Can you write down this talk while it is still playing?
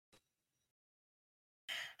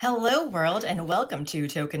Hello, world, and welcome to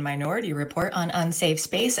Token Minority Report on Unsafe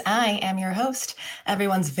Space. I am your host,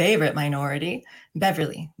 everyone's favorite minority,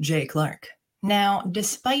 Beverly J. Clark. Now,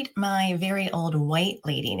 despite my very old white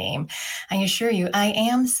lady name, I assure you I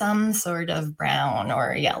am some sort of brown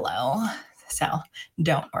or yellow, so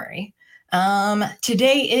don't worry.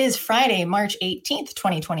 Today is Friday, March 18th,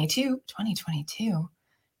 2022. 2022?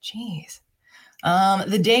 Jeez.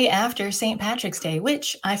 The day after St. Patrick's Day,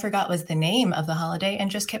 which I forgot was the name of the holiday and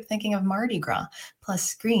just kept thinking of Mardi Gras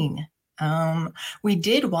plus green. We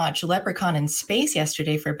did watch Leprechaun in Space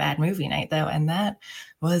yesterday for Bad Movie Night, though, and that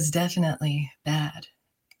was definitely bad.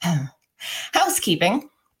 Housekeeping.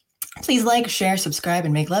 Please like, share, subscribe,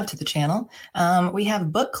 and make love to the channel. We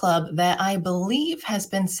have book club that I believe has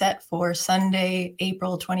been set for Sunday,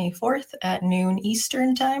 April 24th at noon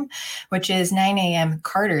Eastern time, which is 9 a.m.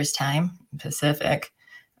 Carter's time, Pacific.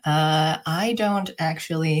 I don't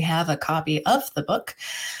actually have a copy of the book,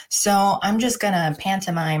 so I'm just going to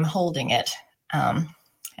pantomime holding it.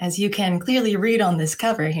 As you can clearly read on this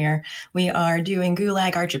cover here, we are doing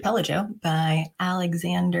Gulag Archipelago by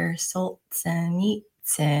Alexander Solzhenitsyn.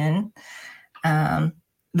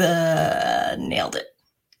 Nailed it,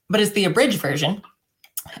 but it's the abridged version,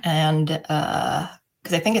 and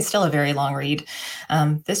because I think it's still a very long read.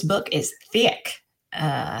 This book is thick.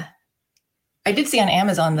 I did see on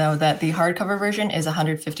Amazon though that the hardcover version is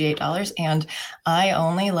 $158, and I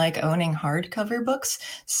only like owning hardcover books,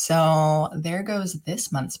 so there goes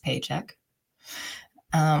this month's paycheck.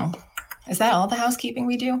 Is that all the housekeeping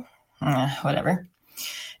we do? Whatever.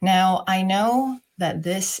 Now, I know that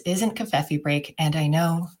this isn't Covfefe break, and I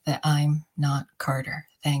know that I'm not Carter.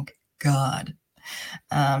 Thank God.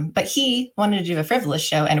 But he wanted to do a frivolous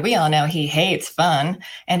show, and we all know he hates fun,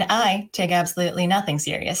 and I take absolutely nothing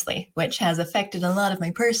seriously, which has affected a lot of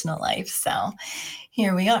my personal life, so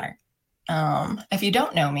here we are. If you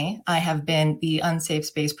don't know me, I have been the Unsafe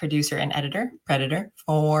Space producer and editor, Predator,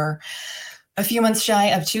 for a few months shy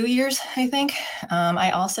of 2 years, I think.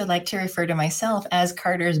 I also like to refer to myself as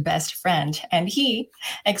Carter's best friend, and he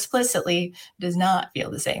explicitly does not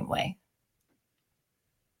feel the same way.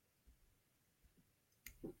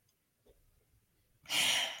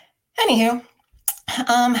 Anywho,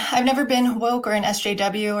 I've never been woke or an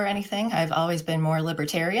SJW or anything. I've always been more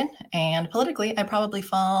libertarian, and politically, I probably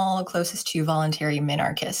fall closest to voluntary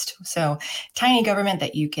minarchist. So tiny government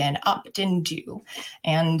that you can opt into.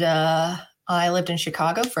 And I lived in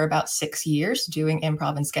Chicago for about 6 years doing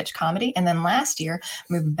improv and sketch comedy. And then last year,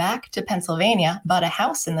 moved back to Pennsylvania, bought a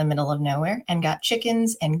house in the middle of nowhere, and got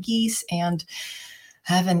chickens and geese and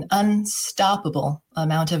have an unstoppable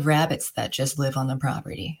amount of rabbits that just live on the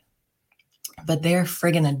property. But they're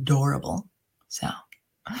friggin' adorable. So,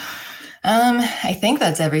 I think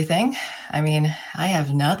that's everything. I mean, I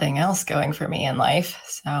have nothing else going for me in life.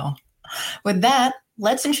 So with that,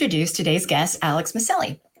 let's introduce today's guest, Alex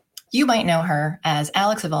Miceli. You might know her as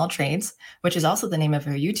Alex of All Trades, which is also the name of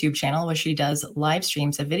her YouTube channel, where she does live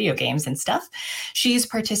streams of video games and stuff. She's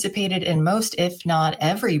participated in most, if not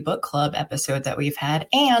every, book club episode that we've had,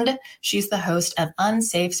 and she's the host of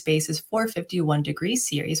Unsafe Space's 451 Degrees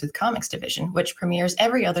series with Comics Division, which premieres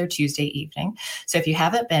every other Tuesday evening. So if you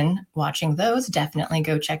haven't been watching those, definitely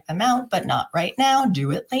go check them out, but not right now.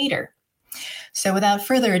 Do it later. So without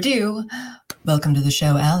further ado, welcome to the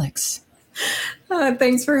show, Alex.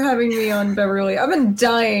 Thanks for having me on, Beverly. I've been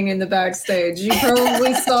dying in the backstage. You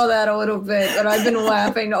probably saw that a little bit, but I've been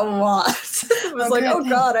laughing a lot. I was like, oh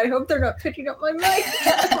God, I hope they're not picking up my mic.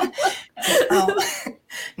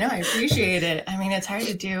 No, I appreciate it. I mean, it's hard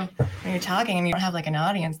to do when you're talking and you don't have like an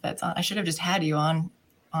audience that's on. I should have just had you on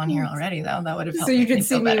here already, though. That would have helped. So you could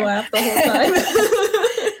see me laugh the whole time. Yeah.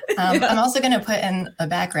 I'm also going to put in a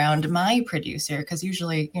background, my producer, because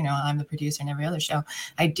usually, I'm the producer in every other show.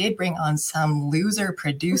 I did bring on some loser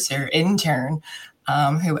producer intern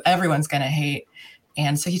who everyone's going to hate.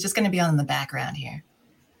 And so he's just going to be on in the background here.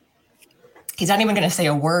 He's not even going to say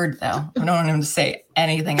a word, though. I don't want him to say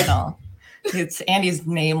anything at all. Andy's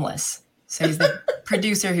nameless. So he's the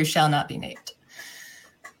producer who shall not be named.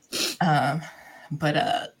 But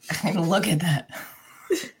look at that.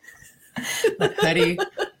 The hoodie.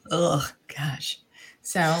 Oh, gosh.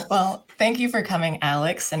 So, well, thank you for coming,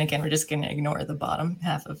 Alex. And again, we're just going to ignore the bottom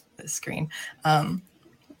half of the screen.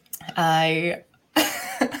 I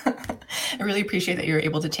really appreciate that you were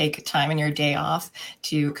able to take time in your day off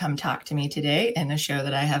to come talk to me today in a show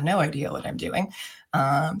that I have no idea what I'm doing.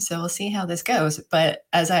 So we'll see how this goes. But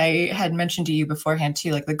as I had mentioned to you beforehand,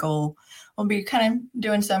 too, like the goal we'll be kind of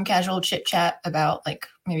doing some casual chit chat about like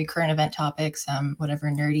maybe current event topics, whatever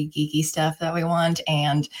nerdy, geeky stuff that we want,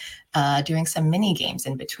 and doing some mini games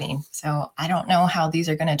in between. So I don't know how these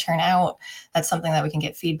are going to turn out. That's something that we can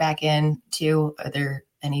get feedback in to. Are there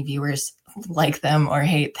any viewers like them or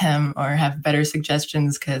hate them or have better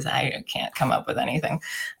suggestions? Because I can't come up with anything.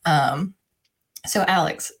 So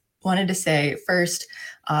Alex, wanted to say first,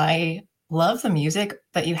 I love the music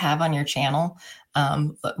that you have on your channel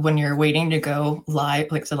when you're waiting to go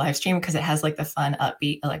live, like the live stream, because it has like the fun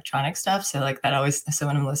upbeat electronic stuff. So like that always, so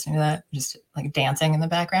when I'm listening to that, just like dancing in the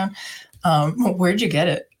background. Where'd you get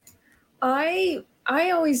it? I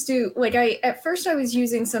always do. Like at first I was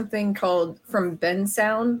using something called from Ben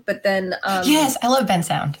Sound, but then yes, I love Ben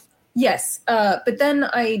Sound. Yes, but then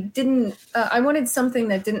I didn't. I wanted something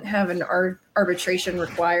that didn't have an arbitration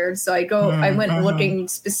required, so I went looking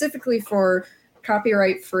specifically for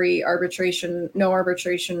copyright-free arbitration, no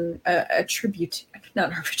arbitration, attribute,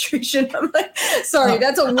 not arbitration. I'm like, sorry,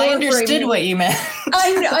 that's a Warframe. I understood what you meant.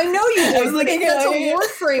 I know you did. I was looking that's at a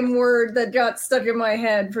Warframe word that got stuck in my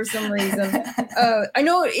head for some reason. I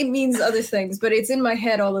know it means other things, but it's in my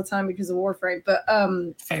head all the time because of Warframe. But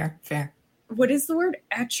fair. What is the word?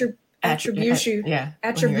 Attribution. Yeah.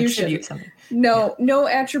 Attribution. No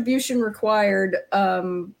attribution required.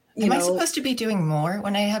 Am I supposed to be doing more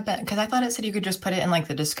when I have that? Because I thought it said you could just put it in like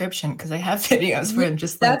the description, because I have videos where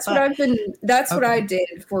just that's what I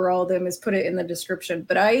did for all of them, is put it in the description.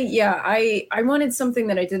 But I wanted something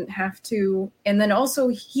that I didn't have to, and then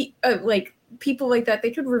also like people like that,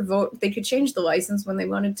 they could change the license when they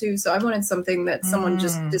wanted to. So I wanted something that someone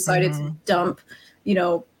just decided to dump,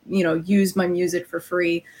 use my music for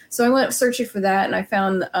free. So I went searching for that, and I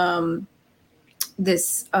found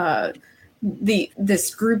this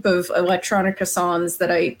group of electronica songs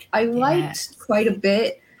that I liked quite a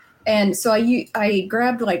bit, and so I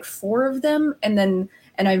grabbed like 4 of them, and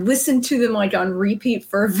I listened to them like on repeat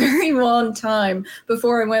for a very long time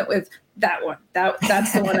before I went with that one.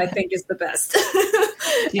 That's the one I think is the best.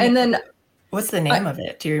 And then. What's the name of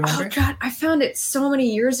it? Do you remember? Oh God, I found it so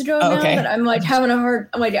many years ago now that I'm like having a hard.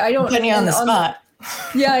 I'm like, I don't. Putting you on the spot.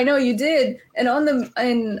 Yeah, I know you did. And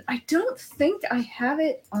I don't think I have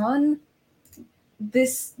it on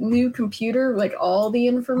this new computer, like all the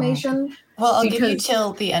information. Well, I'll give you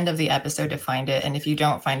till the end of the episode to find it, and if you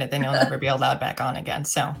don't find it, then you'll never be allowed back on again.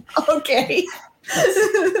 So okay.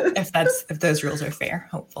 if those rules are fair,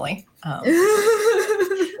 hopefully.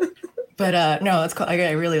 But no, it's cool.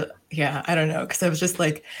 I really, I don't know, because I was just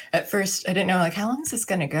like, at first, I didn't know, like, how long is this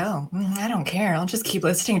going to go? I don't care. I'll just keep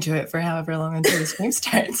listening to it for however long until the stream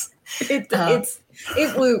starts. It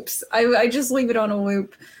loops. I just leave it on a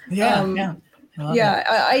loop. Yeah.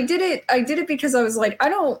 I did it because I was like, I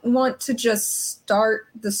don't want to just start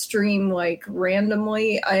the stream like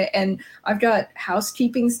randomly. I've got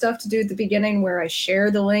housekeeping stuff to do at the beginning where I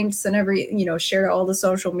share the links and share all the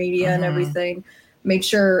social media and everything. Make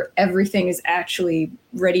sure everything is actually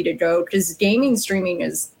ready to go, because gaming streaming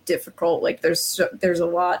is difficult. Like there's a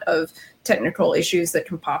lot of technical issues that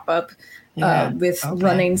can pop up with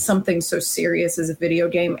running something so serious as a video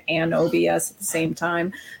game and OBS at the same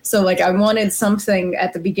time. So like I wanted something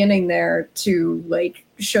at the beginning there to like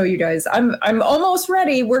show you guys I'm almost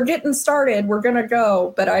ready. We're getting started. We're gonna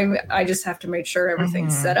go, but I just have to make sure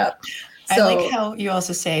everything's set up. So, I like how you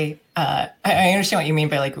also say, I understand what you mean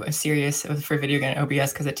by like serious for video game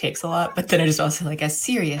OBS, because it takes a lot, but then it is also like as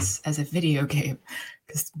serious as a video game,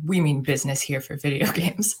 because we mean business here for video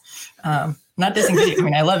games. Not dissing video. I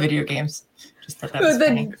mean, I love video games. Just thought that was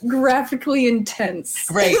funny. Graphically intense.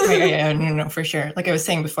 Right. Yeah, no, for sure. Like I was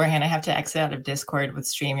saying beforehand, I have to exit out of Discord with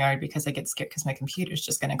StreamYard because I get scared because my computer's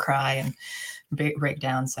just going to cry and break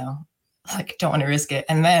down. So like, don't want to risk it.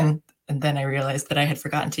 And then I realized that I had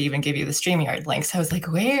forgotten to even give you the StreamYard link. So I was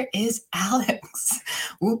like, where is Alex?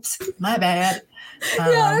 Oops, my bad.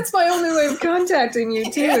 Yeah, that's my only way of contacting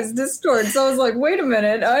you too, is Discord. So I was like, wait a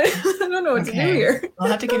minute, I don't know what to do here. I'll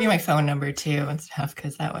have to give you my phone number too and stuff,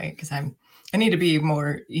 because I need to be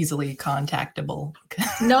more easily contactable.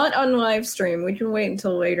 Not on live stream. We can wait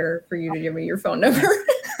until later for you to give me your phone number.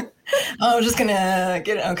 I'm just gonna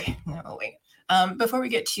get it. Okay, no, I'll wait. Before we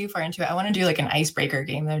get too far into it, I want to do like an icebreaker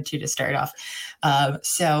game though too to start off.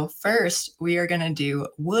 So first we are gonna do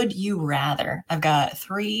Would You Rather. I've got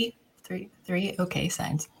three okay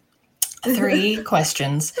signs. 3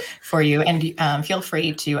 questions for you, and feel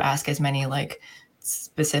free to ask as many like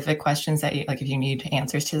specific questions that you like if you need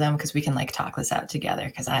answers to them, because we can like talk this out together,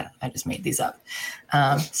 because I just made these up.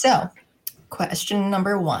 So question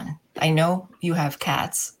number 1. I know you have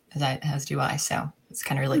cats, as do I, so it's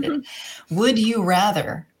kind of related. Would you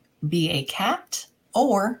rather be a cat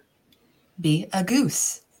or be a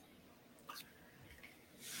goose?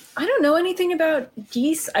 I don't know anything about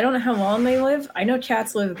geese. I don't know how long they live. I know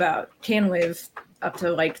cats can live up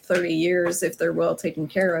to like 30 years if they're well taken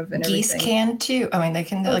care of and Geese everything. can too. I mean, they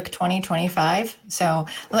can like 20, 25. So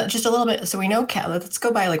just a little bit. So we know let's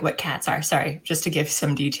go by like what cats are. Sorry, just to give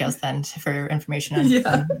some details then for information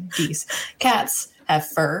on geese. Cats have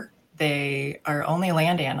fur. They are only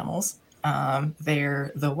land animals.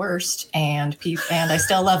 They're the worst, and I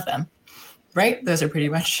still love them. Right? Those are pretty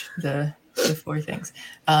much the four things.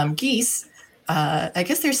 Geese, I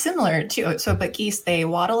guess they're similar too. But geese, they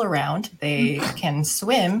waddle around. They can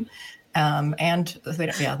swim, and they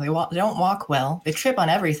don't walk well. They trip on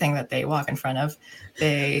everything that they walk in front of.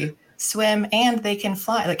 They swim and they can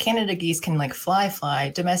fly. Like Canada geese can like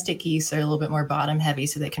fly. Domestic geese are a little bit more bottom heavy,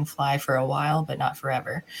 so they can fly for a while, but not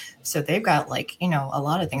forever. So they've got like, a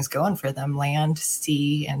lot of things going for them: land,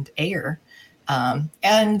 sea, and air.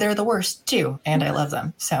 And they're the worst too, and I love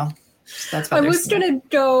them. So that's what I was going to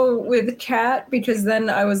go with cat because then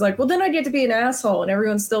I was like, well, then I get to be an asshole and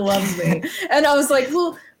everyone still loves me. And I was like,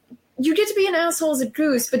 well, you get to be an asshole as a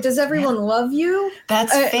goose, but does everyone love you?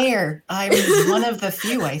 That's fair. I was one of the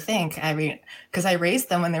few, I think. I mean, because I raised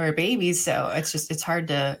them when they were babies, so it's hard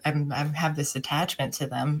to, I have this attachment to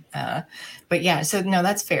them. But yeah, so no,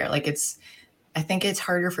 that's fair. Like I think it's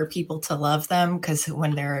harder for people to love them because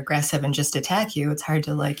when they're aggressive and just attack you, it's hard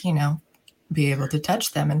to be able to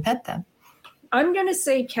touch them and pet them. I'm going to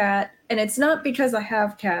say cat, and it's not because I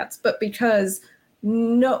have cats, but because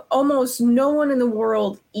almost no one in the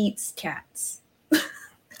world eats cats.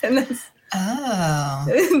 And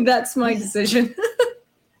that's my decision.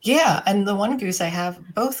 Yeah, and the one goose I have,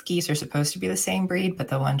 both geese are supposed to be the same breed, but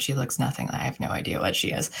the one, she looks nothing. I have no idea what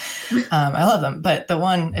she is. I love them, but the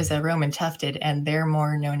one is a Roman tufted, and they're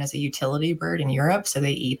more known as a utility bird in Europe, so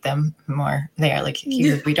they eat them more. They are like,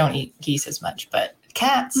 we don't eat geese as much, but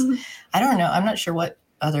cats, I don't know. I'm not sure what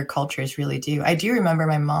other cultures really do. I do remember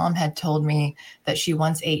my mom had told me that she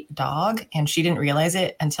once ate dog and she didn't realize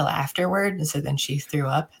it until afterward. And so then she threw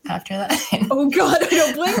up after that. Oh God, I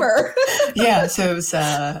don't blame her. Yeah. So it was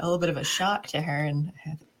a little bit of a shock to her. And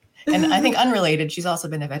I think unrelated, she's also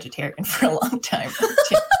been a vegetarian for a long time.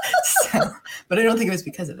 But I don't think it was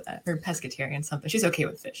because of that, or pescatarian something. She's okay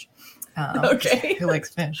with fish. Okay. Who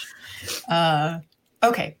likes fish?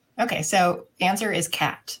 Okay. So answer is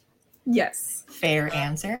cat. Yes. Fair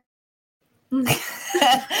answer.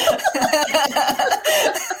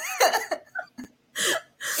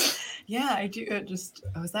 Yeah, I do.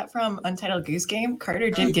 Was that from Untitled Goose Game? Carter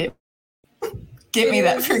did get me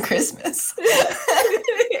that for Christmas.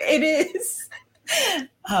 It is.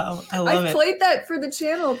 Oh, I love it. I played that for the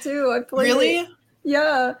channel too. I played Really? it.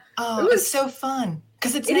 Yeah. Oh, it was so fun.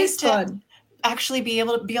 Because it's nice to fun. Actually be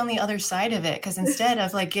able to be on the other side of it, because instead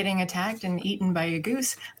of like getting attacked and eaten by a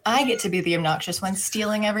goose, I get to be the obnoxious one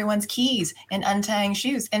stealing everyone's keys and untying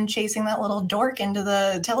shoes and chasing that little dork into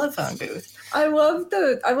the telephone booth. I love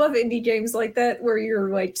indie games like that where you're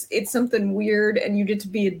like, it's something weird and you get to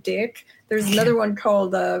be a dick. There's another one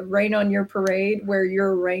called Rain on Your Parade where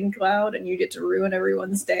you're a rain cloud and you get to ruin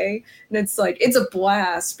everyone's day. And it's like, it's a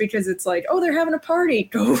blast because it's like, oh, they're having a party.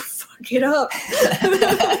 Go fuck it up.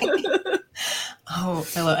 Oh,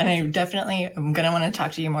 I love, and I'm going to want to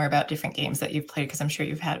talk to you more about different games that you've played, because I'm sure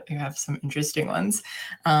you have some interesting ones.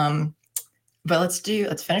 But let's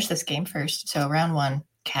finish this game first. So round one,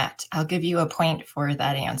 cat. I'll give you a point for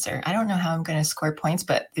that answer. I don't know how I'm going to score points,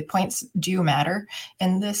 but the points do matter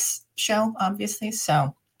in this show, obviously.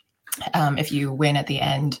 So if you win at the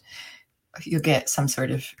end, you'll get some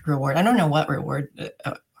sort of reward. I don't know what reward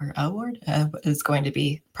or award is going to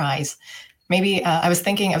be prize. Maybe I was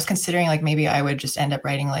considering like maybe I would just end up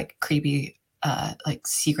writing like creepy like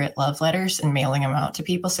secret love letters and mailing them out to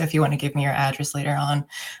people. So if you want to give me your address later on,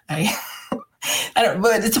 I don't,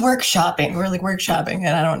 but it's workshopping. We're like workshopping and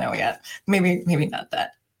I don't know yet. Maybe not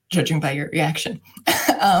that, judging by your reaction.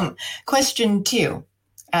 Question 2,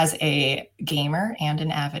 as a gamer and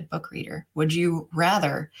an avid book reader, would you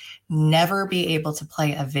rather never be able to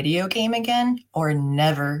play a video game again or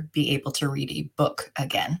never be able to read a book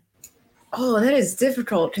again? Oh, that is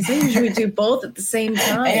difficult because I usually do both at the same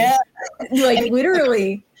time. Yeah. Like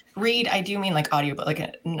literally. Read, I do mean like audiobook,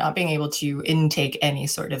 like not being able to intake any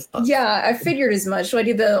sort of book. Yeah, I figured as much. So I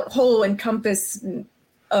did the whole encompass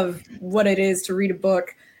of what it is to read a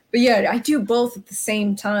book. But yeah, I do both at the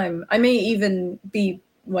same time. I may even be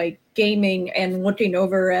like gaming and looking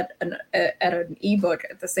over at an ebook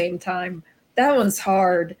at the same time. That one's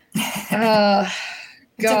hard. God.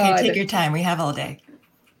 It's okay, take your time. We have all day.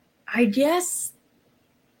 I guess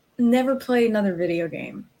never play another video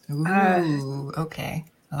game. Ooh, okay.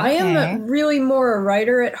 I am really more a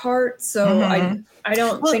writer at heart, so I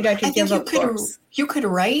don't think I could give up books. You could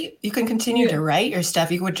write. You can continue to write your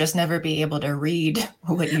stuff. You would just never be able to read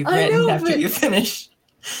what you've written after you finish.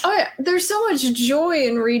 There's so much joy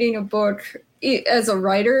in reading a book as a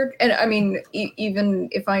writer, and I mean, even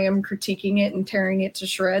if I am critiquing it and tearing it to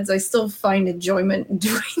shreds, I still find enjoyment in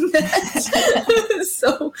doing that.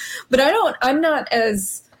 So, but I'm not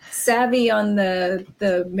as savvy on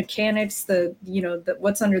the mechanics,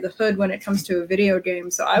 what's under the hood when it comes to a video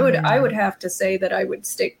game. So I would have to say that I would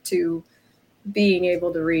stick to being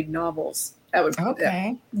able to read novels.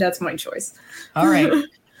 That's my choice. All right.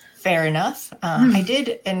 Fair enough. I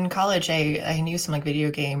did in college. I knew some like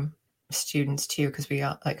video game students too, because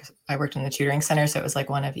I worked in the tutoring center, so it was like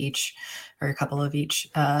one of each or a couple of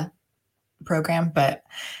each program. But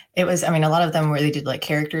it was, I mean, a lot of them where they did like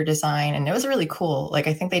character design, and it was really cool. Like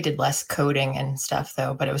I think they did less coding and stuff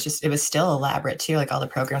though, but it was still elaborate too. Like all the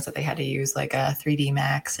programs that they had to use, like 3D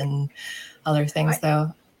Max and other things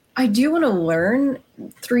though. I do want to learn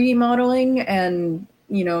 3D modeling and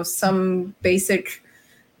some basic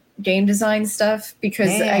game design stuff,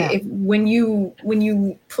 because when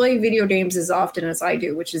you play video games as often as I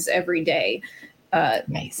do, which is every day,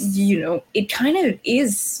 it kind of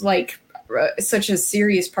is like such a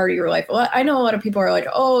serious part of your life. Well, I know a lot of people are like,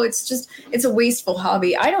 oh, it's a wasteful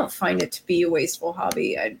hobby. I don't find it to be a wasteful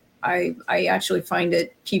hobby. I actually find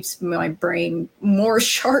it keeps my brain more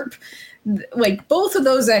sharp. Like both of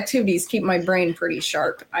those activities keep my brain pretty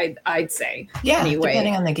sharp, I'd say. Yeah, anyway.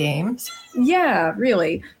 Depending on the games. Yeah,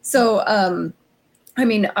 really. So, I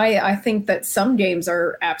mean, I think that some games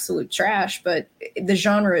are absolute trash, but the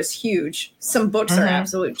genre is huge. Some books are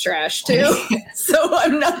absolute trash too. So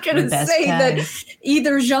I'm not going to say that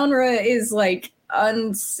either genre is like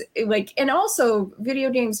and also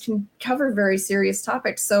video games can cover very serious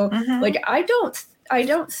topics. So like I don't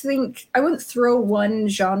think I wouldn't throw one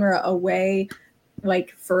genre away,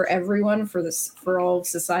 like for everyone, for all of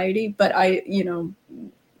society. But I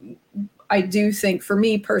do think for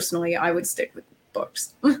me personally, I would stick with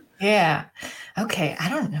books. Yeah. Okay. I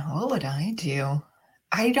don't know. What would I do?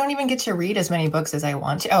 I don't even get to read as many books as I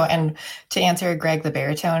want to. Oh, and to answer Greg the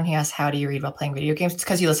baritone, he asked, how do you read while playing video games? It's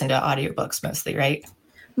because you listen to audiobooks mostly, right?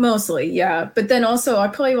 Mostly, yeah. But then also I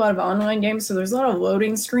play a lot of online games, so there's a lot of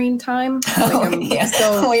loading screen time. So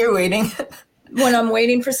while you're waiting. When I'm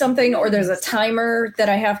waiting for something, or there's a timer that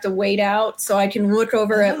I have to wait out, so I can look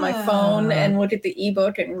over at my phone and look at the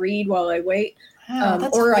ebook and read while I wait.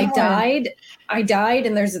 Or I died,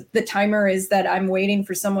 and there's the timer is that I'm waiting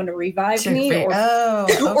for someone to revive me, or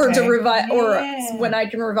to revive, or when I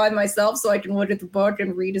can revive myself, so I can look at the book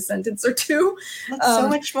and read a sentence or two. That's so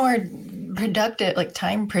much more productive, like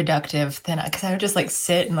time productive than because I would just like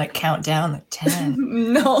sit and like count down like 10.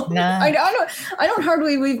 No, 9. I don't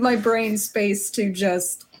hardly leave my brain space to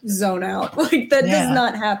just zone out. Like that does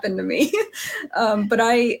not happen to me. But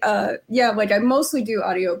I mostly do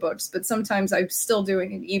audiobooks, but sometimes I'm still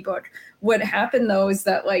doing an ebook. What happened though is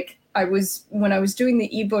that like when I was doing the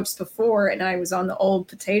ebooks before and I was on the old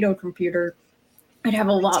potato computer, I'd have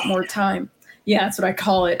a lot more time. Yeah, that's what I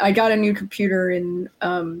call it. I got a new computer in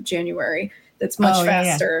January. That's much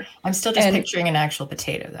faster. Yeah. I'm still just picturing an actual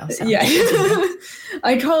potato, though. So. Yeah.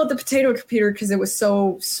 I call it the potato computer because it was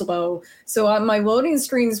so slow. So my loading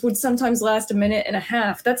screens would sometimes last a minute and a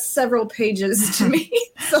half. That's several pages to me.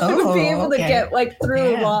 So I would be able to get like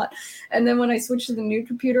through a lot. And then when I switched to the new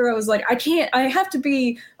computer, I was like, I have to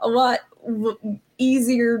be a lot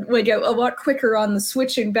easier, like a lot quicker on the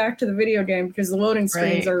switching back to the video game because the loading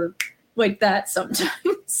screens are like that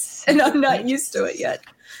sometimes. And I'm not used to it yet.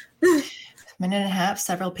 Minute and a half,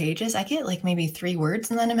 several pages. I get like maybe 3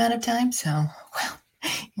 words in that amount of time. So, well,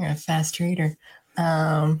 you're a fast reader.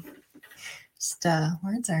 Words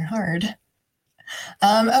are hard.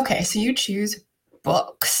 Okay, so you choose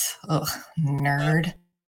books. Ugh, nerd.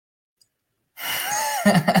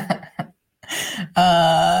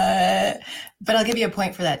 But I'll give you a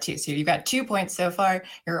point for that too. So you've got 2 points so far.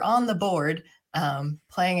 You're on the board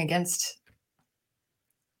playing against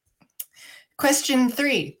question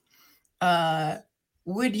 3.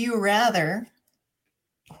 Would you rather,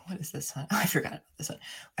 what is this one? Oh, I forgot about this one.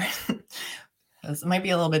 This might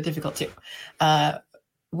be a little bit difficult too.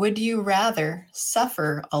 Would you rather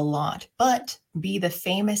suffer a lot, but be the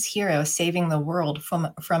famous hero saving the world from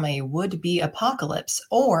a would-be apocalypse,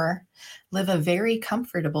 or live a very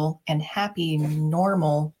comfortable and happy,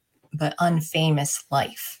 normal, but unfamous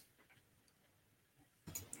life?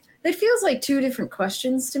 It feels like 2 different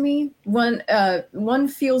questions to me. One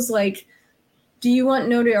feels like, do you want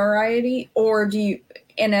notoriety, or do you?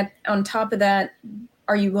 And on top of that,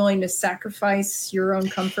 are you willing to sacrifice your own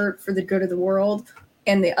comfort for the good of the world?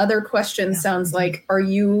 And the other question sounds like, are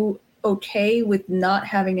you okay with not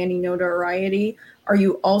having any notoriety? Are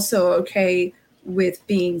you also okay with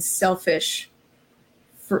being selfish,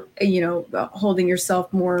 for, holding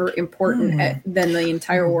yourself more important than the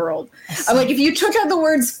entire world? I'm like, if you took out the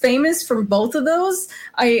words famous from both of those,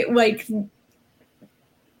 I like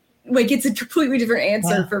it's a completely different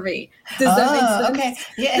answer for me. Does that make sense? Okay.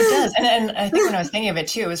 Yeah, it does. And I think when I was thinking of it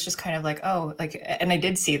too, it was just kind of like, and I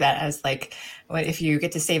did see that as like, if you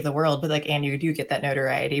get to save the world, but like, and you do get that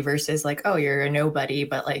notoriety versus like, oh, you're a nobody,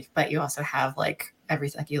 but you also have like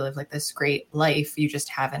everything, like you live like this great life. You just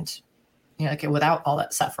haven't, like without all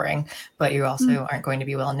that suffering, but you also aren't going to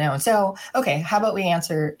be well known. So, okay. How about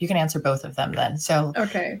you can answer both of them then. So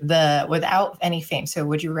without any fame. So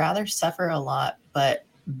would you rather suffer a lot, but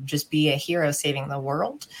just be a hero saving the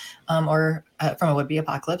world, or from a would-be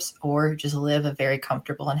apocalypse, or just live a very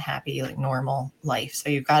comfortable and happy, like normal life? So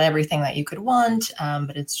you've got everything that you could want,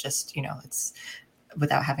 but it's just, it's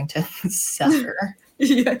without having to suffer.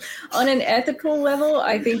 Yeah. On an ethical level,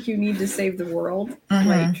 I think you need to save the world,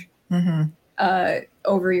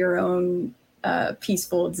 over your own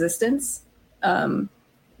peaceful existence.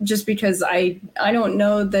 Just because I don't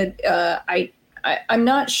know that I'm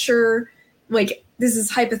not sure, like, this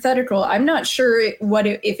is hypothetical. I'm not sure if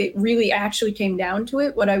it really actually came down to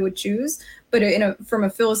it, what I would choose. But from a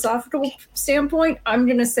philosophical standpoint, I'm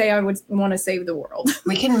going to say I would want to save the world.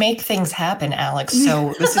 We can make things happen, Alex.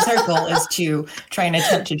 So this is our goal, is to try and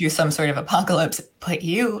attempt to do some sort of apocalypse, put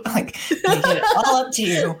you, like, make it all up to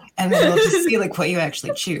you, and then we'll just see like what you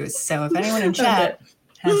actually choose. So if anyone in chat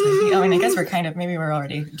has, I guess maybe we're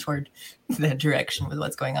already toward the direction with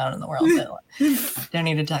what's going on in the world, but don't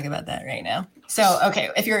need to talk about that right now. So,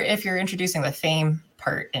 okay, if you're introducing the fame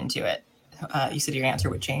part into it, you said your answer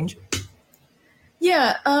would change.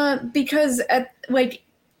 Yeah, because at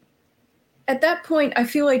that point, I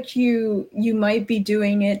feel like you might be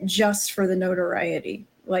doing it just for the notoriety.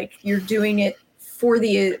 Like, you're doing it for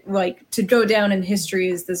to go down in history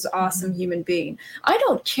as this awesome human being. I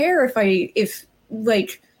don't care if I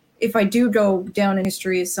do go down in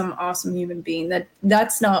history as some awesome human being.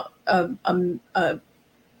 That's not a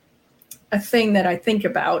thing that I think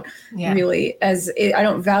about really, I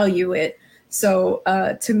don't value it. So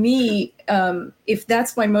to me, if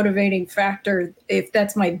that's my motivating factor, if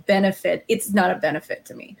that's my benefit, it's not a benefit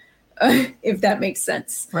to me, if that makes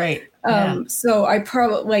sense. Right. So I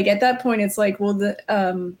probably, at that point, it's like, well,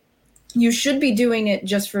 you should be doing it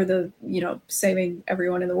just for the, saving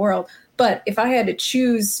everyone in the world. But if I had to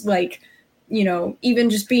choose, even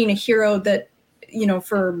just being a hero that,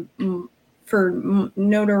 for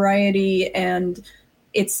notoriety, and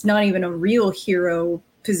it's not even a real hero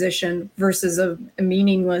position versus a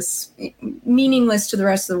meaningless to the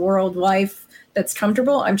rest of the world life that's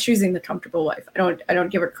comfortable, I'm choosing the comfortable life. I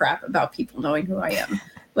don't give a crap about people knowing who I am.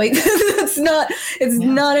 Like, it's not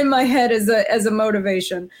in my head as a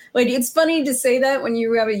motivation. Like, it's funny to say that when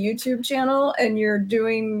you have a YouTube channel and you're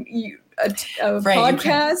doing a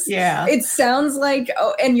podcast. Yeah. It sounds like,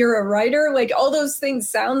 and you're a writer, like all those things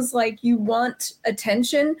sounds like you want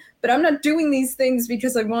attention, but I'm not doing these things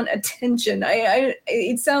because I want attention.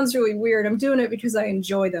 It sounds really weird. I'm doing it because I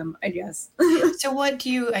enjoy them, I guess. So what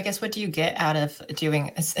do you get out of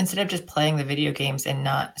doing, instead of just playing the video games and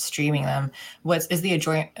not streaming them, is the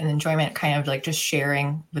enjoyment kind of like just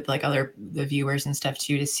sharing with like the viewers and stuff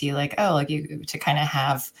too, to see like, to kind of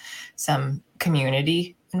have some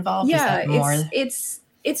community involved? Yeah,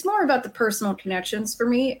 it's more about the personal connections for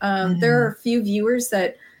me. There are a few viewers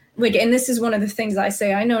that, like, and this is one of the things I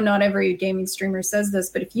say, I know not every gaming streamer says this,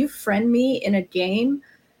 but if you friend me in a game,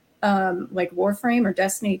 like Warframe or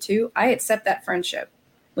Destiny 2, I accept that friendship.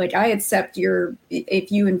 Like, I accept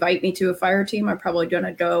if you invite me to a fire team, I'm probably going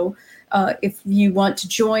to go. If you want to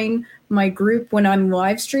join my group when I'm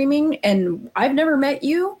live streaming and I've never met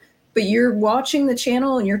you, but you're watching the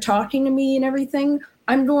channel and you're talking to me and everything,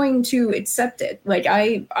 I'm going to accept it. Like,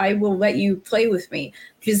 I will let you play with me,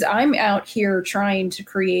 because I'm out here trying to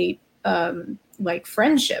create like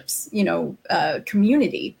friendships,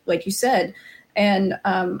 community, like you said. And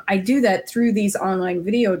I do that through these online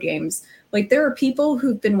video games. Like, there are people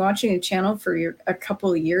who've been watching the channel for a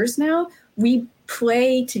couple of years now. We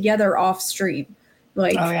play together off stream.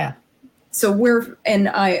 Like, oh yeah. So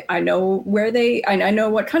I know I know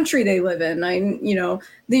what country they live in.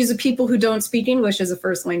 These are people who don't speak English as a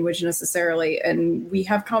first language necessarily. And we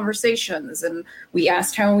have conversations and we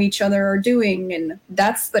ask how each other are doing. And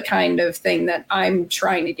that's the kind of thing that I'm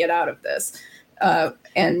trying to get out of this.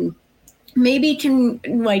 And maybe can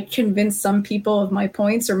convince some people of my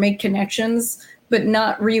points or make connections but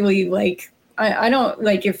not really like, I don't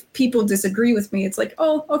like if people disagree with me, it's like,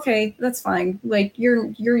 oh, okay, that's fine. Like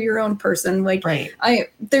you're your own person. Like right.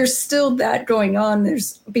 There's still that going on.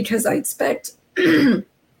 Because I expect some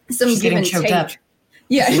She's give and take. Up.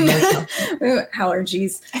 Yeah.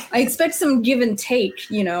 Allergies. I expect some give and take,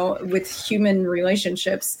 with human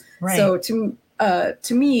relationships. Right. So to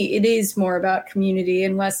me, it is more about community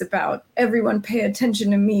and less about everyone pay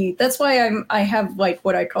attention to me. That's why I have like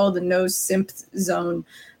what I call the no simp zone.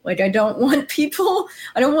 Like I don't want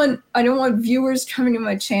viewers coming to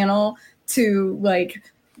my channel to like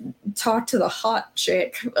talk to the hot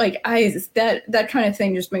chick. Like that kind of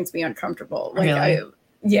thing just makes me uncomfortable. Like really?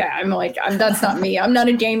 That's not me. I'm not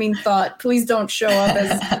a gaming thought. Please don't show up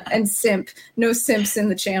and simp. No simps in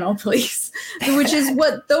the channel, please. Which is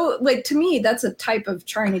to me, that's a type of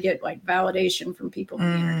trying to get like validation from people on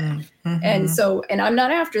the internet. Mm-hmm. And I'm not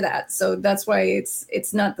after that. So that's why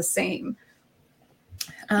it's not the same.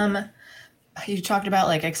 You talked about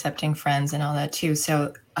like accepting friends and all that too.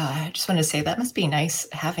 So I just wanted to say that must be nice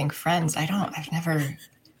having friends. I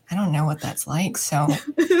don't know what that's like. So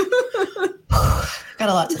got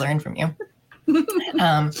a lot to learn from you.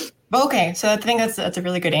 But okay. So I think that's a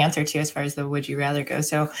really good answer too, as far as the would you rather go.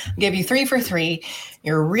 So I'll give you 3 for 3.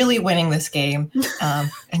 You're really winning this game.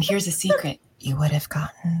 And here's a secret. You would have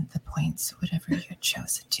gotten the points, whatever you had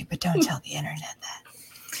chosen to, but don't tell the internet that.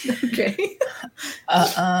 Okay.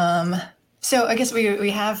 So I guess we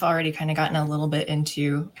have already kind of gotten a little bit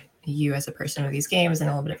into you as a person with these games and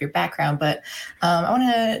a little bit of your background, but I want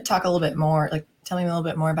to talk a little bit more, like tell me a little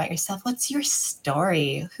bit more about yourself. What's your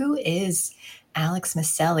story? Who is Alex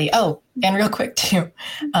Miceli? Oh, and real quick too,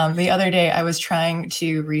 the other day I was trying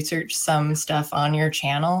to research some stuff on your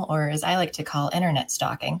channel, or as I like to call internet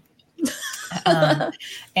stalking.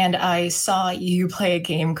 And I saw you play a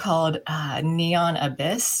game called Neon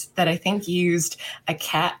Abyss that I think used a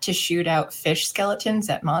cat to shoot out fish skeletons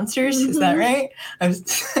at monsters. Mm-hmm. Is that right?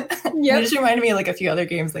 Yep. It just reminded me of like a few other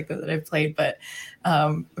games like that I've played. But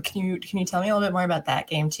can you tell me a little bit more about that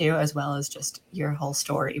game too, as well as just your whole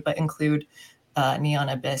story, but include Neon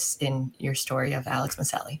Abyss in your story of Alex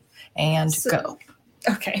Miceli? And go.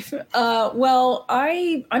 Okay. Well,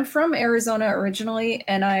 I'm from Arizona originally,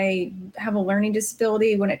 and I have a learning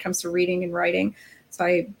disability when it comes to reading and writing. So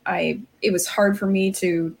it was hard for me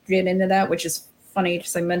to get into that, which is funny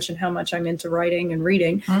because I mentioned how much I'm into writing and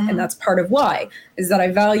reading. Mm-hmm. And that's part of why is that I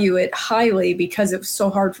value it highly because it was so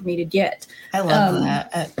hard for me to get. I love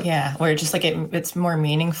that. Yeah. Where just like it's more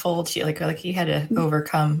meaningful to like you had to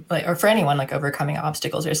overcome or for anyone like overcoming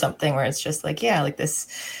obstacles or something where it's just like, yeah, like this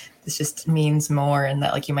just means more and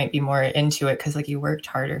that like you might be more into it because like you worked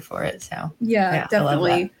harder for it. So yeah,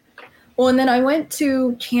 definitely. Well, and then I went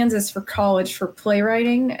to Kansas for college for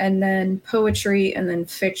playwriting and then poetry and then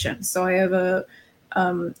fiction. So I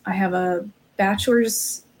have a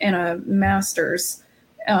bachelor's and a master's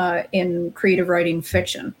in creative writing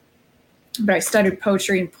fiction. But I studied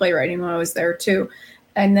poetry and playwriting when I was there too.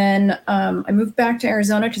 And then I moved back to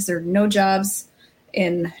Arizona because there were no jobs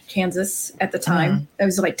in Kansas at the time. Mm. That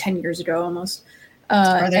was like 10 years ago almost.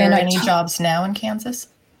 Are there any jobs now in Kansas?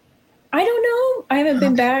 I don't know. I haven't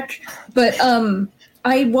been back, but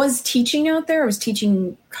I was teaching out there. I was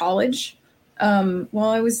teaching college while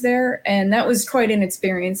I was there, and that was quite an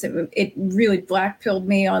experience. It really black-pilled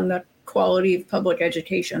me on the quality of public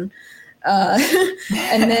education.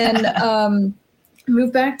 And then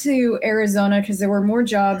moved back to Arizona because there were more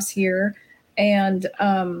jobs here. And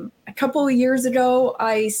a couple of years ago,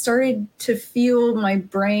 I started to feel my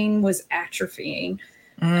brain was atrophying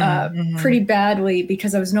pretty badly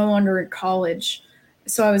because I was no longer in college.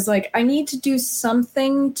 So I was like, I need to do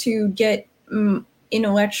something to get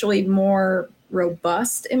intellectually more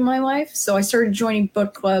robust in my life. So I started joining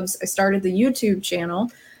book clubs. I started the YouTube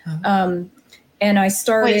channel. And I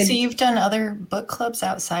started... Wait, so you've done other book clubs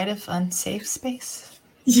outside of Unsafe Space?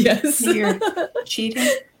 Yes. You're cheating?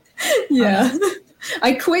 Yeah.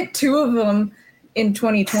 I quit 2 of them in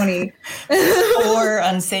 2020. Or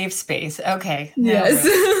Unsafe Space. Okay. Yes.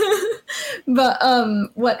 But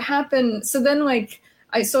what happened, so then like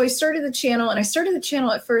I started the channel, and I started the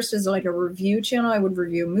channel at first as like a review channel. I would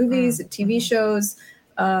review movies and TV shows,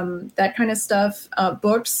 that kind of stuff.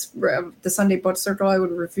 Books, the Sunday Book Circle, I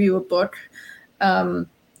would review a book. And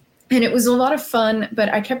it was a lot of fun, but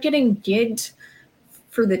I kept getting gigged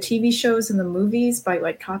for the TV shows and the movies by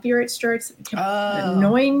like copyright strikes. It kept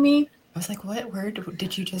annoying me. I was like, what word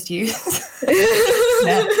did you just use?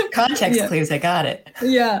 No, context clues. I got it.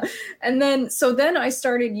 Yeah. And then I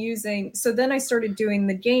started doing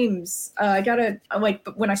the games.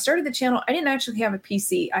 But when I started the channel, I didn't actually have a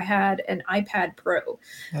PC. I had an iPad Pro.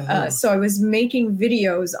 So I was making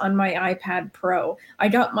videos on my iPad Pro. I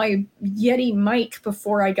got my Yeti mic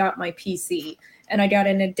before I got my PC. And I got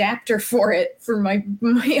an adapter for it for my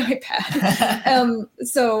iPad.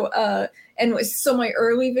 So my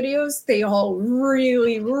early videos, they all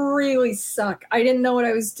really, really suck. I didn't know what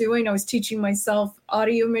I was doing. I was teaching myself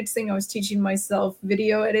audio mixing. I was teaching myself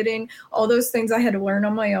video editing. All those things I had to learn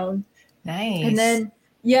on my own. Nice. And then,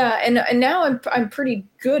 and now I'm pretty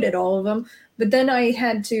good at all of them. But then I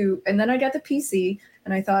got the PC.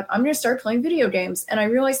 And I thought, I'm going to start playing video games. And I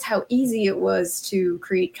realized how easy it was to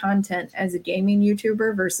create content as a gaming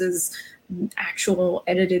YouTuber versus actual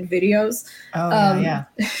edited videos. Oh, yeah.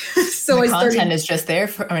 So the content is just there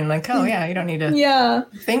for, you don't need to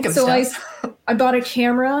think of stuff. I bought a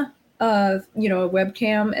camera, a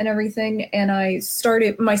webcam and everything. And I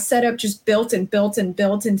started, my setup just built and built and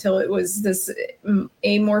built until it was this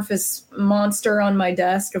amorphous monster on my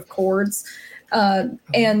desk of cords.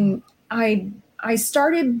 And I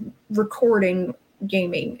started recording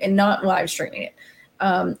gaming and not live streaming it.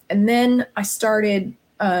 And then I started,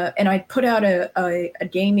 and I put out a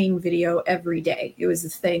gaming video every day. It was a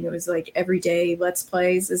thing. It was like every day Let's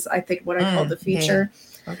Plays is, I think, what I called the feature.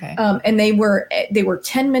 Yeah. Okay. And they were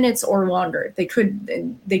 10 minutes or longer. They could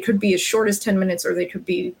be as short as 10 minutes, or they could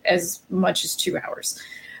be as much as 2 hours.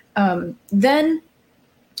 Then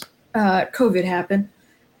COVID happened,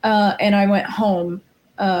 and I went home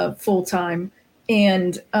full time.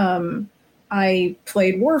 And I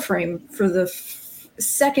played Warframe for the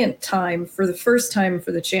second time for the first time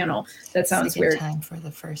for the channel. That sounds weird. Second time for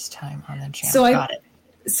the first time on the channel. Got it.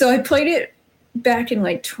 So I played it back in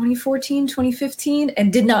like 2014, 2015,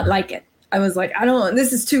 and did not like it. I was like,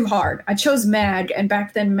 this is too hard. I chose Mag, and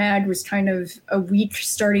back then Mag was kind of a weak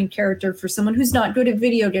starting character for someone who's not good at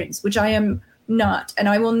video games, which I am not, and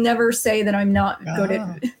I will never say that I'm not good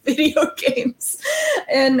at video games.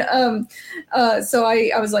 And so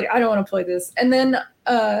I was like, I don't want to play this. And then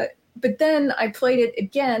but then I played it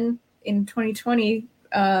again in 2020,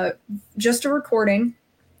 just a recording,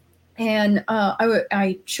 and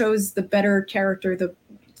I chose the better character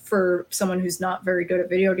for someone who's not very good at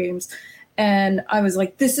video games. And I was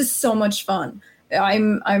like, this is so much fun.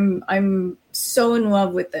 I'm so in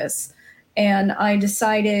love with this. And I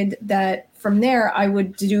decided that from there I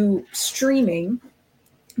would do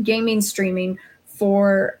gaming streaming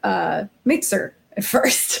for Mixer at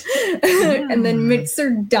first. And then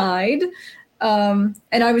Mixer died. And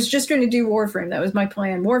I was just going to do Warframe. That was my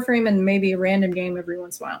plan. Warframe and maybe a random game every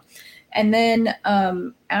once in a while. And then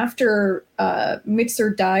after Mixer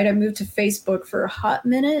died, I moved to Facebook for a hot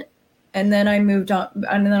minute. And then I moved on,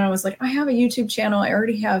 and then I was like, I have a YouTube channel. I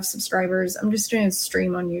already have subscribers. I'm just going to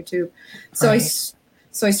stream on YouTube. So I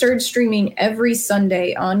started streaming every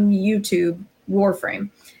Sunday on YouTube Warframe.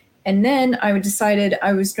 And then I decided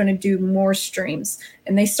I was going to do more streams.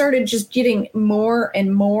 And they started just getting more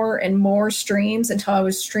and more and more streams until I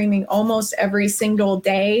was streaming almost every single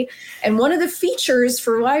day. And one of the features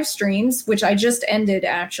for live streams, which I just ended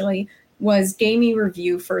actually, was gaming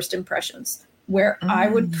review first impressions, where I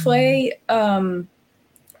would play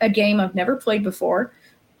a game I've never played before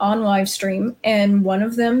on live stream. And one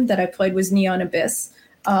of them that I played was Neon Abyss.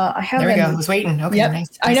 There we go. I was waiting. Okay, yep.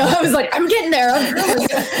 Nice. I know. I was like, I'm getting there.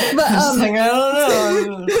 But I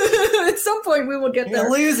don't know. At some point we will get there.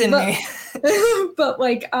 You're losing me. But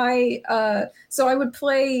like so I would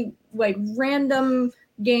play like random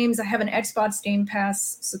games. I have an Xbox Game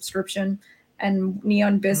Pass subscription, and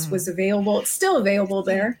Neon Abyss was available. It's still available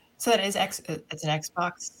there. So that is it's an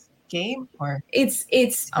Xbox game, or it's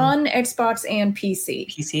on Xbox and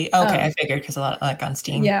PC. PC. Okay, I figured because a lot like on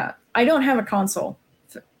Steam. Yeah, I don't have a console.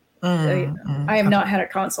 I have not had a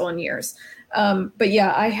console in years. But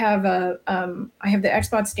yeah, I have the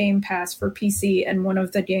Xbox Game Pass for PC, and one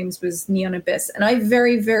of the games was Neon Abyss. And I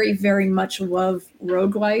very, very, very much love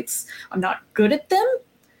roguelites. I'm not good at them.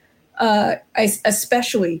 I'm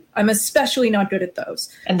especially not good at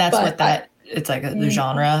those. And that's what that it's like the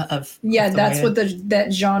genre of. Yeah, that's what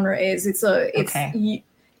that genre is.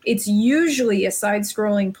 It's usually a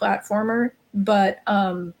side-scrolling platformer, but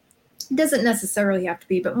doesn't necessarily have to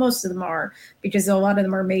be, but most of them are, because a lot of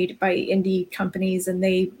them are made by indie companies, and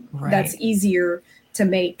that's easier to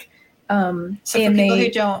make. So for people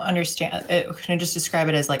who don't understand, can I just describe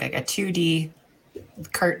it as like a 2D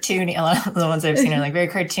cartoony. A lot of the ones I've seen are like very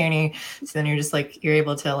cartoony. So then you're just like, you're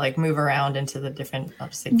able to like move around into the different, I'll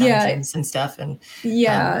just say dungeons and stuff. And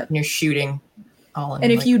and you're shooting all in.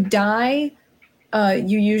 And if you die,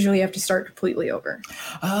 you usually have to start completely over.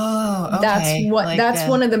 Oh, okay. That's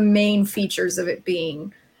one of the main features of it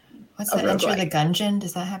being. What's that? Enter the Gungeon?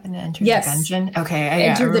 Does that happen to Enter the Gungeon? Okay.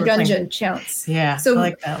 Enter the Gungeon counts. Yeah. So I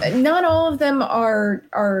like that. Not all of them are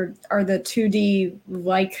the 2D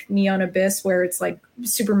like Neon Abyss, where it's like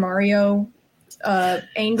Super Mario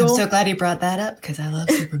angle. I'm so glad you brought that up because I love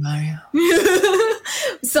Super Mario.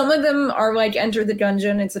 Some of them are like Enter the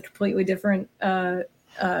Gungeon. It's a completely different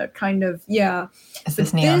kind of, yeah. Is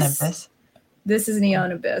this Neon Abyss? This is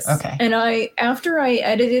Neon Abyss. Okay. And after I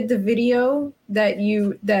edited the video that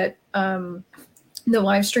the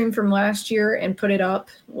live stream from last year and put it up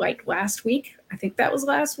like last week. I think that was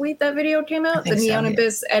last week that video came out, the Neon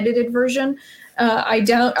Abyss edited version. I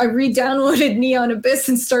re-downloaded Neon Abyss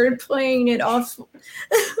and started playing it off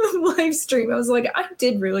live stream. I was like, I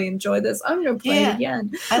did really enjoy this. I'm gonna play it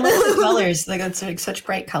again. I like the colors. Like it's like such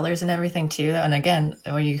bright colors and everything too. And again,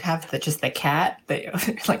 when you have just the cat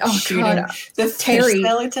that like shooting the Terry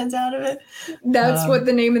skeletons out of it. That's what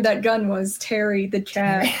the name of that gun was, Terry the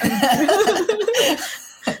cat.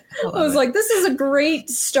 I was like, this is a great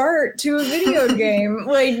start to a video game.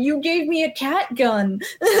 Like, you gave me a cat gun.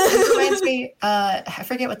 It reminds me, I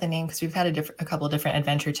forget what the name, because we've had a couple of different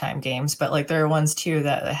Adventure Time games, but like there are ones too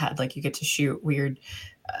that had like you get to shoot weird,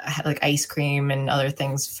 like ice cream and other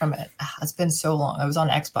things from it. It's been so long. I was on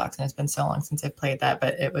Xbox, and it's been so long since I played that.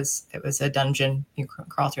 But it was a dungeon. You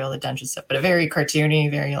crawl through all the dungeon stuff, but a very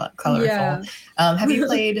cartoony, very colorful. Yeah. Have you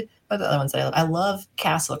played? What are the other ones that I love? I love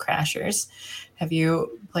Castle Crashers. Have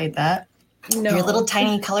you played that? No. Your little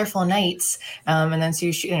tiny colorful knights, and then so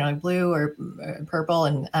you shoot, like blue or purple,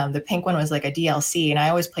 and the pink one was like a DLC, and I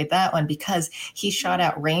always played that one because he shot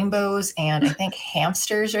out rainbows and I think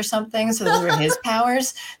hamsters or something. So those were his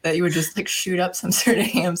powers, that you would just like shoot up some sort of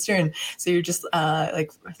hamster, and so you're just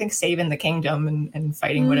like I think saving the kingdom and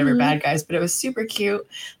fighting whatever bad guys. But it was super cute,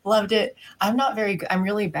 loved it. I'm not very good. I'm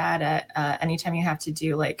really bad at anytime you have to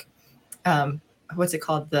do like what's it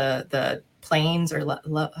called, the planes or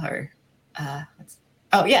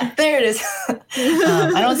oh yeah, there it is.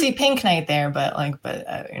 I don't see Pink Knight there, but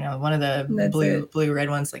one of the blue red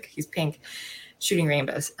ones, like he's pink shooting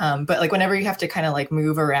rainbows. But like whenever you have to kind of like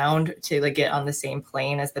move around to like get on the same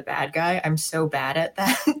plane as the bad guy, I'm so bad at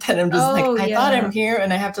that that I'm just I thought I'm here,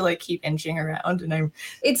 and I have to like keep inching around, and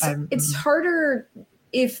it's harder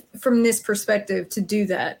if from this perspective to do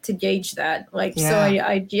that, to gauge that. So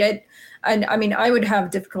I get. I mean, I would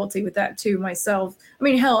have difficulty with that too myself. I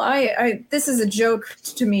mean, hell, I this is a joke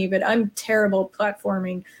to me, but I'm terrible at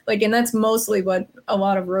platforming. Like, and that's mostly what a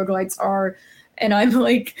lot of roguelites are. And I'm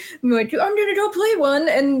like, I'm gonna go play one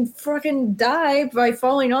and fucking die by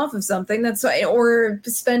falling off of something. Or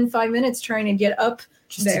spend 5 minutes trying to get up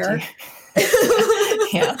just there.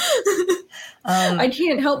 Yeah. I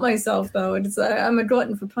can't help myself though. I'm a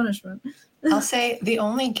glutton for punishment. I'll say the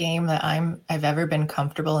only game that I've ever been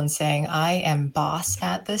comfortable in saying I am boss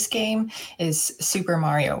at this game is Super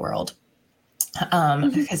Mario World.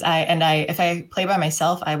 Because if I play by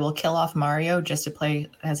myself, I will kill off Mario just to play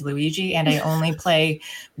as Luigi, and I only play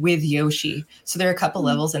with Yoshi. So there are a couple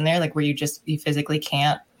levels in there like where you physically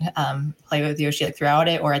can't play with Yoshi like throughout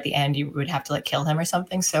it, or at the end you would have to like kill him or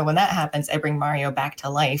something. So when that happens, I bring Mario back to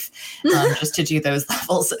life just to do those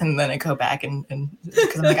levels, and then I go back and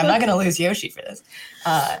because I'm like, I'm not going to lose Yoshi for this.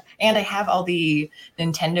 And I have all the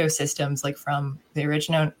Nintendo systems, like from the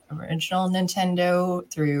original Nintendo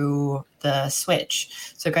through the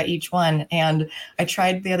Switch. So I got each one, and I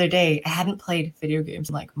tried the other day. I hadn't played video games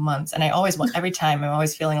in like months, and I always want, every time I'm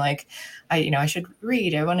always feeling like I should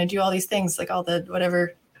read. I want to do all these things, like all the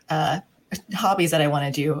whatever hobbies that I want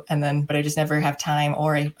to do, but I just never have time,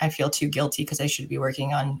 or I feel too guilty because I should be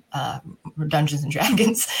working on Dungeons and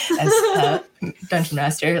Dragons as Dungeon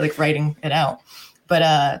Master, like writing it out.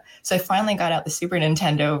 But so I finally got out the Super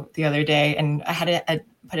Nintendo the other day, and I had to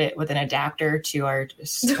put it with an adapter to our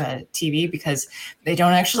TV because they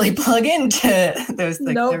don't actually plug into those,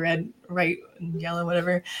 like the red, right, yellow,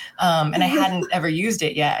 whatever. And I hadn't ever used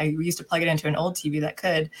it yet. I used to plug it into an old TV that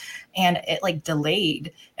could, and it like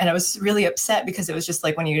delayed. And I was really upset because it was just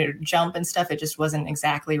like when you jump and stuff, it just wasn't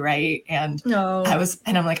exactly right. And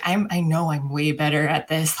I'm like, I know I'm way better at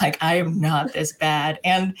this. Like I am not this bad.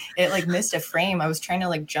 And it like missed a frame. I was trying to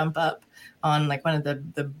like jump up on like one of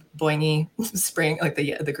the boingy spring, like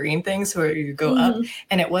the green things where you go up,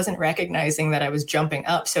 and it wasn't recognizing that I was jumping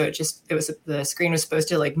up. So the screen was supposed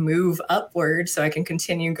to like move upward so I can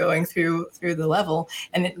continue going through the level,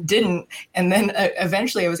 and it didn't. And then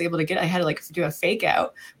eventually I was able to I had to like do a fake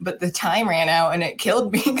out, but the time ran out and it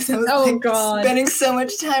killed me because I was spending so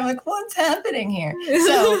much time like, what's happening here?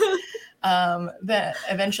 So that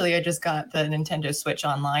eventually I just got the Nintendo Switch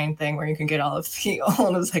Online thing where you can get all of the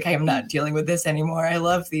old. I was like, I am not dealing with this anymore. I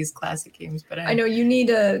love these classic games, but I know you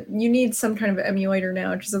need some kind of emulator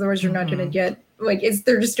now, because otherwise you're not going to get like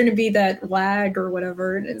they're just going to be that lag or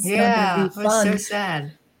whatever, and it's not going to be fun. It was so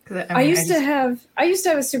sad. I used to have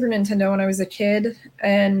a Super Nintendo when I was a kid,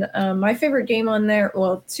 and my favorite game on there,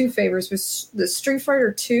 well, two favorites, was the Street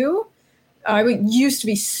Fighter 2. I used to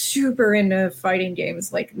be super into fighting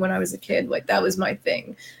games, like when I was a kid, like that was my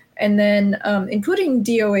thing. And then including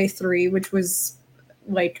DOA 3, which was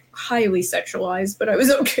like highly sexualized, but I was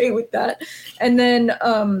okay with that. And then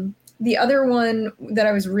the other one that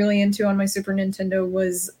I was really into on my Super Nintendo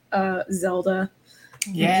was Zelda.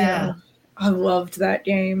 Yeah. I loved that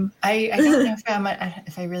game. I don't know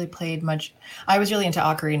if I really played much. I was really into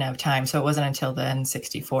Ocarina of Time, so it wasn't until the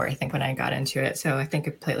N64, I think, when I got into it. So I think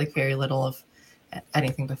I played like very little of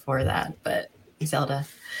anything before that. But Zelda,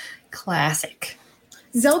 classic.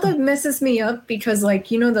 Zelda messes me up because, like,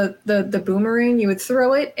 you know, the boomerang, you would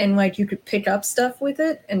throw it and like you could pick up stuff with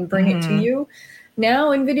it and bring it to you.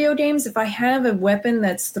 Now in video games, if I have a weapon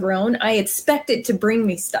that's thrown, I expect it to bring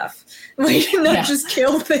me stuff, like not just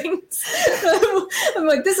kill things. I'm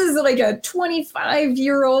like, this is like a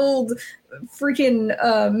 25-year-old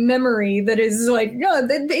freaking memory that is like, no,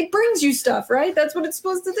 it brings you stuff, right? That's what it's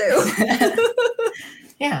supposed to do.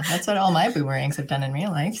 Yeah, that's what all my boomerangs have done in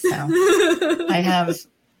real life. So I have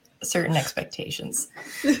certain expectations.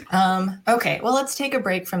 Okay, well, let's take a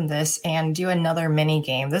break from this and do another mini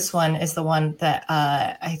game. This one is the one that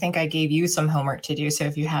I think I gave you some homework to do. So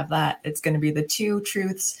if you have that, it's going to be the 2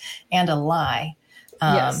 truths and a lie.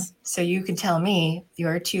 Yes. So you can tell me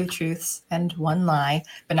your 2 truths and 1 lie,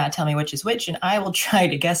 but not tell me which is which. And I will try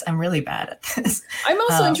to guess. I'm really bad at this. I'm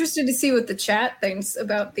also interested to see what the chat thinks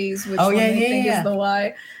about these, which one they think is the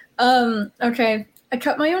lie. Okay, I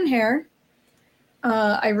cut my own hair.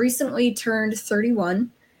 I recently turned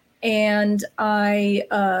 31, and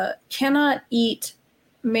I cannot eat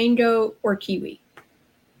mango or kiwi.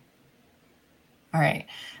 All right.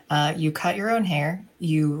 You cut your own hair.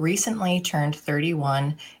 You recently turned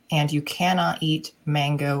 31, and you cannot eat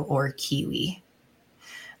mango or kiwi.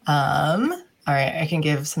 All right. I can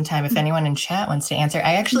give some time if anyone in chat wants to answer.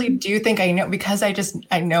 I actually do think I know, because I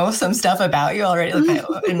know some stuff about you already. Like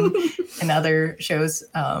in other shows,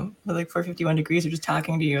 like 451 Degrees, or just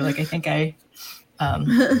talking to you. Like I think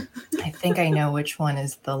I know which one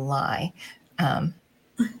is the lie.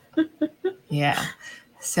 Yeah.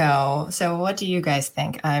 So what do you guys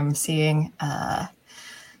think? I'm seeing, man,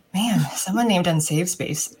 someone named Unsave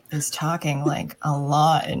Space is talking like a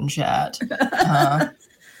lot in chat.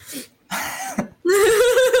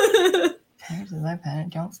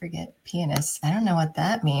 Don't forget pianists. I don't know what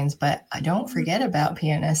that means, but I don't forget about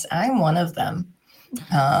pianists. I'm one of them.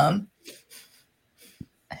 It's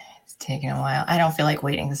taking a while. I don't feel like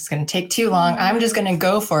waiting. This is going to take too long. I'm just going to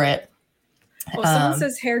go for it. Well, someone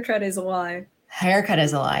says haircut is a lie. Haircut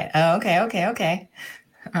is a lie. Oh, okay.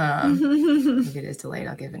 If it is delayed,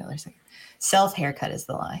 I'll give it another second. Self-haircut is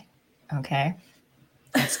the lie. Okay.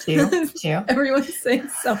 That's 2. Everyone's saying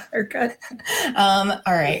self-haircut. All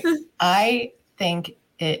right. I think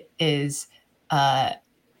it is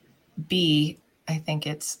B. I think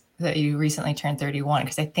it's that you recently turned 31,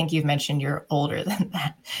 because I think you've mentioned you're older than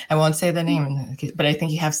that. I won't say the name, but I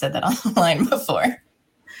think you have said that online before.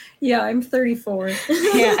 Yeah, I'm 34. Yeah,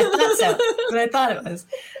 I thought so, but I thought it was.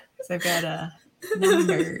 So I've got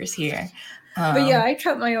numbers here. But yeah, I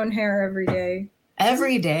cut my own hair every day.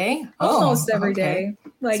 Every day? Almost every day.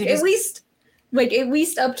 Like so at least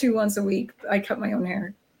up to once a week, I cut my own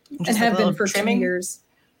hair, and have been for trimming? 2 years.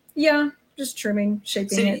 Yeah, just trimming,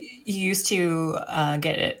 shaping it. You used to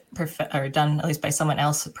get it done at least by someone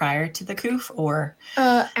else prior to the coof, or?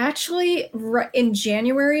 Actually, in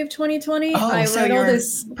January of 2020, I read all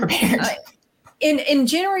this. Prepared. In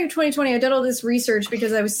January of 2020, I did all this research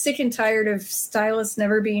because I was sick and tired of stylists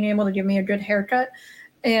never being able to give me a good haircut,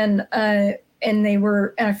 and I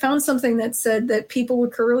found something that said that people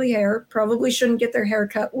with curly hair probably shouldn't get their hair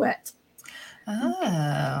cut wet.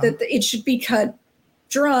 Oh. That it should be cut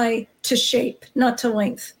dry to shape, not to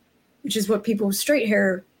length, which is what people with straight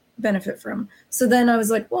hair benefit from. So then I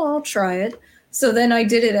was like, well, I'll try it. So then I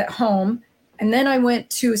did it at home. And then I went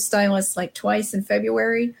to a stylist like twice in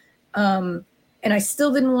February. And I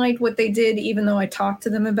still didn't like what they did, even though I talked to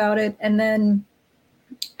them about it. And then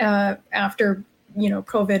after,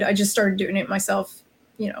 COVID, I just started doing it myself,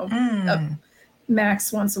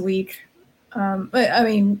 max once a week. I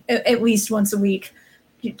mean, at least once a week,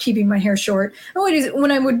 keeping my hair short.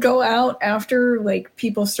 When I would go out after, like,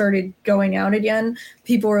 people started going out again,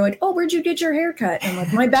 people were like, "Oh, where'd you get your hair cut?" And I'm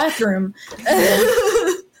like, "My bathroom."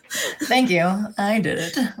 Thank you. I did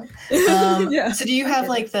it. Yeah. So do you have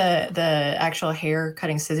like the actual hair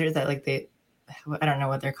cutting scissors that like I don't know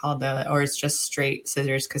what they're called though, or it's just straight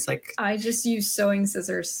scissors? Because like I just use sewing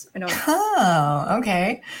scissors. I don't. Oh,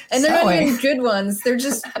 okay. And they're not even good ones. They're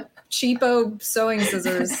just cheapo sewing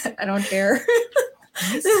scissors. I don't care.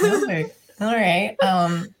 All right.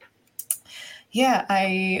 Yeah,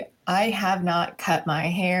 I have not cut my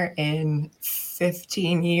hair in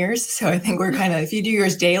 15 years. So I think we're kind of, if you do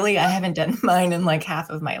yours daily, I haven't done mine in like half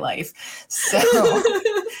of my life. So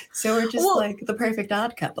we're just like the perfect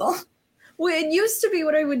odd couple. Well, it used to be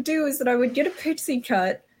what I would do is that I would get a pixie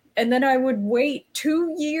cut and then I would wait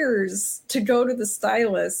 2 years to go to the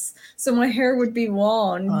stylist. So my hair would be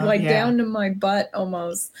long, down to my butt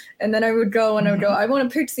almost. And then I would go and I would go, "I want a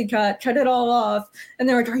pixie cut it all off." And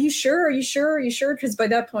they're like, "Are you sure? Are you sure? Are you sure?" Because by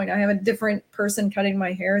that point I have a different person cutting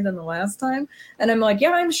my hair than the last time. And I'm like,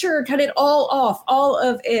 "Yeah, I'm sure. Cut it all off, all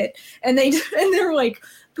of it." And they're like,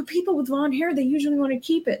 "But people with long hair, they usually want to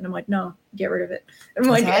keep it." And I'm like, "No, get rid of it." And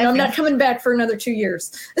I'm like, and I'm not coming back for another 2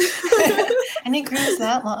 years. And it grows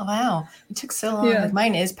that long. Wow. It took so long. Yeah. Like,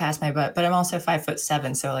 mine is past my butt, but I'm also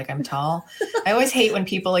 5'7", so like I'm tall. I always hate when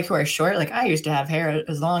people like who are short, like I used to have hair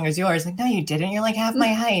as long as yours. Like, no, you didn't. You're like half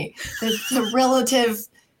my height. The relative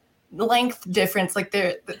length difference, like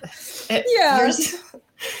yours.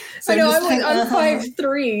 So I know I'm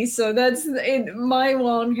 5'3", so that's my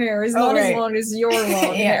long hair is not as long as your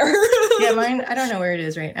long hair. Yeah, mine. I don't know where it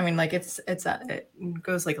is. Right. I mean, like it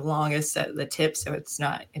goes like longest at the tip, so it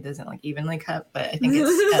doesn't like evenly cut. But I think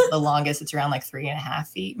it's at the longest. It's around like 3.5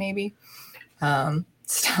 feet, maybe.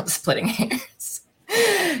 Stop splitting hairs.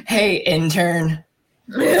 Hey, intern.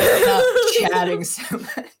 Stop chatting so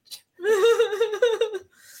much.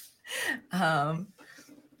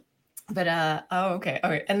 But okay. All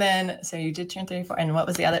right. And then so you did turn 34. And what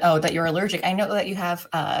was the other? Oh, that you're allergic. I know that you have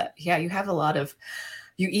you have a lot of,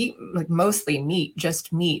 you eat like mostly meat,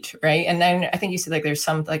 just meat, right? And then I think you said like there's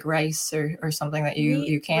some like rice or something that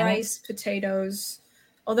you can rice, potatoes.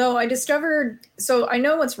 Although I discovered, so I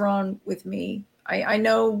know what's wrong with me. I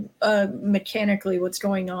know mechanically what's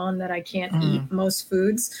going on, that I can't eat most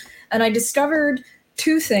foods. And I discovered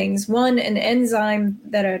 2 things. One, an enzyme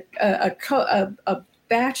that a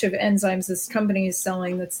batch of enzymes this company is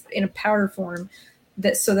selling that's in a powder form,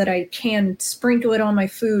 so that I can sprinkle it on my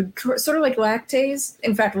food, sort of like lactase.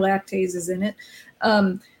 In fact, lactase is in it.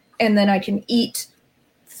 And then I can eat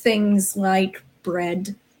things like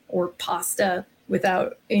bread or pasta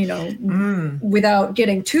without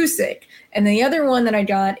getting too sick. And the other one that I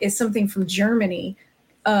got is something from Germany,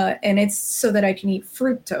 and it's so that I can eat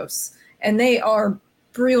fructose. And they are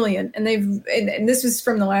brilliant. And and this was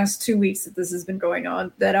from the last 2 weeks that this has been going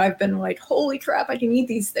on, that I've been like, holy crap, I can eat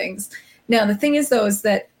these things. Now, the thing is, though, is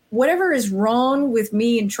that whatever is wrong with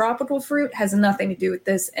me in tropical fruit has nothing to do with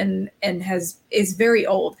this, and is very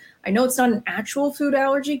old. I know it's not an actual food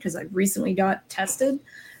allergy because I recently got tested,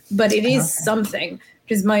 but it is something,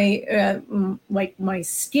 because my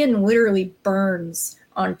skin literally burns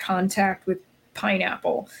on contact with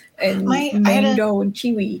pineapple and mango and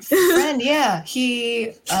kiwi. Friend, yeah,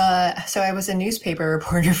 he. So I was a newspaper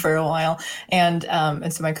reporter for a while, and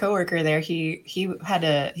so my coworker there, he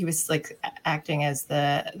was like acting as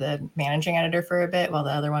the managing editor for a bit while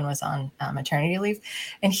the other one was on maternity leave,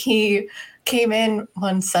 and he came in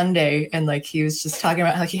one Sunday and like he was just talking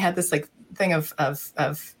about how he had this like thing of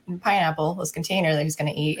pineapple, this container that he was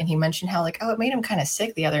going to eat, and he mentioned how like, oh, it made him kind of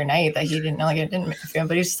sick the other night, that he didn't know, like it didn't feel,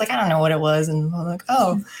 but he's just like, I don't know what it was, and I'm like,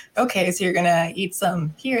 oh, okay, so you're gonna eat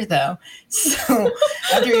some here though. So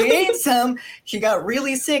after he ate some, he got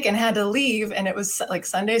really sick and had to leave, and it was like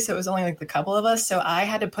Sunday, so it was only like the couple of us, so I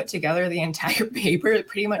had to put together the entire paper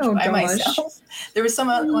pretty much by myself. There was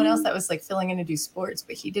someone else that was like filling in to do sports,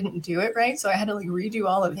 but he didn't do it right, so I had to like redo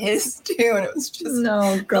all of his too, and it was just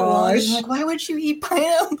like, why would you eat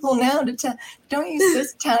pineapple now don't use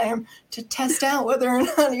this time to test out whether or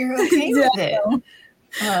not you're okay with it.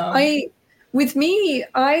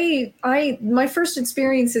 My first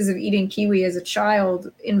experiences of eating kiwi as a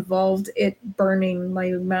child involved it burning my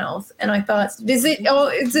mouth, and I thought, does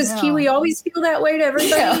kiwi always feel that way to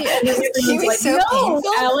everybody? Yeah. And everybody's like, so no,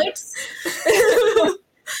 painful. Alex.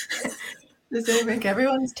 Does it make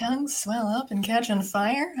everyone's tongues swell up and catch on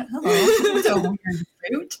fire? Oh, it's a weird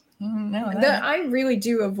fruit. No, I really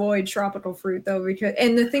do avoid tropical fruit though,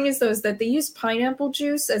 and the thing is though is that they use pineapple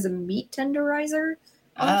juice as a meat tenderizer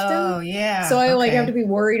often. Oh yeah. So I like have to be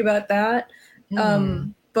worried about that.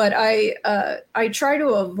 But I try to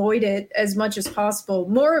avoid it as much as possible.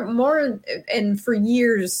 More and for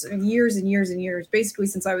years, basically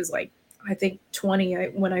since I was like I think 20,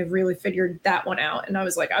 when I really figured that one out, and I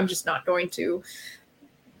was like, I'm just not going to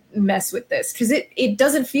mess with this because it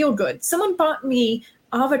doesn't feel good. Someone bought me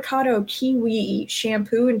avocado kiwi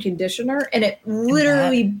shampoo and conditioner, and it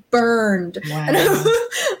literally burned. Wow.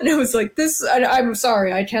 And I was like, this, I'm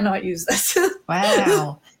sorry, I cannot use this.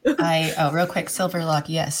 Wow. Real quick, Silverlock,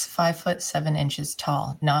 yes, 5'7"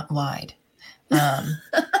 tall, not wide.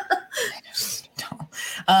 Tall.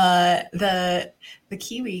 The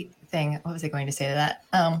kiwi thing, what was I going to say to that?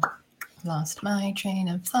 Lost my train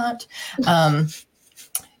of thought. I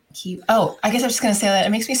guess I was just going to say that it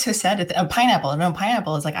makes me so sad. Pineapple. No,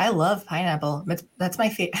 pineapple is like, I love pineapple. That's my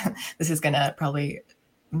favorite. This is going to probably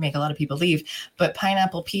make a lot of people leave, but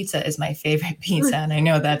pineapple pizza is my favorite pizza. And I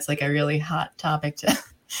know that's like a really hot topic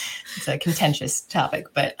it's a contentious topic,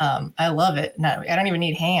 but I love it. I don't even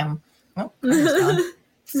need ham. Oh, he's gone.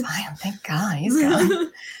 Fine, thank God he's gone.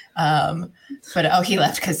 But he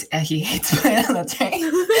left because he hates pineapple. That's right.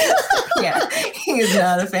 Yeah, he's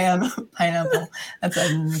not a fan of pineapple.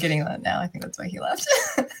 I'm getting that now. I think that's why he left.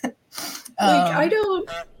 I don't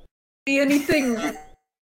see anything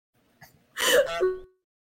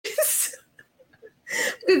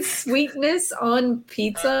with sweetness on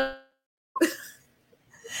pizza.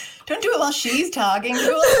 Don't do it while she's talking. Do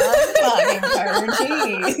it while I'm talking, Carter.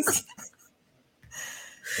 Jeez.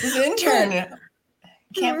 This intern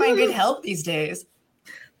can't find good help these days.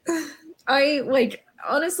 I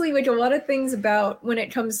honestly a lot of things about when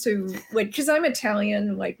it comes to because I'm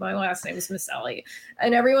Italian, my last name is Miceli,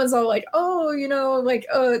 and everyone's all like, oh,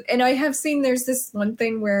 and I have seen there's this one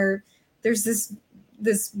thing where there's this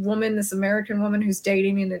woman, this American woman who's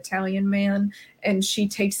dating an Italian man, and she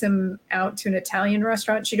takes him out to an Italian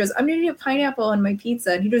restaurant. She goes, I'm gonna get pineapple on my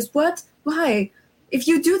pizza, and he goes, what? Why? If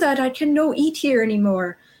you do that, I can no eat here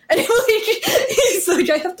anymore. And he's like,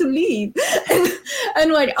 I have to leave.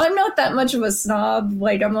 And I'm not that much of a snob.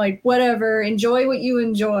 I'm like, whatever, enjoy what you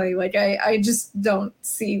enjoy. I just don't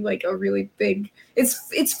see a really big,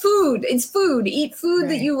 it's food. It's food. Eat food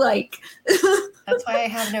that you like. That's why I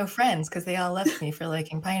have no friends, because they all left me for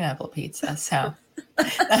liking pineapple pizza. So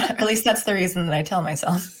at least that's the reason that I tell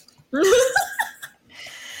myself.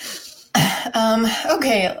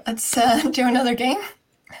 Okay, let's do another game.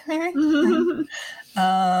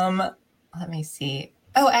 Let me see.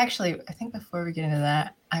 Oh, actually, I think before we get into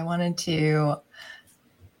that, I wanted to,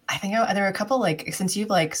 there were a couple, since you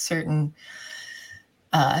like certain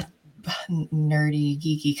nerdy,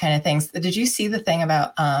 geeky kind of things, did you see the thing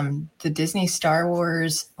about the Disney Star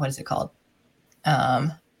Wars, what is it called?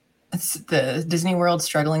 It's the Disney World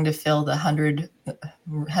struggling to fill the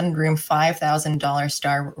 100-room, $5,000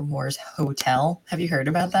 Star Wars hotel. Have you heard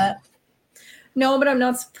about that? No, but I'm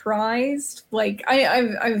not surprised.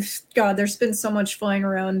 God, there's been so much flying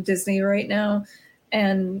around Disney right now.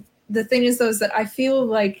 And the thing is, though, is that I feel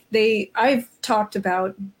like I've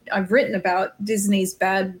written about Disney's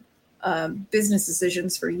bad business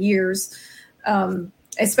decisions for years,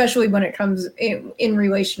 especially when it comes in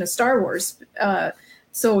relation to Star Wars.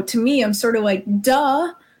 So to me, I'm sort of like,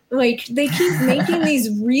 duh. They keep making these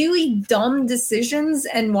really dumb decisions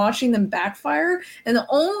and watching them backfire. And the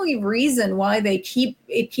only reason why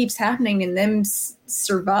it keeps happening and them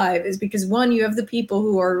survive is because, one, you have the people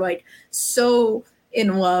who are so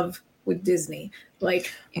in love with Disney.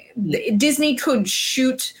 Disney could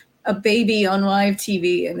shoot a baby on live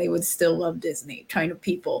TV and they would still love Disney, kind of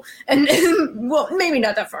people. And well, maybe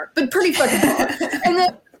not that far, but pretty fucking far.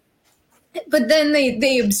 But then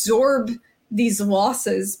they absorb these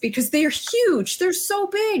losses because they're huge. They're so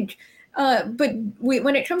big. But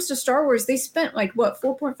when it comes to Star Wars, they spent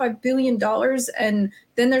 $4.5 billion, and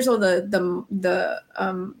then there's all the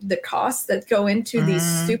costs that go into these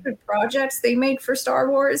stupid projects they made for Star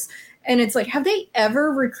Wars. And it's have they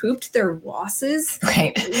ever recouped their losses?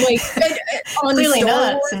 Right. On Clearly Star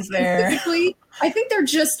not, Wars since they're. I think they're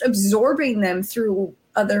just absorbing them through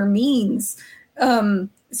other means.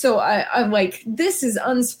 So I'm this is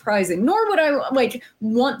unsurprising, nor would I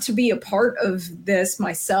want to be a part of this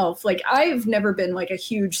myself. I've never been a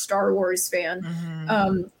huge Star Wars fan.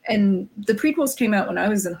 And the prequels came out when I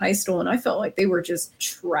was in high school, and I felt like they were just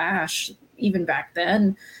trash even back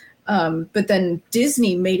then. But then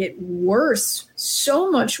Disney made it worse, so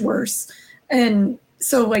much worse. And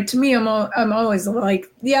So like to me, I'm always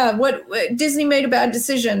like, yeah, what Disney made a bad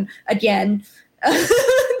decision again.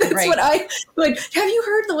 That's Right. what I like. Have you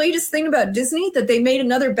heard the latest thing about Disney, that they made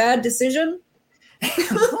another bad decision?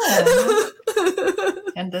 Oh.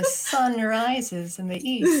 And the sun rises in the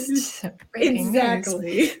east. Breaking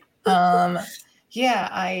Exactly. news.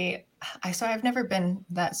 Yeah, so I've never been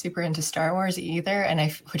that super into Star Wars either,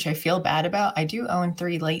 and which I feel bad about. I do own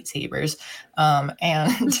 3 lightsabers,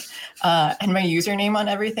 and my username on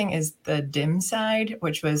everything is the dim side,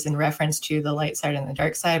 which was in reference to the light side and the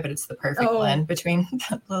dark side, but it's the perfect blend between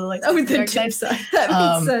the light side and the dark side. That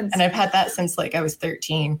makes sense. And I've had that since like I was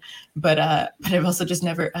 13, but I've also just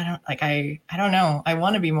never. I don't know. I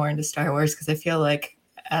want to be more into Star Wars because I feel like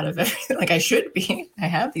out of everything, like I should be. I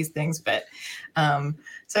have these things, but.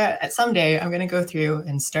 So someday I'm going to go through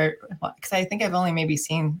and start, because I think I've only maybe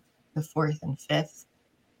seen the 4th and 5th,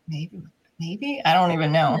 maybe I don't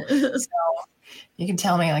even know. So you can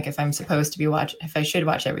tell me like if I'm supposed to be if I should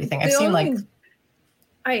watch everything. I've seen like.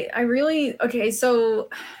 I really, okay. So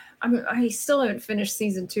I still haven't finished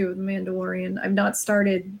season 2 of The Mandalorian. I've not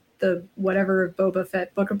started the whatever Book of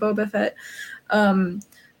Boba Fett.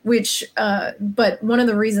 But one of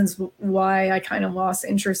the reasons why I kind of lost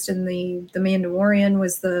interest in the Mandalorian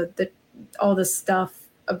was the all the stuff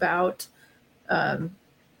about, Gina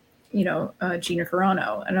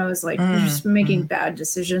Carano, and I was like, you're just making bad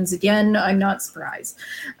decisions again. I'm not surprised.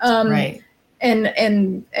 Right. And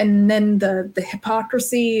then the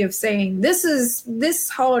hypocrisy of saying this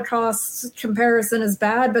Holocaust comparison is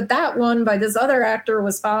bad, but that one by this other actor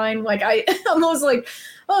was fine. Like I almost like,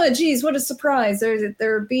 oh geez, what a surprise!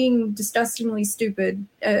 They're being disgustingly stupid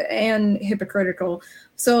and hypocritical.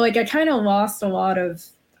 So like I kind of lost a lot of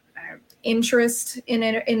interest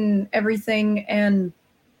in everything, and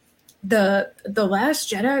the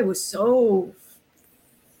Last Jedi was so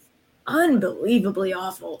unbelievably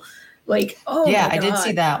awful. Like, oh yeah, my God. I did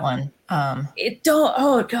see that one.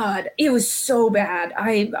 Oh God, it was so bad.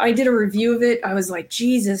 I did a review of it. I was like,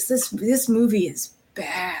 Jesus, this movie is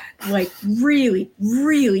bad. Like really,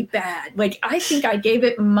 really bad. Like I think I gave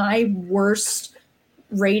it my worst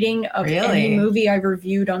rating of any movie I've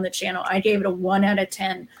reviewed on the channel. I gave it a 1 out of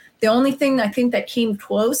 10. The only thing I think that came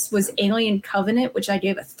close was Alien Covenant, which I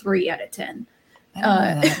gave a 3 out of 10. I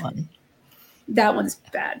don't know that one. That one's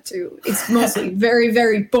bad too. It's mostly very,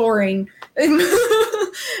 very boring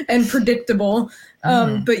and predictable.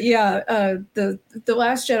 But yeah, the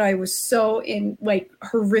Last Jedi was so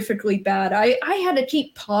horrifically bad. I had to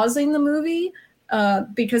keep pausing the movie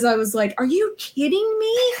because I was like, "Are you kidding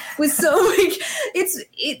me?" With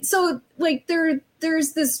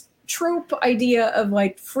there's this trope idea of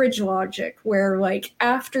like fridge logic, where like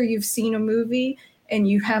after you've seen a movie and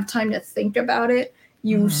you have time to think about it,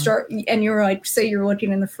 you start, and you're like, say you're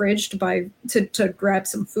looking in the fridge to grab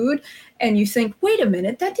some food, and you think, wait a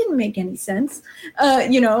minute, that didn't make any sense.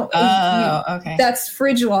 Okay. That's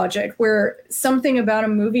fridge logic, where something about a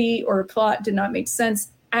movie or a plot did not make sense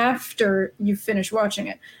after you finish watching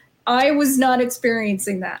it. I was not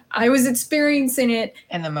experiencing that. I was experiencing it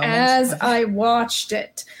in the moment as I watched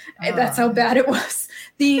it. That's how bad it was.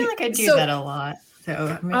 I feel like I do that a lot.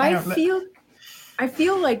 So I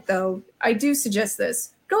feel like, though, I do suggest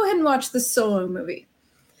this. Go ahead and watch the Solo movie.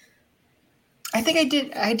 I think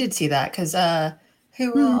I did see that because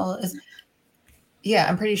who all is? Yeah,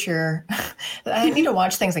 I'm pretty sure. I need to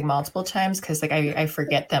watch things like multiple times because like I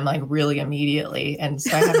forget them like really immediately, and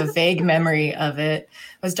so I have a vague memory of it.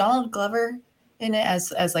 Was Donald Glover in it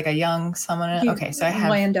as like a young someone? Okay, so I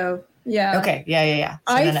have Lando. Yeah. Okay. Yeah.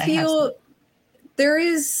 So I feel there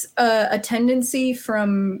is a tendency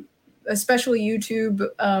from especially YouTube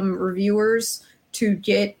reviewers to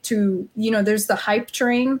get to, there's the hype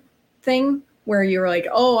train thing where you're like,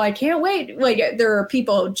 oh, I can't wait. Like there are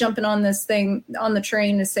people jumping on this thing on the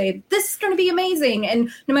train to say, this is going to be amazing. And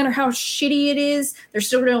no matter how shitty it is, they're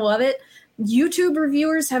still going to love it. YouTube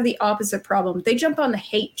reviewers have the opposite problem. They jump on the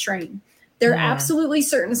hate train. They're absolutely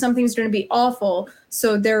certain something's going to be awful.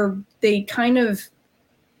 So they kind of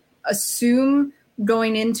assume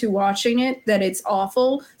going into watching it that it's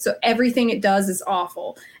awful. So everything it does is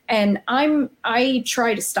awful. And I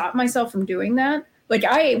try to stop myself from doing that. Like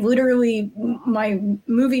I literally, my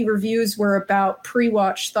movie reviews were about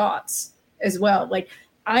pre-watch thoughts as well. Like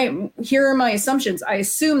here are my assumptions. I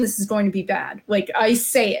assume this is going to be bad. Like I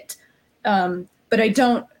say it, but I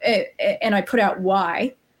don't, and I put out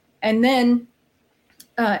why. And then,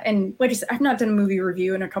 and like I said, I've not done a movie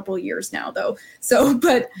review in a couple of years now though. So,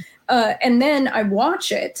 but, and then I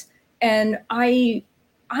watch it and I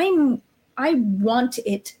want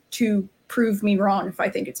it to prove me wrong if I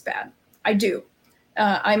think it's bad. I do.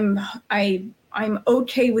 I I'm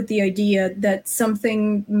okay with the idea that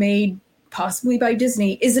something made possibly by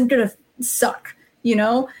Disney isn't going to suck, you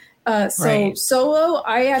know? So Right. Solo,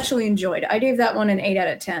 I actually enjoyed. I gave that one an 8 out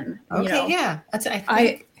of 10. Okay, you know? yeah. That's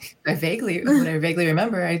I vaguely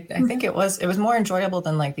remember. I think it was more enjoyable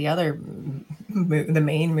than like the other the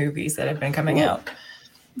main movies that have been coming out.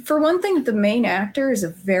 For one thing, the main actor is a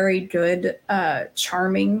very good,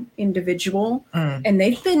 charming individual, and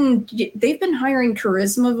they've been hiring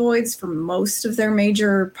charisma voids for most of their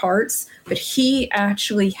major parts, but he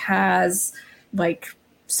actually has like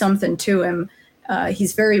something to him.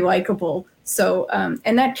 He's very likable. So,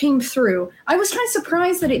 and that came through. I was kind of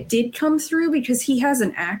surprised that it did come through because he has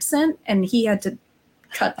an accent and he had to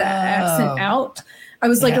cut that accent out. I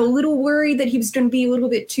was like a little worried that he was going to be a little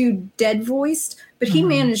bit too dead voiced, but he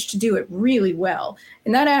managed to do it really well.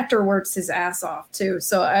 And that actor works his ass off too.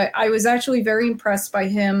 So I was actually very impressed by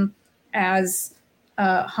him as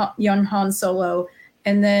young Han Solo.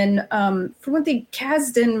 And then for one thing,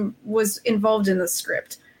 Kasdan was involved in the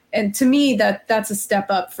script. And to me, that's a step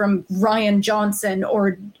up from Rian Johnson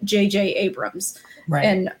or J.J. Abrams. Right.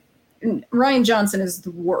 And Rian Johnson is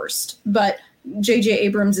the worst, but J.J.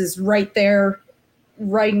 Abrams is right there,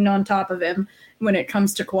 riding on top of him when it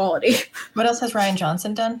comes to quality. What else has Rian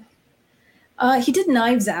Johnson done? He did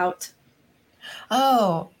Knives Out.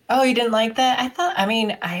 Oh, you didn't like that?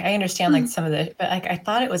 I understand like some of the, but like I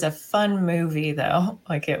thought it was a fun movie though.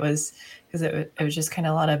 Like it was, because it was just kind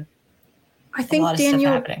of a lot of stuff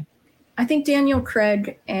happening. I think Daniel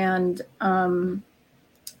Craig and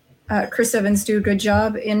Chris Evans do a good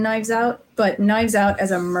job in Knives Out, but Knives Out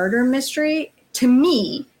as a murder mystery to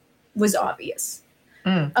me was obvious.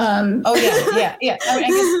 Yeah.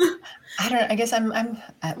 I guess I'm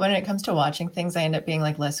when it comes to watching things, I end up being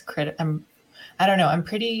like less critical. I don't know. I'm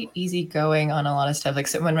pretty easygoing on a lot of stuff. Like,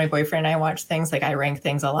 so when my boyfriend and I watch things, like I rank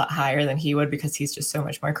things a lot higher than he would because he's just so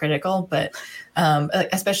much more critical. But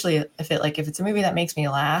especially if it's a movie that makes me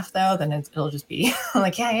laugh, though, then it'll just be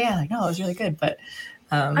like, like, no, it was really good. But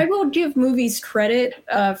I will give movies credit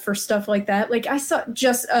for stuff like that. Like I saw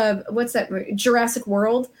just what's that movie? Jurassic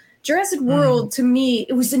World. Jurassic World to me,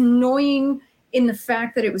 it was annoying in the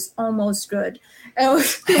fact that it was almost good. There were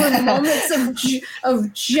moments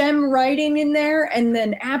of gem writing in there and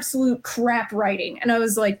then absolute crap writing. And I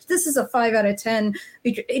was like, this is a 5 out of 10.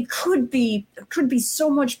 It could be so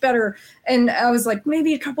much better. And I was like,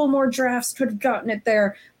 maybe a couple more drafts could have gotten it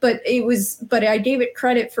there. But I gave it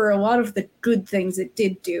credit for a lot of the good things it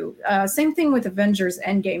did do. Same thing with Avengers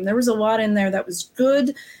Endgame. There was a lot in there that was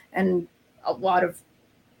good and a lot of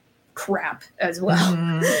crap as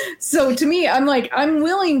well. So to me, I'm like, I'm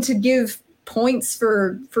willing to give points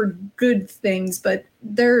for good things, but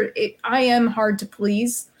I am hard to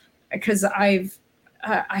please because I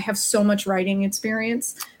have so much writing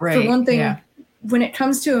experience. Right. For one thing, when it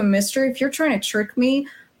comes to a mystery, if you're trying to trick me,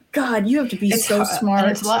 God, you have to be so smart.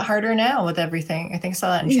 And it's a lot harder now with everything. I think I saw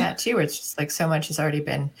that in chat too, where it's just like so much has already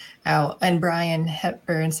been out. And Brian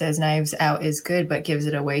Hepburn says Knives Out is good, but gives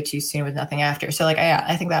it away too soon with nothing after. So like,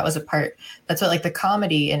 I think that was a part. That's what like the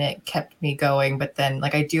comedy in it kept me going. But then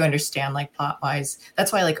like I do understand like plot wise.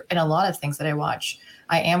 That's why like in a lot of things that I watch,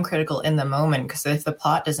 I am critical in the moment because if the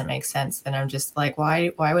plot doesn't make sense, then I'm just like,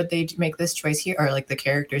 why would they make this choice here? Or like the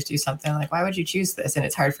characters do something like, why would you choose this? And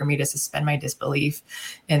it's hard for me to suspend my disbelief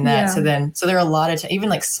in that. Yeah. So there are a lot of even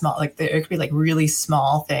like small, like there could be like really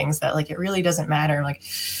small things that like it really doesn't matter. I'm like,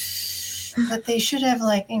 but they should have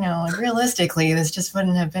like, like realistically, this just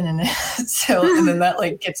wouldn't have been in it. So and then that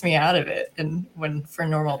like gets me out of it. And when for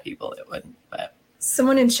normal people it wouldn't. But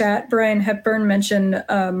someone in chat, Brian Hepburn, mentioned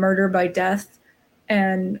Murder by Death.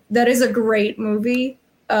 And that is a great movie.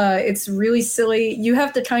 It's really silly. You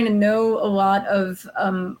have to kind of know a lot of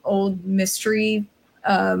old mystery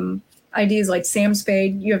ideas like Sam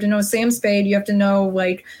Spade. You have to know Sam Spade. You have to know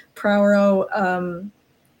like Poirot. God,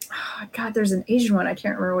 there's an Asian one. I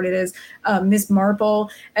can't remember what it is. Miss Marple.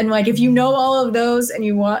 And like if you know all of those and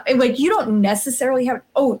you want, like you don't necessarily have.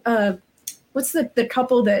 What's the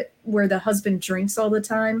couple where the husband drinks all the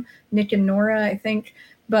time? Nick and Nora, I think.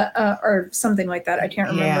 But or something like that. I can't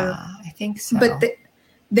remember. Yeah, I think so. But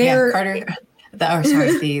they're Carter. The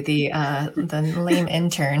lame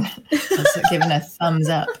intern was giving a thumbs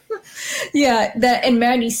up. Yeah, and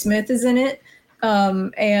Maggie Smith is in it,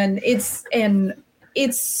 and it's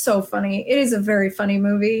so funny. It is a very funny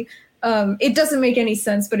movie. It doesn't make any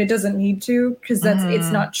sense, but it doesn't need to because it's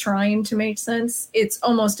not trying to make sense. It's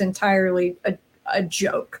almost entirely a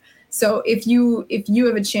joke. So if you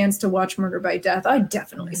have a chance to watch Murder by Death, I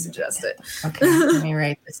definitely suggest it. Okay, let me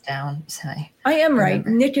write this down. I am right.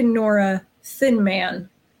 Nick and Nora, Thin Man.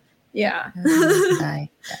 Yeah.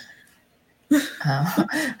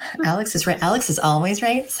 Alex is right. Alex is always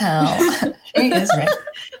right, so she is right.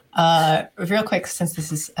 Real quick, since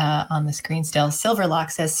this is on the screen still,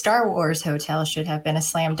 Silverlock says Star Wars Hotel should have been a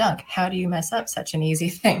slam dunk. How do you mess up such an easy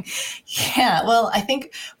thing? Yeah, well, I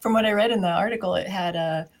think from what I read in the article, it had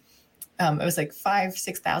it was like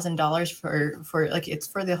 $6,000 for like it's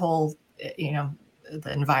for the whole,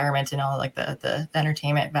 the environment and all like the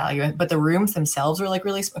entertainment value, but the rooms themselves were like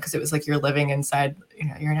really small because it was like you're living inside,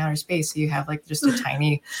 you're in outer space, so you have like just a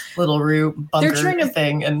tiny little room bunker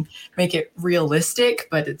thing and make it realistic,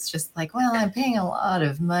 but it's just like, well, I'm paying a lot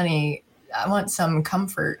of money, I want some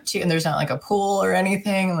comfort too, and there's not like a pool or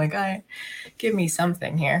anything, like give me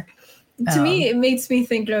something here. To me, it makes me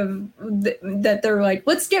think of that they're like,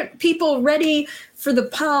 let's get people ready for the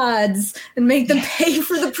pods and make them pay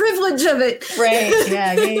for the privilege of it. Right.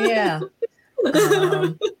 Yeah.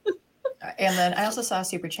 And then I also saw a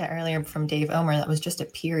super chat earlier from Dave Omer that was just a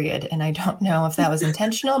period. And I don't know if that was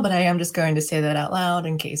intentional, but I am just going to say that out loud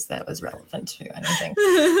in case that was relevant to anything.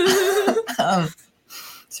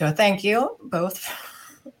 So thank you both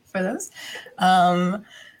for those.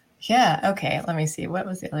 Yeah. Okay. Let me see. What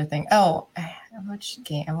was the other thing? Oh, which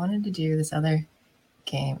game? I wanted to do this other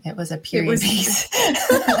game. It was a period piece.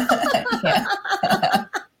 Yeah.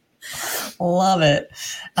 Love it.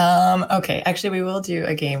 Okay. Actually, we will do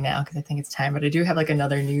a game now because I think it's time, but I do have like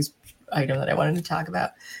another news item that I wanted to talk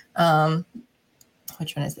about.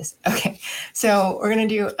 Which one is this? Okay. So we're going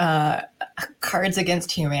to do a Cards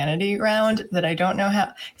Against Humanity round that I don't know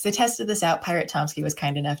how, because I tested this out. Pirate Tomsky was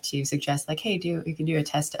kind enough to suggest like, hey, you can do a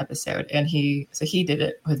test episode. And he did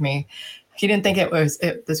it with me. He didn't think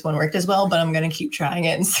this one worked as well, but I'm going to keep trying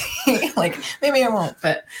it and see, like, maybe I won't,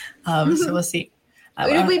 but so we'll see.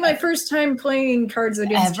 It'll be my first time playing Cards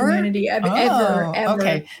Against Humanity ever.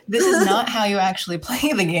 Okay. This is not how you actually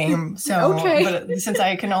play the game. So, okay. But since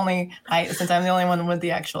I'm the only one with the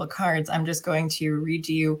actual cards, I'm just going to read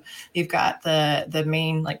to you. You've got the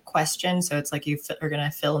main like question. So it's like are going to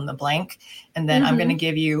fill in the blank. And then I'm going to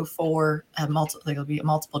give you it'll be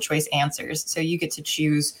multiple choice answers. So you get to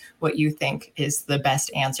choose what you think is the best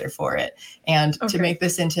answer for it. And to make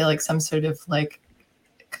this into like some sort of like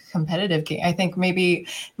competitive game, I think maybe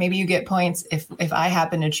you get points if I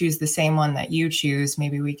happen to choose the same one that you choose.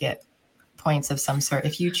 Maybe we get points of some sort.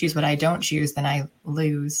 If you choose what I don't choose, then I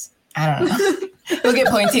lose. I don't know. You'll get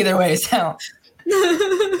points either way. So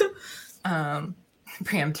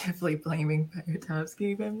preemptively blaming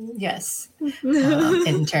Piratovsky. Yes.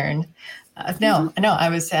 In turn. No, I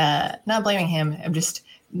was not blaming him. I'm just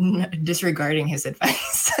disregarding his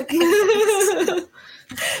advice.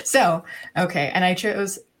 So, okay. And I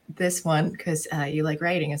chose this one because you like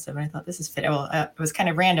writing and stuff. And I thought this is fit. Well, it was kind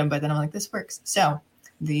of random, but then I'm like, this works. So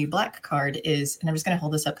the black card is, and I'm just going to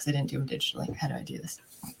hold this up because I didn't do them digitally. How do I do this?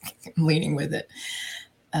 I'm leaning with it.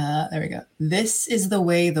 There we go. This is the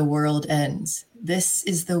way the world ends. This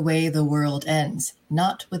is the way the world ends.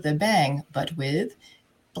 Not with a bang, but with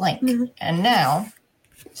blank. Mm-hmm. And now,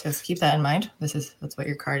 so keep that in mind. That's what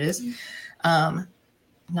your card is.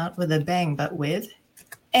 Not with a bang, but with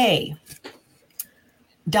A,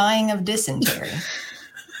 dying of dysentery.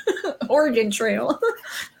 Oregon Trail.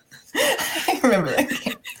 I remember that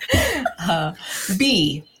game.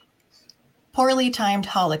 B, poorly timed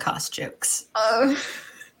Holocaust jokes. Oh,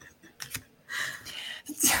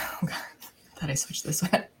 God. Thought I switched this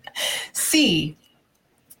one. C,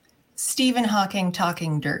 Stephen Hawking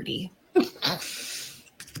talking dirty.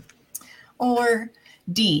 Or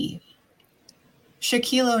D,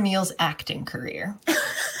 Shaquille O'Neal's acting career.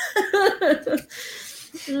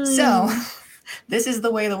 So, this is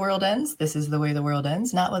the way the world ends. This is the way the world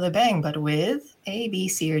ends. Not with a bang, but with A, B,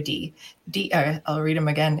 C, or D. D. I'll read them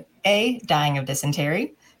again. A, dying of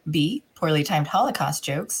dysentery. B, poorly timed Holocaust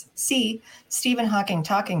jokes. C, Stephen Hawking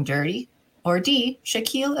talking dirty. Or D,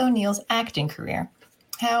 Shaquille O'Neal's acting career.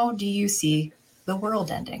 How do you see the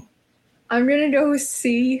world ending? I'm going to go with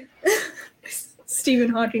C. Stephen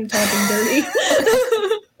Hawking talking dirty.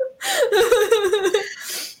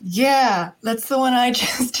 Yeah, that's the one I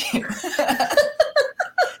chose too. So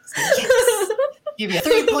yes. Give you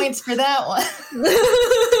 3 points for that one.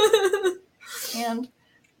 And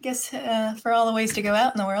I guess for all the ways to go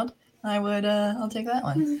out in the world, I'll take that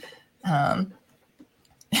one.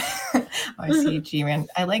 I see G-Man.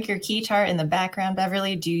 I like your keytar in the background,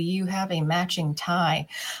 Beverly. Do you have a matching tie?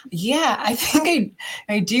 Yeah, I think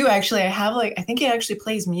I do actually. I think it actually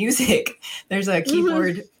plays music. There's a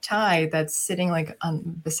keyboard tie that's sitting like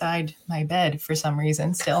beside my bed for some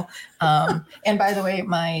reason still. And by the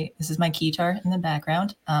way, this is my keytar in the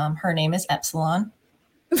background. Her name is Epsilon.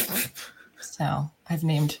 So I've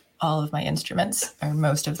named all of my instruments, or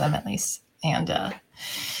most of them at least, And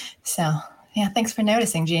so, yeah, thanks for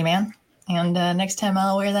noticing, G-Man. And next time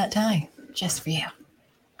I'll wear that tie just for you.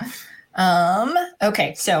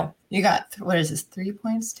 Okay, so you got, what is this, 3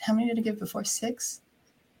 points? How many did I give before? 6?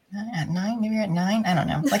 At 9? Maybe you're at 9? I don't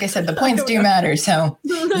know. Like I said, the points do matter. So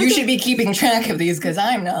you should be keeping track of these because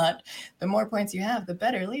I'm not. The more points you have, the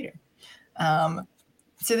better later.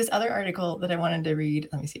 So this other article that I wanted to read,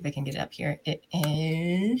 let me see if I can get it up here. It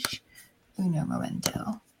is Uno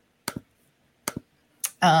Momento.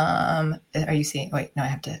 Are you seeing? Wait, no,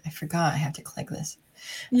 I forgot. I have to click this.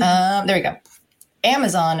 Yeah. There we go.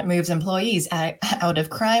 Amazon moves employees out of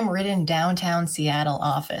crime-ridden downtown Seattle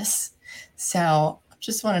office. So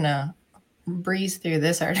just wanted to breeze through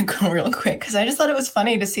this article real quick because I just thought it was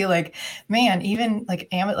funny to see, like, man, even like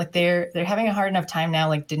they're having a hard enough time now,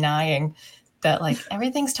 like denying that like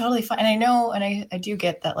everything's totally fine. And I know, and I do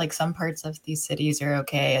get that like some parts of these cities are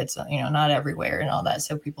okay. It's, you know, not everywhere and all that.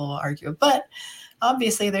 So people will argue, but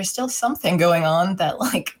obviously there's still something going on that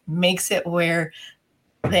like makes it where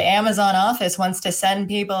the Amazon office wants to send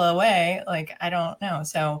people away. Like, I don't know.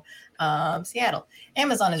 So Seattle.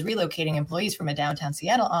 Amazon is relocating employees from a downtown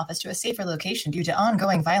Seattle office to a safer location due to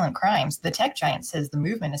ongoing violent crimes. The tech giant says the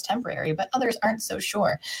movement is temporary, but others aren't so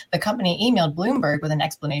sure. The company emailed Bloomberg with an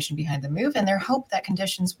explanation behind the move and their hope that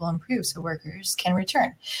conditions will improve so workers can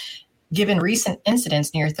return. Given recent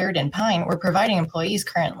incidents near 3rd and Pine, we're providing employees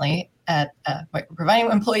currently at that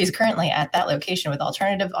location with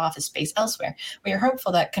alternative office space elsewhere. We are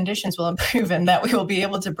hopeful that conditions will improve and that we will be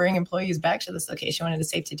able to bring employees back to this location when it is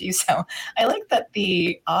safe to do so. I like that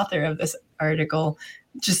the author of this article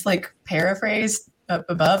just like paraphrased up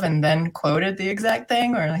above and then quoted the exact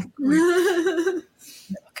thing, or like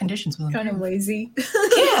conditions will improve. Kind of lazy.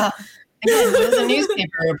 Yeah. Again, he was a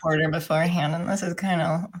newspaper reporter beforehand, and this is kind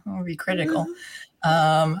of, I'll be critical.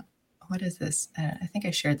 What is this? I think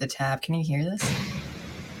I shared the tab. Can you hear this?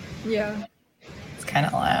 Yeah. It's kind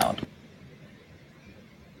of loud.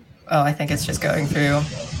 Oh, I think it's just going through.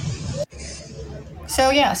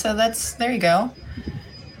 So yeah, so there you go.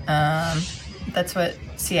 That's what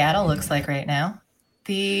Seattle looks like right now.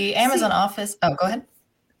 The Amazon office. Oh, go ahead.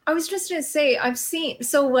 I was just going to say, I've seen,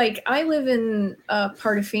 so like I live in a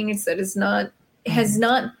part of Phoenix that has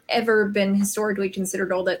not ever been historically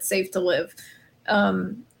considered all that safe to live.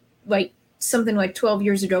 Like something like 12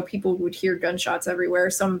 years ago, people would hear gunshots everywhere.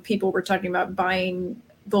 Some people were talking about buying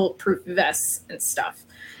bulletproof vests and stuff.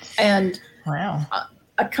 And wow,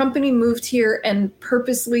 a company moved here and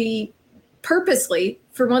purposely,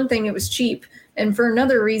 for one thing, it was cheap. And for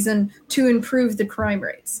another reason, to improve the crime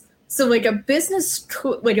rates. So like a business,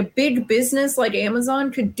 like a big business like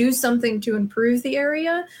Amazon could do something to improve the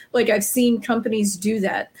area. Like I've seen companies do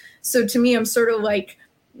that. So to me, I'm sort of like,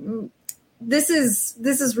 this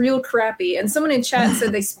is real crappy. And someone in chat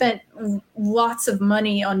said they spent lots of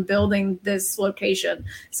money on building this location.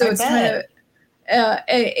 So it's kind of,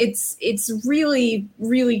 it's really,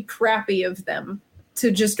 really crappy of them to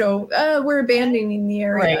just go, we're abandoning the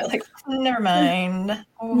area. Right. Like, never mind.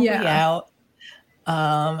 We'll be out.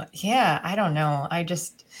 Yeah, I don't know. I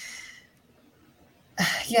guess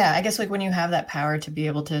like when you have that power to be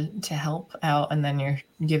able to help out and then you're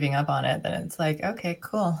giving up on it, then it's like, okay,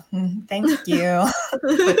 cool. Thank you.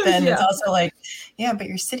 But then it's also like, yeah, but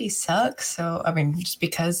your city sucks. So, I mean, just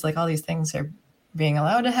because like all these things are being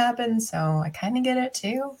allowed to happen. So I kind of get it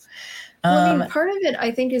too. Well, I mean, part of it,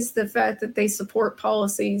 I think, is the fact that they support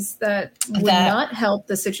policies that would not help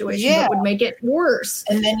the situation, but would make it worse.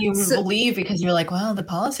 And then you believe because you're like, well, the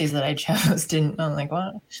policies that I chose didn't. I'm like,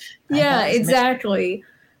 well, yeah, exactly.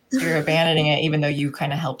 So you're abandoning it, even though you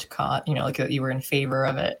kind of helped cause, you know, like you were in favor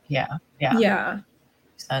of it. Yeah. Makes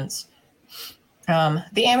sense.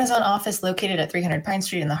 The Amazon office, located at 300 Pine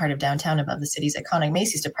Street in the heart of downtown above the city's iconic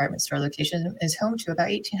Macy's department store location, is home to about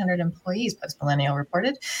 1,800 employees, Post Millennial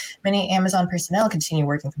reported. Many Amazon personnel continue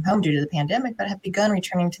working from home due to the pandemic, but have begun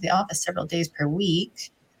returning to the office several days per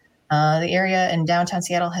week. The area in downtown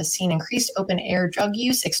Seattle has seen increased open-air drug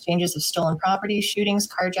use, exchanges of stolen property, shootings,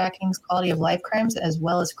 carjackings, quality of life crimes, as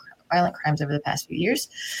well as violent crimes over the past few years.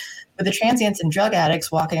 With the transients and drug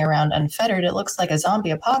addicts walking around unfettered, it looks like a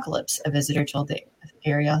zombie apocalypse, a visitor told the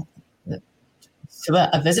area.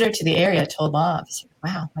 A visitor to the area told law officer,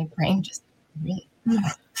 wow, my brain just really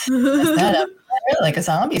messed that up. Really like a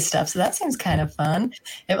zombie stuff, so that seems kind of fun.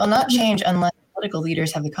 It will not change unless political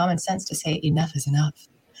leaders have the common sense to say enough is enough.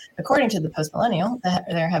 According to the Post Millennial,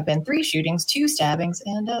 there have been 3 shootings, 2 stabbings,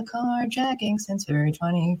 and a carjacking since February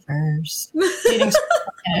 21st. Leading to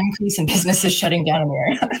an increase in businesses shutting down in the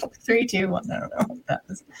area. 3, 2, 1. I don't know what that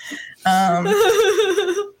was.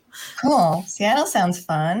 Cool. Seattle sounds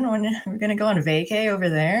fun. We're going to go on vacay over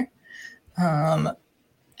there.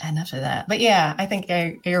 Enough of that. But yeah, I think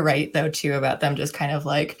you're right though too about them just kind of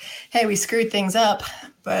like, hey, we screwed things up,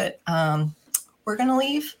 but we're gonna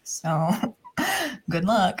leave, so good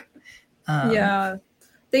luck. Yeah,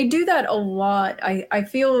 they do that a lot. I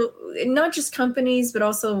feel not just companies, but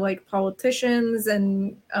also like politicians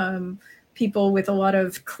and people with a lot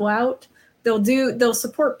of clout. They'll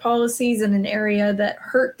support policies in an area that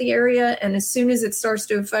hurt the area, and as soon as it starts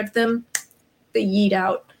to affect them, they yeet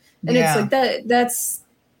out. And it's like that's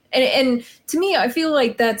and to me, I feel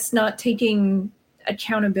like that's not taking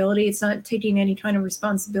accountability. It's not taking any kind of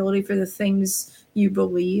responsibility for the things you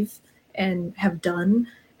believe and have done.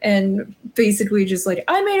 And basically just like,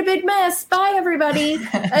 I made a big mess. Bye, everybody.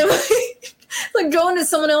 And like going to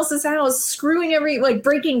someone else's house, screwing like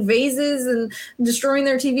breaking vases and destroying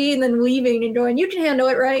their TV and then leaving and going, you can handle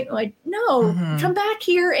it, right? Like, no, come back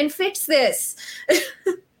here and fix this.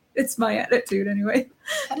 It's my attitude anyway.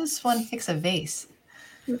 How does one fix a vase?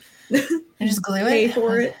 You just glue it? Pay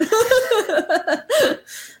for it.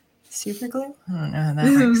 Super glue? I don't know how that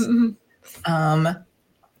works.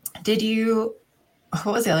 Did you...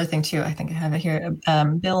 What was the other thing, too? I think I have it here.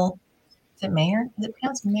 Bill... Is it Mayer? Is it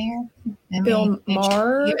pronounced Mayer? Bill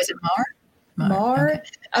Maher? Is it Maher? Maher?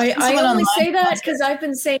 Okay. I only say that because I've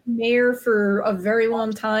been saying Mayer for a very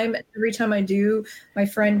long time. Every time I do, my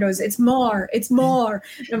friend goes, it's Maher. It's Maher.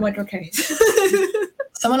 And I'm like, okay.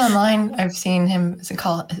 Someone online, I've seen him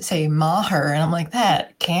say Maher, and I'm like,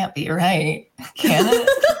 that can't be right. Can it?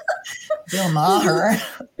 Bill Maher.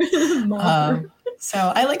 Maher. So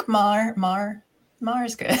I like Maher. Maher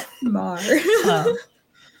is good. Maher.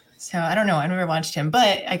 So I don't know. I never watched him,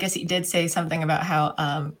 but I guess he did say something about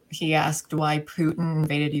how he asked why Putin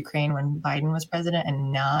invaded Ukraine when Biden was president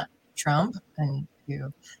and not Trump, and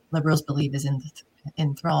who liberals believe is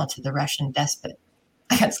enthralled to the Russian despot.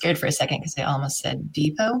 I got scared for a second because they almost said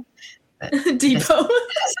depot. But Depot.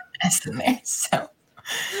 Has an S in there, so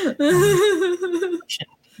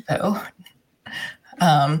depot.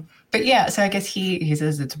 But yeah, so I guess he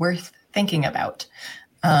says it's worth thinking about.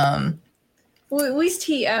 Well, at least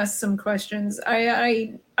he asked some questions.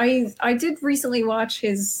 I did recently watch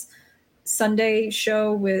his Sunday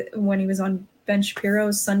show when he was on Ben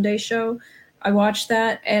Shapiro's Sunday show. I watched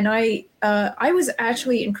that, and I was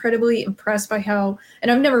actually incredibly impressed by how, and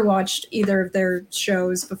I've never watched either of their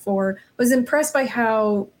shows before, was impressed by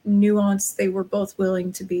how nuanced they were both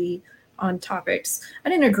willing to be on topics. I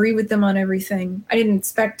didn't agree with them on everything. I didn't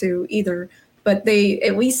expect to either. But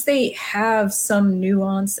at least they have some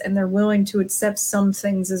nuance and they're willing to accept some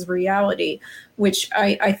things as reality, which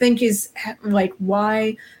I think is like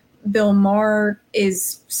why Bill Maher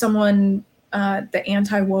is someone the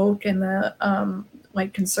anti-woke and the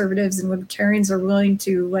like conservatives and libertarians are willing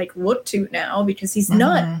to like look to now, because he's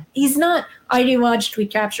not ideologically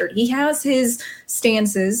captured. He has his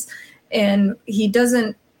stances and he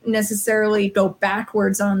doesn't necessarily go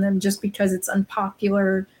backwards on them just because it's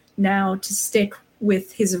unpopular now to stick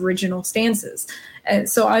with his original stances. And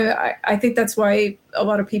so I think that's why a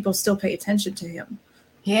lot of people still pay attention to him.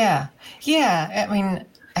 Yeah. I mean,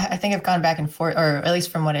 I think I've gone back and forth, or at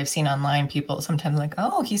least from what I've seen online, people sometimes like,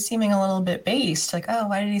 oh, he's seeming a little bit based. Like, oh,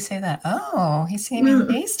 why did he say that? Oh, he's seeming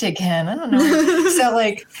based again. I don't know. So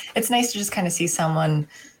like, it's nice to just kind of see someone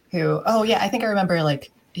who, oh yeah, I think I remember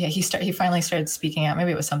like, yeah, he finally started speaking out.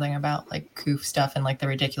 Maybe it was something about like COOF stuff and like the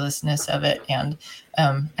ridiculousness of it. And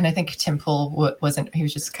I think Tim Pool wasn't. He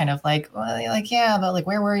was just kind of like, well, like yeah, but like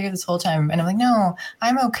where were you this whole time? And I'm like, no,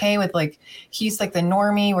 I'm okay with like he's like the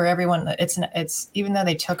normie where everyone. It's even though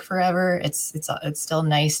they took forever, it's still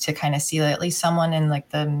nice to kind of see that at least someone in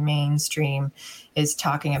like the mainstream is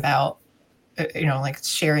talking about, you know, like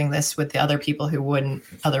sharing this with the other people who wouldn't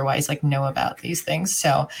otherwise like know about these things.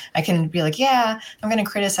 So I can be like, yeah, I'm going to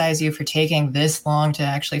criticize you for taking this long to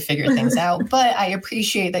actually figure things out, but I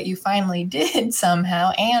appreciate that you finally did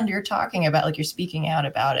somehow, and you're talking about, like, you're speaking out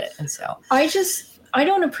about it. And so I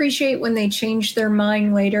don't appreciate when they change their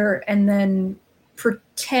mind later and then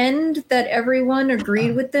pretend that everyone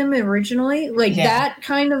agreed with them originally. Like that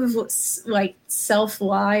kind of like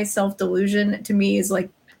self-lie, self-delusion to me is like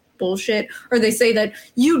bullshit. Or they say that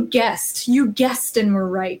you guessed and were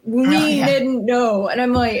right. We didn't know. And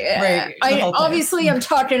I'm like, I'm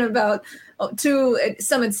talking about to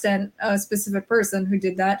some extent a specific person who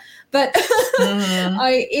did that, but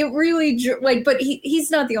it really like, but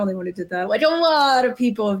he's not the only one who did that. Like a lot of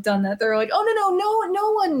people have done that. They're like, oh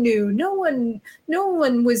no one knew, no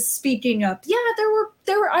one was speaking up. Yeah, there were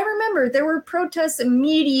I remember there were protests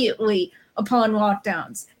immediately upon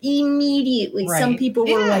lockdowns. Immediately some people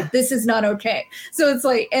were like, this is not okay. So it's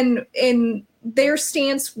like, and their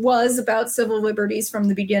stance was about civil liberties from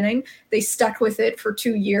the beginning. They stuck with it for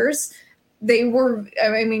 2 years. They were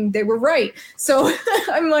right. So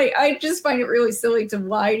I'm like, I just find it really silly to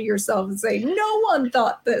lie to yourself and say, no one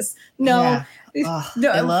thought this. No. Yeah. Oh,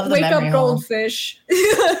 I love the wake memory up, hole. goldfish.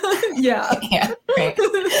 Yeah. Yeah, right.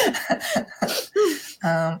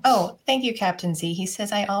 Thank you, Captain Z. He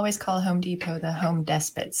says, I always call Home Depot the home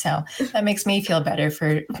despot. So that makes me feel better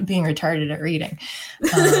for being retarded at reading.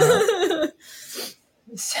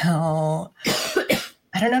 So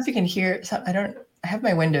I don't know if you can hear. I have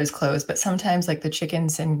my windows closed, but sometimes like the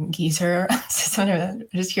chickens and geese are I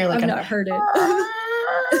just hear like I've not heard it.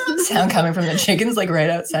 sound coming from the chickens like right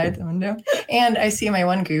outside the window. And I see my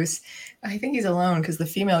one goose. I think he's alone because the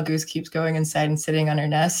female goose keeps going inside and sitting on her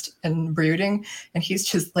nest and brooding, and he's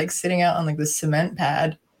just like sitting out on like the cement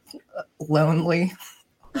pad, lonely.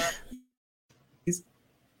 He's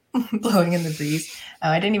blowing in the breeze.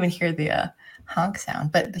 I didn't even hear the honk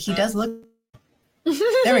sound, but he does look.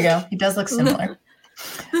 There we go. He does look similar.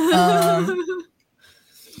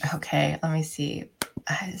 Okay, let me see.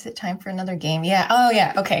 Is it time for another game? Yeah. Oh,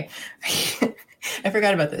 yeah. Okay. I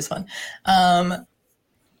forgot about this one.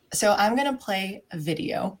 So I'm going to play a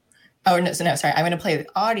video. Oh, no, sorry. I'm going to play the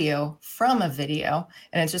audio from a video,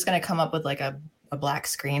 and it's just going to come up with like a black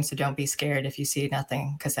screen. So don't be scared if you see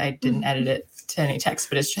nothing, because I didn't edit it to any text,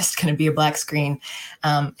 but it's just going to be a black screen.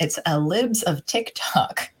 It's a Libs of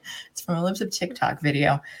TikTok. It's from a Libs of TikTok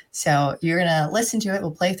video. So you're going to listen to it.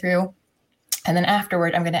 We'll play through. And then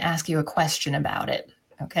afterward, I'm going to ask you a question about it.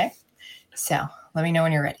 Okay? So let me know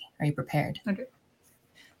when you're ready. Are you prepared? Okay.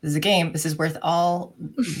 This is a game. This is worth all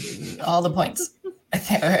the points.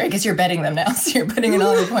 I guess you're betting them now. So you're putting in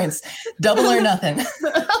all your points. Double or nothing.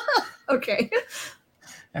 Okay.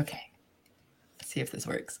 Okay. Let's see if this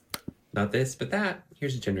works. Not this, but that.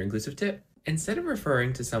 Here's a gender inclusive tip. Instead of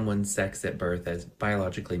referring to someone's sex at birth as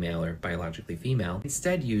biologically male or biologically female,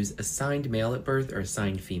 instead use assigned male at birth or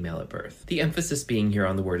assigned female at birth. The emphasis being here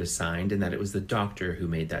on the word assigned and that it was the doctor who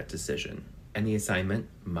made that decision. And the assignment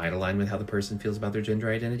might align with how the person feels about their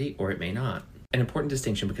gender identity, or it may not. An important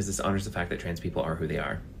distinction because this honors the fact that trans people are who they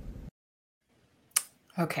are.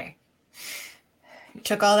 Okay. You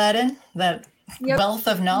took all that in? That wealth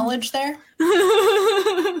of knowledge there?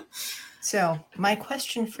 So, my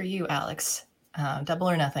question for you, Alex, double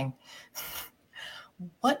or nothing.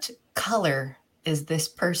 What color is this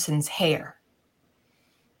person's hair?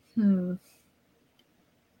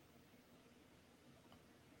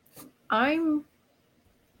 I'm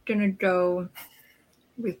gonna go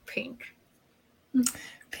with pink.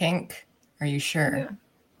 Pink? Are you sure?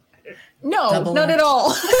 Yeah. No, Double not or- at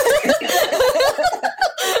all.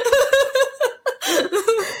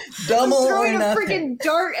 Double or throwing a nothing. freaking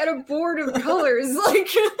dart at a board of colors. Like,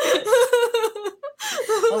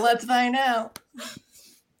 Well, let's find out.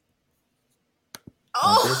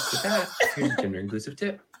 Not this, but that. Here's a gender inclusive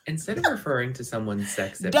tip. Instead of referring to someone's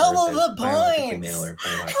sex at Double birth the as biologically points. male or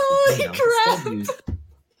biologically Holy female, crap. instead use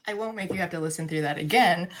I won't make you have to listen through that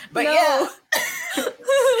again, but No. yeah.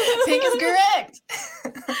 Pink is correct.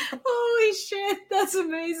 Holy shit, that's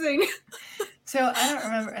amazing. So I don't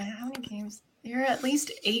remember how many games. You're at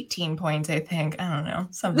least 18 points, I think. I don't know,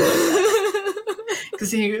 something like that.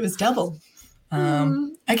 Because it was double. I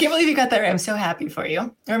can't believe you got that right. I'm so happy for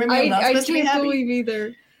you. Or maybe I'm not supposed to be can't happy. believe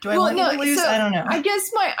either. Do I want you to lose? so I don't know. I guess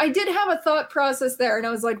I did have a thought process there, and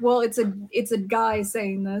I was like, well, it's a guy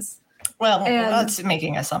saying this. Well, and- that's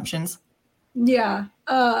making assumptions. Yeah.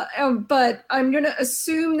 But I'm gonna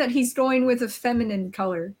assume that he's going with a feminine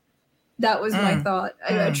color. That was my thought.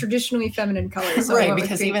 A traditionally feminine color. So I Right, went with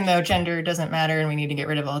because pink. even though gender doesn't matter and we need to get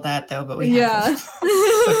rid of all that, though, but we have Yeah.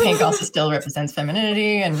 but pink also still represents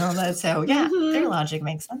femininity and all that. So yeah, their logic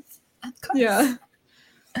makes sense. Of course. Yeah.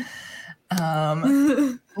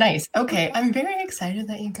 Nice. Okay. I'm very excited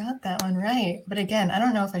that you got that one right. But again, I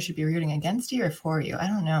don't know if I should be rooting against you or for you. I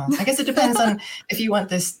don't know. I guess it depends on if you want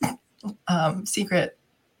this secret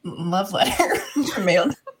love letter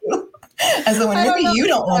mailed to you. As the winner, maybe you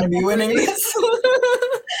don't want to be winning this.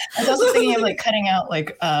 I was also thinking of like cutting out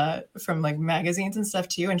like from like magazines and stuff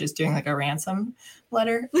too, and just doing like a ransom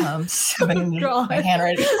letter. So my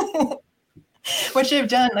handwriting, which I've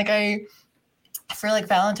done. Like for like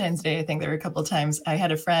Valentine's Day, I think there were a couple of times I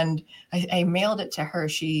had a friend. I mailed it to her.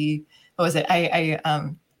 What was it?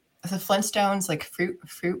 The Flintstones like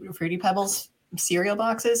fruity pebbles. cereal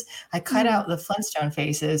boxes. I cut out the Flintstone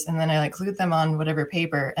faces and then I like glued them on whatever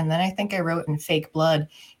paper. And then I think I wrote in fake blood,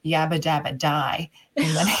 yabba dabba die.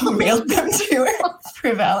 And then I mailed them to her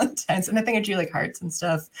for Valentine's. And I think I drew like hearts and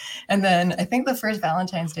stuff. And then I think the first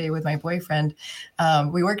Valentine's Day with my boyfriend,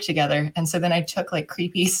 we worked together. And so then I took like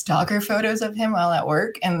creepy stalker photos of him while at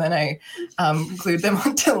work. And then I glued them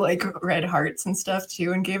onto like red hearts and stuff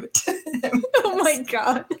too and gave it to him. Oh my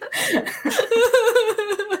God.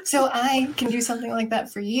 So I can do something like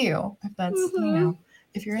that for you if that's,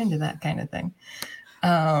 if you're into that kind of thing.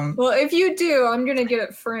 Well, if you do, I'm going to get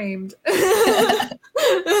it framed. I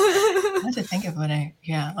have to think of what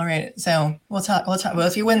all right. So we'll talk. Well,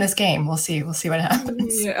 if you win this game, we'll see what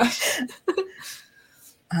happens. Yeah.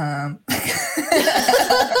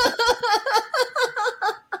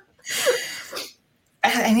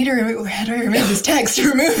 I need to remove. How do I remove this text?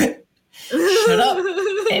 Remove it. Shut up,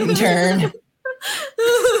 intern.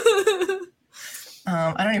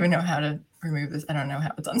 I don't even know how to remove this. I don't know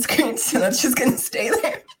how it's on screen, so that's just going to stay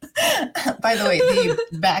there. By the way,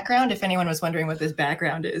 the background, if anyone was wondering what this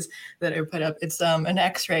background is that I put up, it's an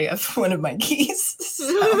x-ray of one of my geese. So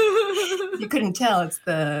you couldn't tell, it's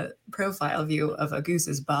the profile view of a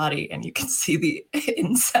goose's body, and you can see the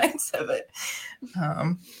insides of it.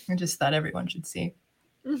 I just thought everyone should see.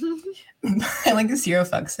 I like the Zero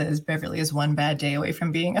Fuck says Beverly is one bad day away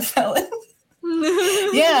from being a felon.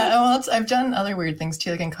 Yeah, well, I've done other weird things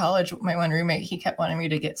too. Like in college, my one roommate, he kept wanting me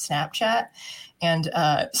to get Snapchat. And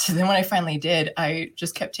so then when I finally did, I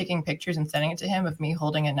just kept taking pictures and sending it to him of me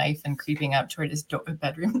holding a knife and creeping up toward his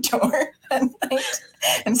bedroom door at night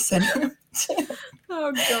and sending it to him.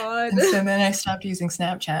 Oh, God. And so then I stopped using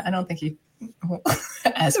Snapchat. I don't think he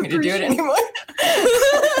asked me to do it anymore.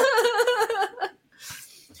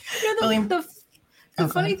 The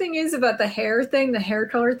funny thing is about the hair thing, the hair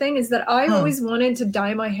color thing, is that I always wanted to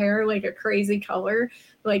dye my hair like a crazy color,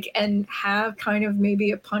 like, and have kind of maybe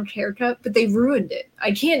a punk haircut, but they ruined it.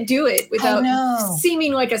 I can't do it without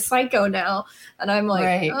seeming like a psycho now. And I'm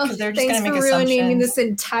like, oh, they're just thanks for ruining this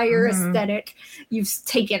entire aesthetic. You've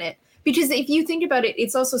taken it. Because if you think about it,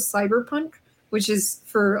 it's also cyberpunk, which is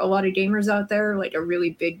for a lot of gamers out there, like a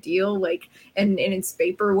really big deal, like, and it's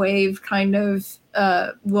vaporwave kind of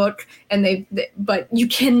look, and but you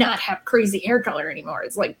cannot have crazy hair color anymore.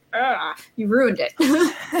 It's like, you ruined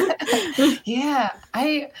it. Yeah,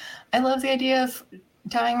 I love the idea of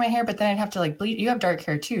dyeing my hair, but then I'd have to like bleach. You have dark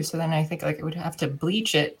hair too, so then I think like I would have to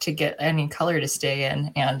bleach it to get any color to stay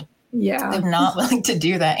in, and I'm not willing to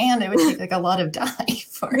do that, and it would take like a lot of dye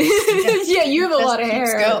for it. Yeah, you have a lot of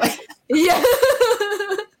hair. Going. Yeah.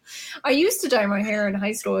 I used to dye my hair in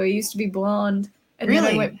high school. I used to be blonde, and then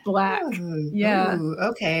I went black. Yeah. Ooh,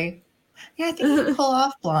 okay. Yeah, I think you can pull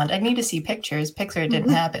off blonde. I need to see pictures. Picture it didn't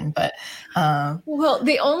happen, but well,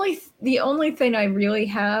 the only thing I really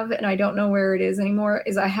have, and I don't know where it is anymore,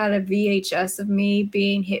 is I had a VHS of me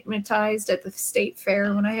being hypnotized at the state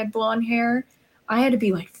fair when I had blonde hair. I had to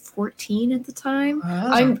be like 14 at the time.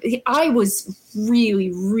 Oh. I was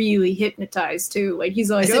really, really hypnotized too. Like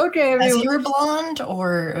he's like, okay, as you were blonde,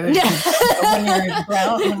 or when you're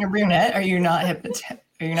brown, when you're brunette, are you not hypnotized?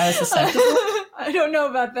 Are you not as susceptible? I don't know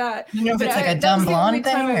about that. You know if it's like a dumb blonde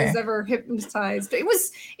thing. I was ever hypnotized. It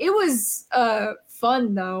was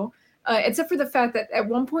fun though. Except for the fact that at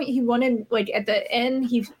one point he wanted, like at the end,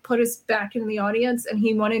 he put us back in the audience and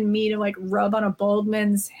he wanted me to like rub on a bald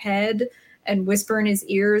man's head and whisper in his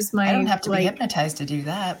ears. I don't have to be hypnotized to do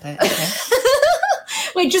that, but okay.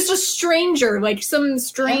 Like just a stranger, like some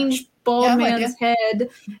strange bald man's head.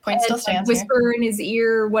 Point still stands. Whisper in his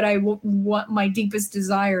ear what I want, my deepest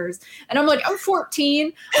desires. And I'm like, I'm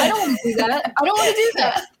 14. I don't want to do that. I don't want to do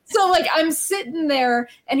that. So like I'm sitting there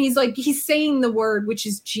and he's saying the word, which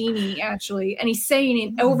is genie actually. And he's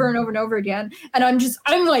saying it over and over and over again. And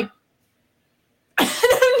I'm like,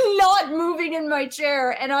 I'm not moving in my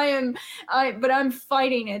chair, and but I'm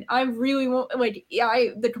fighting it. I really won't, like,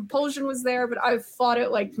 the compulsion was there, but I fought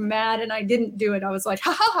it like mad, and I didn't do it. I was like,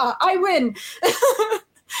 ha ha ha, I win.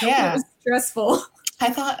 Yeah. It was stressful.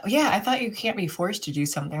 I thought you can't be forced to do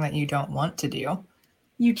something that you don't want to do.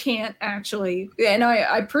 You can't actually, and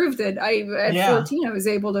I proved it. At 14, I was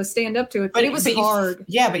able to stand up to it, but it was hard.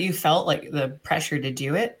 But you felt like the pressure to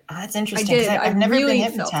do it. Oh, that's interesting. I did. I've never been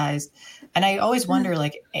hypnotized, and I always wonder,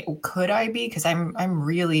 like, could I be? Because I'm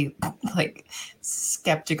really like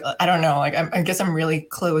skeptical. I don't know. Like, I guess I'm really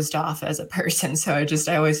closed off as a person. So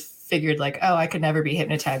I always figured like, oh, I could never be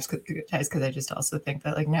hypnotized because I just also think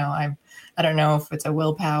that like, no, I don't know if it's a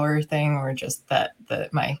willpower thing or just that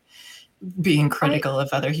my being critical of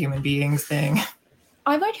other human beings thing.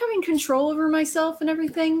 I like having control over myself and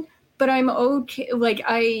everything, but I'm okay. Like,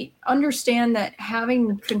 I understand that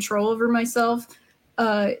having control over myself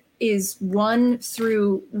is one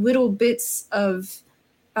through little bits of,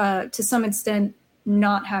 to some extent,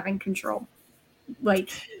 not having control. Like,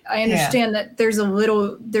 I understand that there's a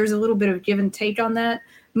little bit of give and take on that.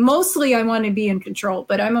 Mostly I want to be in control,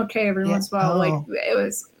 but I'm okay every once in a while. Like, it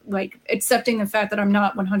was like accepting the fact that I'm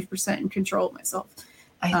not 100% in control of myself.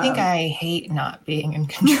 I think I hate not being in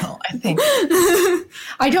control. I think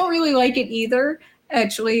I don't really like it either.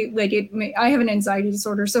 Actually, like I have an anxiety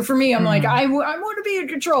disorder, so for me, I'm like I want to be in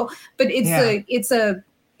control. But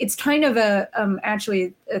it's kind of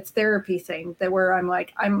actually a therapy thing that where I'm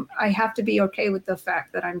like I have to be okay with the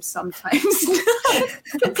fact that I'm sometimes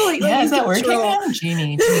completely in is that control. working now?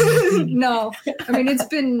 Genie. No, I mean it's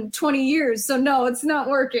been 20 years, so no, it's not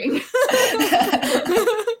working.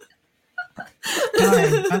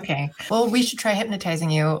 Darn. Okay. Well, we should try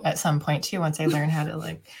hypnotizing you at some point too. Once I learn how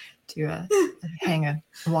to hang a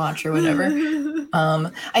watch or whatever.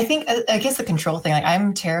 I guess the control thing. Like,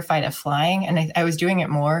 I'm terrified of flying, and I was doing it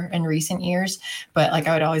more in recent years. But like,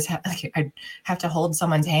 I would always I'd have to hold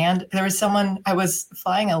someone's hand. There was someone I was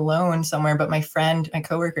flying alone somewhere, but my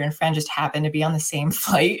coworker and friend just happened to be on the same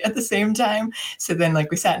flight at the same time. So then,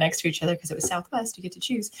 like, we sat next to each other because it was Southwest. You get to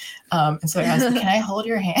choose. And so I asked, "Can I hold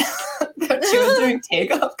your hand?" She was doing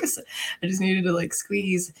takeoff because I just needed to like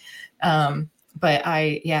squeeze. But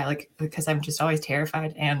because I'm just always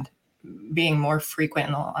terrified, and being more frequent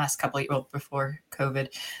in the last couple of years before COVID,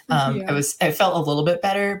 I felt a little bit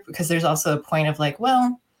better because there's also a point of like,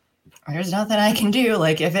 well, there's nothing I can do.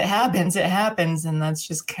 Like, if it happens, it happens. And that's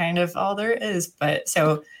just kind of all there is. But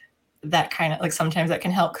so that kind of like, sometimes that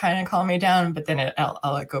can help kind of calm me down, but then I'll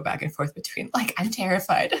like go back and forth between like, I'm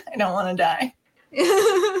terrified. I don't want to die.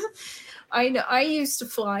 I used to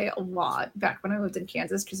fly a lot back when I lived in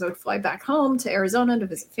Kansas because I would fly back home to Arizona to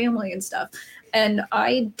visit family and stuff. And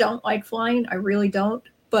I don't like flying. I really don't.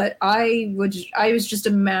 But I was just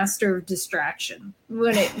a master of distraction.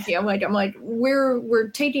 When I'm like, we're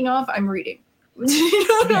taking off. I'm reading.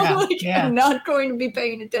 I'm not going to be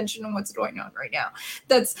paying attention to what's going on right now.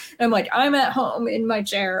 I'm like, I'm at home in my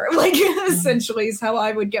chair. Like, essentially is how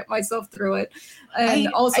I would get myself through it. And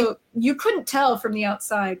you couldn't tell from the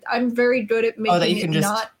outside. I'm very good at making it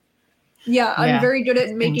not. Yeah, I'm very good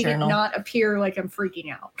at making it not appear like I'm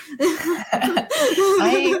freaking out.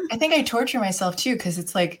 I think I torture myself too, because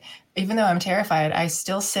it's like, even though I'm terrified, I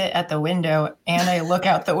still sit at the window and I look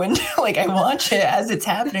out the window. Like, I watch it as it's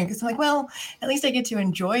happening because I'm like, well, at least I get to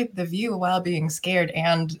enjoy the view while being scared.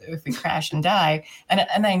 And if we crash and die,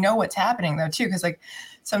 and I know what's happening though too, because like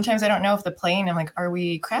sometimes I don't know if the plane, I'm like, are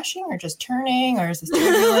we crashing or just turning, or is this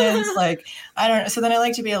turbulence? Like, I don't know. So then I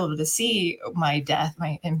like to be able to see my death,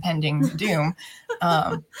 my impending doom.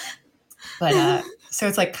 So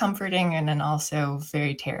it's like comforting and then also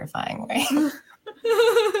very terrifying way.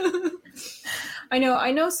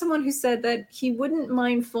 I know someone who said that he wouldn't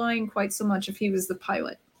mind flying quite so much if he was the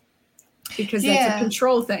pilot, because that's a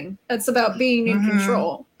control thing. That's about being in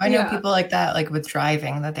control. I know people like that, like with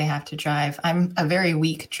driving, that they have to drive. I'm a very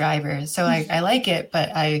weak driver, so I like it, but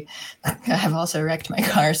I have also wrecked my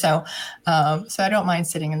car. So I don't mind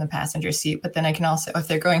sitting in the passenger seat, but then I can also, if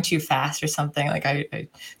they're going too fast or something, like I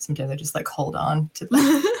sometimes I just like hold on to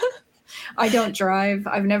them. I don't drive.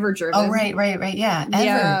 I've never driven. Oh, right. Yeah. Ever.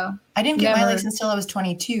 Yeah. I didn't get my license until I was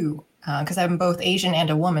 22 because I'm both Asian and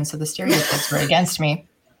a woman, so the stereotypes were against me.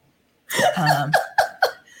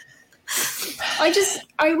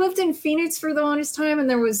 I lived in Phoenix for the longest time, and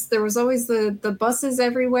there was always the buses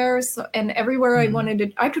everywhere. So, and everywhere I wanted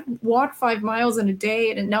to, I could walk 5 miles in a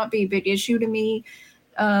day and it not be a big issue to me.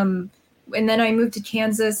 And then I moved to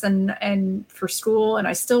Kansas and for school, and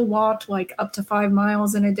I still walked like up to 5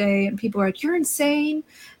 miles in a day, and people were like, "You're insane."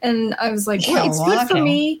 And I was like, "Well, it's good for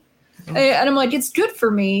me." And I'm like, it's good for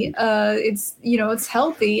me. It's, it's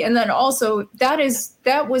healthy. And then also that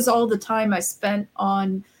was all the time I spent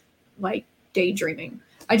on like daydreaming.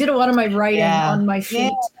 I did a lot of my writing on my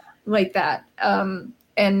feet like that.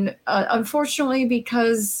 And unfortunately,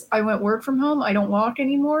 because I went work from home, I don't walk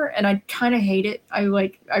anymore, and I kind of hate it. I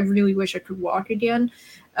really wish I could walk again.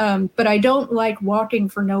 But I don't like walking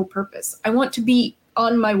for no purpose. I want to be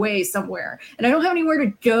on my way somewhere, and I don't have anywhere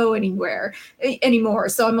to go anymore.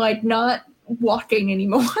 So I'm like not walking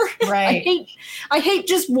anymore. Right. I hate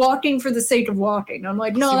just walking for the sake of walking. I'm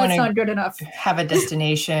like, no, that's not good enough. Have a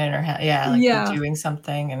destination or doing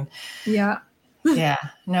something. And no,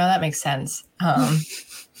 that makes sense.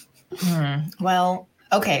 Well,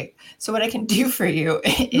 okay. So what I can do for you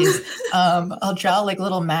is I'll draw like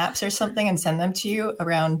little maps or something and send them to you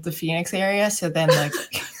around the Phoenix area. So then like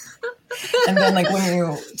And then like when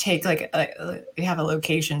you take like you have a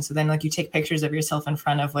location, so then like you take pictures of yourself in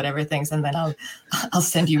front of whatever things, and then I'll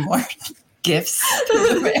send you more gifts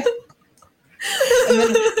through the mail. And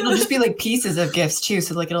then it'll just be like pieces of gifts too.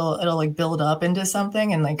 So like it'll like build up into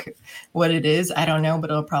something, and like what it is, I don't know, but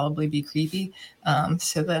it'll probably be creepy.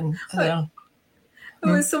 So then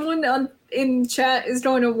someone in chat is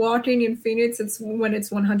doing a walking in Phoenix. It's when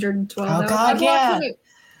it's 112. Oh God, yeah.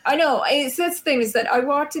 I know. That's the thing is that I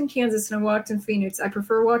walked in Kansas and I walked in Phoenix. I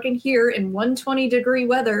prefer walking here in 120-degree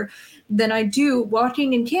weather than I do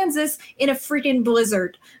walking in Kansas in a freaking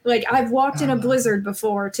blizzard. Like, I've walked in a blizzard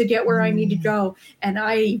before to get where I need to go, and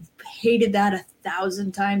I hated that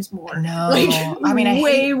 1,000 times more. No, like, I mean,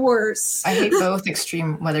 way worse. I hate both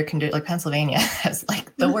extreme weather conditions. Like Pennsylvania has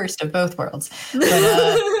like the worst of both worlds.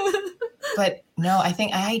 But no, I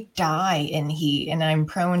think I die in heat, and I'm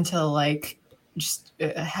prone to like just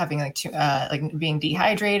having like like being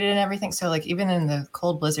dehydrated and everything. So like even in the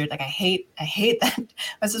cold blizzard, like I hate that.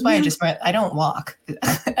 This is why I don't walk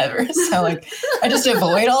ever. So like I just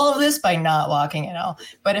avoid all of this by not walking at all.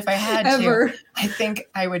 But if I had to, I think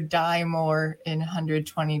I would die more in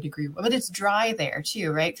 120-degree. But it's dry there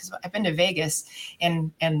too, right? Because I've been to Vegas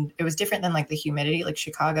and it was different than like the humidity, like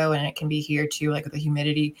Chicago, and it can be here too. Like the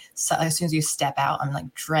humidity, so as soon as you step out, I'm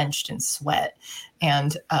like drenched in sweat.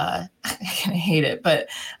 And I kind of hate it, but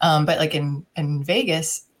like in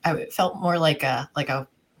Vegas, I felt more like a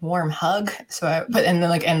warm hug. So then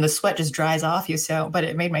the sweat just dries off you. So, but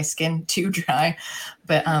it made my skin too dry.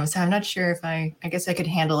 But so I'm not sure if I guess I could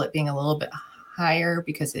handle it being a little bit higher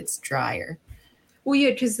because it's drier. Well,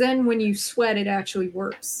 yeah, because then when you sweat, it actually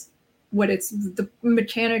works. The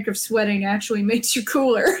mechanic of sweating actually makes you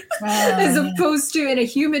cooler, as opposed to in a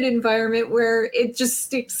humid environment where it just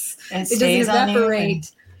sticks. It doesn't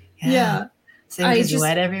evaporate. Yeah. So you just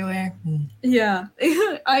wet everywhere. Yeah.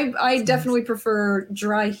 I definitely prefer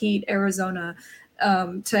dry heat Arizona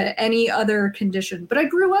to any other condition. But I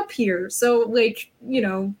grew up here, so like,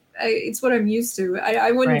 it's what I'm used to.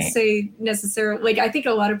 I wouldn't say necessarily, like, I think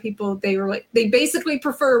a lot of people, they basically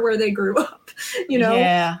prefer where they grew up,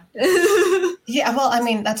 Yeah. Yeah. Well, I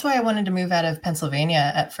mean, that's why I wanted to move out of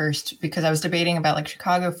Pennsylvania at first, because I was debating about like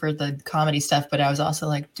Chicago for the comedy stuff, but I was also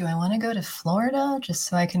like, do I want to go to Florida just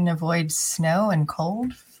so I can avoid snow and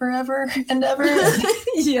cold forever and ever?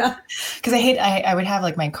 Yeah. Because I would have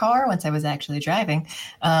like my car once I was actually driving.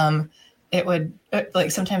 It would like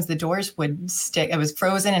sometimes the doors would stick. It was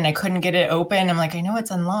frozen and I couldn't get it open. I'm like, I know it's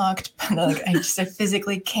unlocked, but like I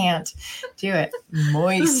physically can't do it.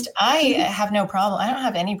 Moist. I have no problem. I don't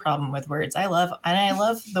have any problem with words. I love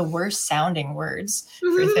the worst sounding words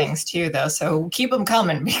for things too, though. So keep them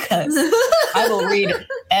coming because I will read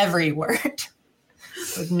every word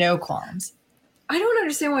with no qualms. I don't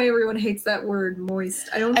understand why everyone hates that word, moist.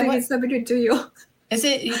 I don't think it's that big a deal. Is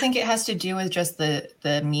it? You think it has to do with just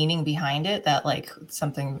the meaning behind it? That like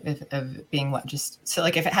something of being what? Just so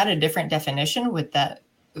like if it had a different definition, would that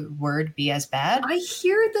word be as bad? I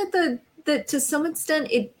hear that to some extent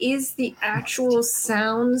it is the actual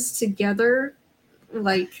sounds together,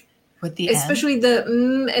 like with the especially the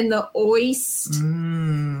and the oist,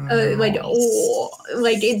 like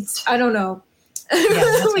like it's I don't know.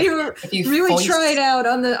 Yeah, we really try it out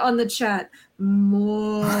on the chat.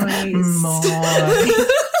 Moist.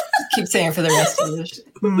 Keep saying it for the rest of the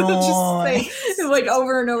moist. Just say, like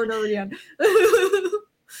over and over and over again.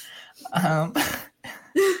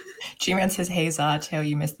 G-Man says, "Hey Zato,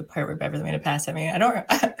 you missed the part where Beverly made a pass at me." And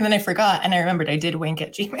then I forgot, and I remembered I did wink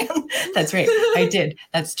at G-Man. That's right, I did.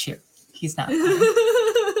 That's true. He's not.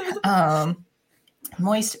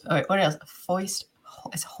 Moist. What else? Foist.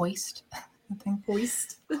 Is hoist?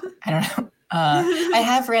 Hoist. I don't know. I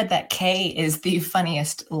have read that K is the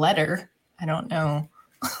funniest letter. I don't know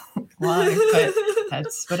why, but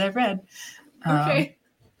that's what I've read. Okay.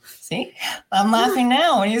 See? I'm laughing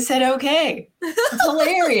now when you said okay. It's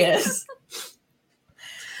hilarious.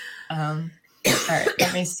 All right,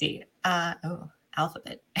 let me see.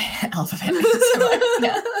 Alphabet. Alphabet.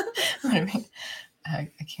 Yeah. What do I mean? I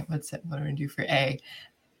can't, what do I do for A?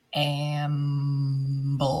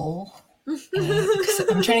 Amble.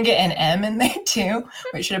 I'm trying to get an M in there too.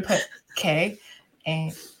 Wait, should I put K?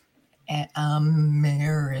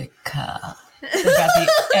 America. So I've got the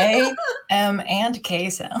A, M, and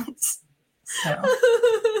K sounds. So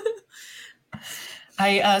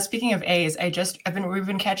speaking of A's, we've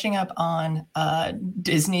been catching up on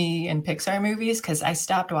Disney and Pixar movies because I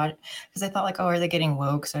stopped watching because I thought like, oh, are they getting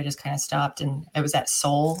woke? So I just kind of stopped, and it was at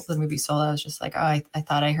Soul, the movie Soul. I was just like, oh, I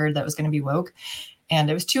thought I heard that was going to be woke. And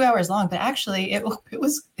it was 2 hours long, but actually it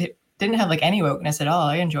didn't have like any wokeness at all.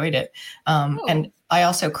 I enjoyed it. And I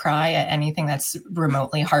also cry at anything that's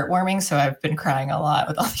remotely heartwarming. So I've been crying a lot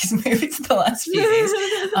with all these movies the last few days.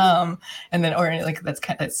 And then, or like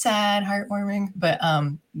that's sad, heartwarming. But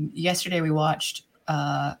yesterday we watched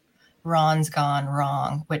Ron's Gone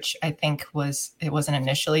Wrong, which I think it wasn't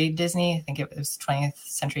initially Disney. I think it was 20th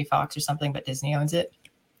Century Fox or something, but Disney owns it.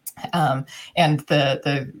 And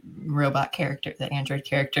the robot character, the android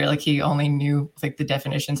character, like he only knew like the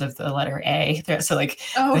definitions of the letter A. So like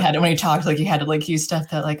when he talked, like you had to like use stuff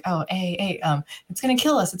that like, oh, A, it's gonna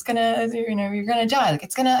kill us. It's gonna, you're gonna die. Like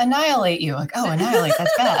it's gonna annihilate you. Like, oh, annihilate,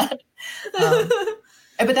 that's bad.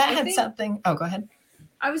 But that had something. Oh, go ahead.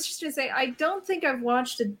 I was just gonna say, I don't think I've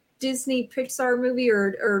watched a Disney Pixar movie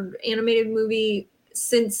or animated movie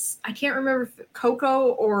since, I can't remember if Coco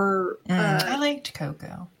or I liked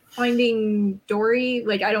Coco. Finding Dory.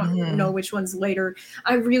 Like I don't know which one's later.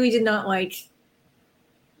 I really did not like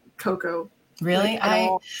Coco. Really?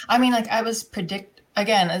 Like, I mean, like I was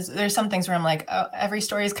again, there's some things where I'm like, oh, every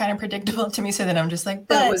story is kind of predictable to me. So then I'm just like,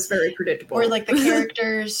 that was very predictable. Or like the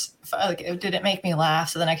characters, like, did it make me laugh?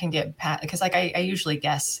 So then I can get because like I usually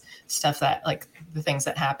guess stuff that like the things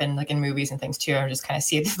that happen like in movies and things too. I just kind of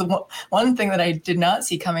see it. The one thing that I did not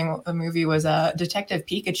see coming with the movie was Detective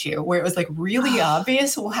Pikachu, where it was like really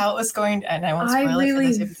obvious how it was going. And I won't spoil it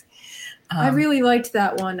for this. I really liked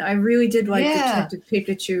that one. I really did like Detective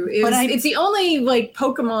Pikachu. It's the only like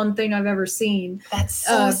Pokemon thing I've ever seen. That's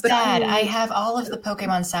so sad. I have all of the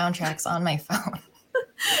Pokemon soundtracks on my phone.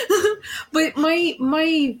 But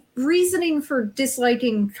my reasoning for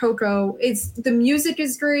disliking Coco is the music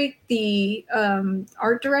is great. The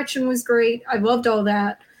art direction was great. I loved all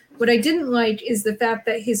that. What I didn't like is the fact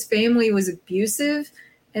that his family was abusive.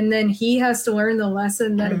 And then he has to learn the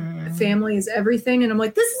lesson that a family is everything. And I'm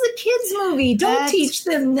like, this is a kid's movie. Don't teach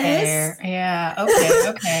them this. Fair. Yeah.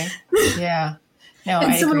 Okay. Yeah. No,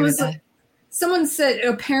 and I agree with that. Someone said,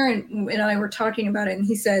 a parent and I were talking about it, and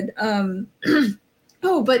he said,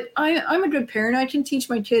 oh, but I'm a good parent. I can teach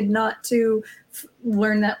my kid not to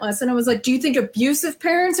learn that lesson. I was like, do you think abusive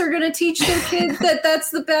parents are going to teach their kids that that's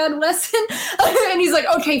the bad lesson? And he's like,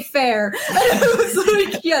 okay, fair. And I was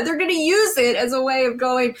like, yeah, they're going to use it as a way of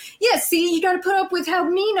going, yeah, see, you got to put up with how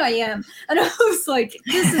mean I am. And I was like,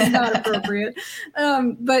 this is not appropriate.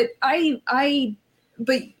 But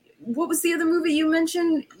what was the other movie you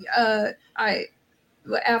mentioned?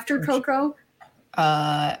 After Coco?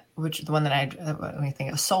 Which the one that let me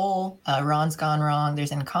think of, Soul, Ron's Gone Wrong.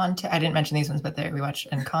 There's Encanto. I didn't mention these ones, but we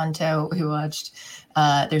watched Encanto. We watched,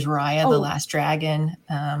 there's Raya, the Last Dragon.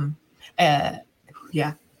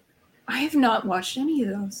 Yeah. I have not watched any of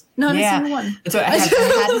those. Not a single one. So I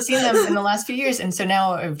hadn't seen them in the last few years. And so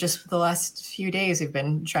now just the last few days, we've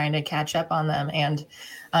been trying to catch up on them. And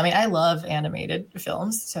I mean, I love animated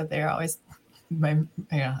films. So they're always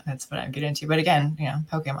that's what I get into. But again,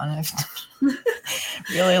 Pokemon, I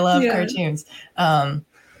really love cartoons.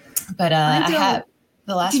 But I had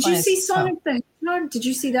the last one. Did you see Sonic the Hedgehog? Did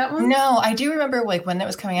you see that one? No, I do remember like when that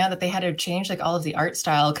was coming out that they had to change like all of the art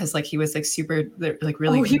style because like he was like super like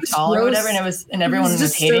really tall or whatever, and everyone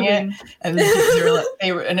was hating it, and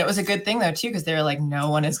and it was a good thing though too because they were like, no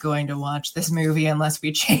one is going to watch this movie unless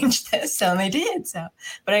we change this, so and they did. So,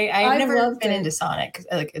 but I've never been into Sonic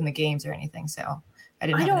like in the games or anything, so I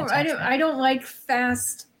don't like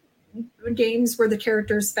fast games where the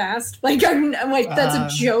character's fast. Like I'm like that's a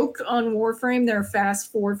joke on Warframe. They're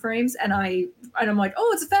fast 4 frames, and I'm like,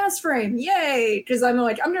 oh, it's a fast frame, yay! Because I'm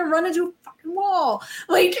like, I'm gonna run into a fucking wall.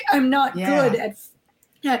 Like I'm not good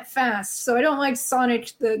at fast, so I don't like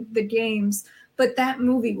Sonic the games. But that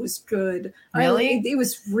movie was good. Really, it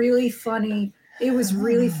was really funny. It was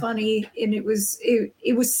really funny, and it was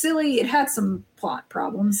silly. It had some plot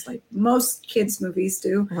problems, like most kids' movies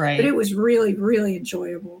do. Right, but it was really, really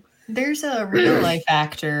enjoyable. There's a real life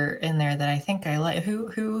actor in there that I think I like.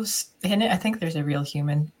 Who's in it? I think there's a real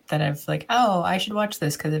human that I've like, oh, I should watch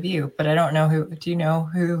this because of you. But I don't know who. Do you know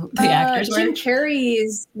who the actors were? Jim Carrey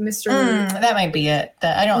is Mr. That might be it.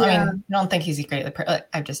 I don't think he's a great.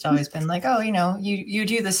 I've just always been like, oh, you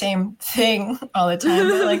do the same thing all the time.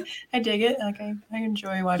 But like, I dig it. Like I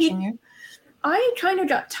enjoy watching you. I kind of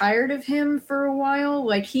got tired of him for a while.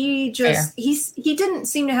 Like he didn't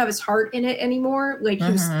seem to have his heart in it anymore. Like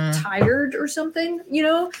he was tired or something,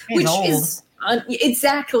 which old. Is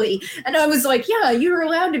exactly. And I was like, yeah, you're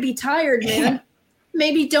allowed to be tired, man.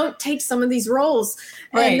 Maybe don't take some of these roles.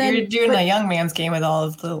 Right. And then, you're doing a young man's game with all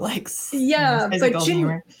of the likes. Yeah. But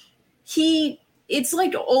humor. It's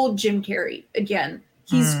like old Jim Carrey again.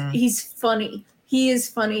 He's funny. He is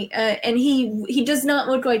funny, and he does not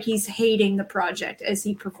look like he's hating the project as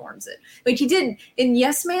he performs it. Like he did in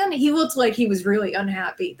Yes Man, he looked like he was really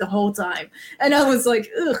unhappy the whole time, and I was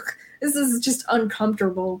like, ugh, this is just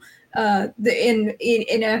uncomfortable. In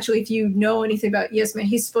actually, if you know anything about Yes Man,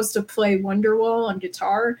 he's supposed to play Wonderwall on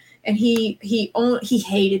guitar, and he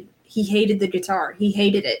hated the guitar. He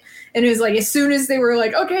hated it. And it was like, as soon as they were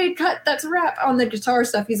like, okay, cut, that's a wrap on the guitar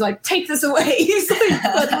stuff, he's like, take this away. He's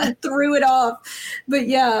like, threw it off. But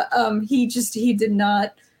yeah, he did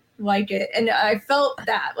not like it. And I felt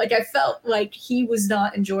that. Like, I felt like he was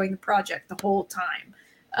not enjoying the project the whole time.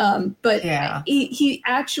 But yeah. He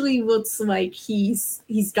actually looks like he's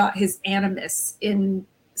got his animus in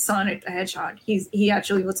Sonic the Hedgehog. He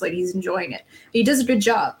actually looks like he's enjoying it. He does a good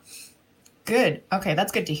job. Good. Okay,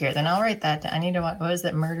 that's good to hear. Then I'll write that down. I need to watch, what is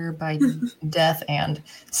it? Murder by Death and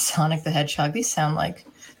Sonic the Hedgehog. These sound like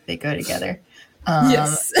they go together.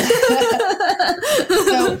 Yes.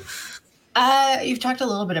 So you've talked a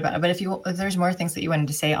little bit about it, but if there's more things that you wanted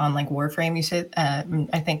to say on like Warframe, you said,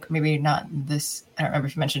 I think maybe not this, I don't remember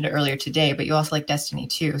if you mentioned it earlier today, but you also like Destiny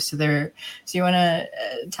 2. So you want to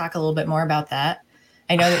talk a little bit more about that?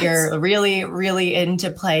 I know that you're really, really into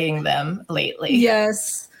playing them lately.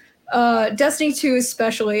 Yes. Destiny 2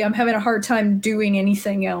 especially, I'm having a hard time doing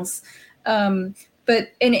anything else. But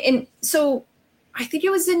so I think it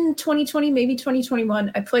was in 2020, maybe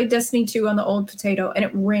 2021, I played Destiny 2 on the old potato and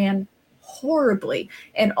it ran horribly.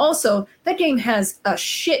 And also that game has a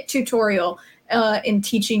shit tutorial in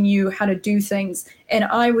teaching you how to do things. And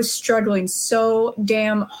I was struggling so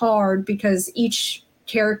damn hard because each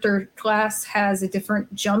character class has a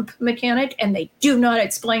different jump mechanic and they do not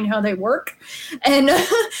explain how they work. And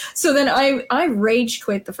so then I rage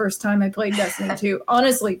quit the first time I played Destiny 2.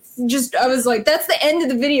 Honestly, I was like, that's the end of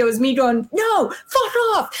the video, is me going, no, fuck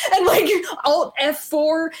off. And like Alt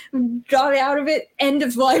F4, got out of it, end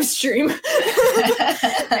of live stream.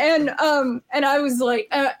 And I was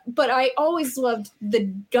like, but I always loved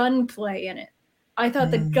the gunplay in it. I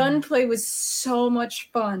thought the gunplay was so much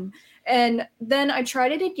fun. And then I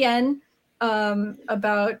tried it again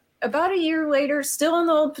about a year later, still on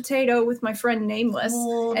the old potato with my friend Nameless.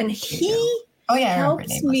 And he helped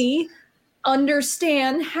me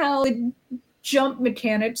understand how the jump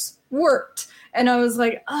mechanics worked. And I was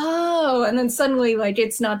like, oh, and then suddenly, like,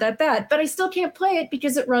 it's not that bad. But I still can't play it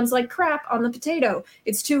because it runs like crap on the potato.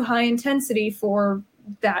 It's too high intensity for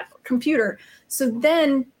that computer. So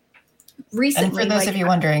then recently, and for those of you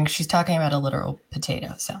wondering, she's talking about a literal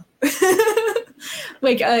potato. So,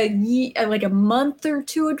 like a month or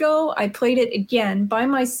two ago, I played it again by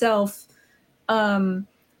myself, and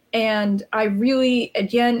I really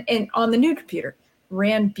and on the new computer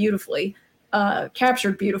ran beautifully,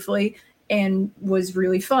 captured beautifully, and was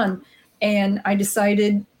really fun. And I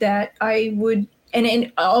decided that I would.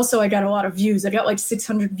 And also, I got a lot of views. I got like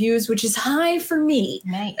 600 views, which is high for me.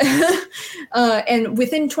 Nice. And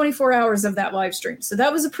within 24 hours of that live stream. So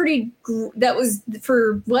that was that was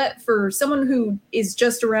for someone who is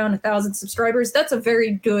just around 1,000 subscribers. That's a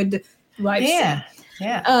very good live stream.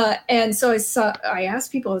 Yeah. And so I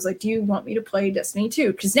asked people, I was like, do you want me to play Destiny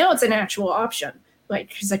 2? Because now it's an actual option. Like,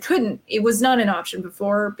 because it was not an option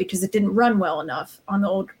before because it didn't run well enough on the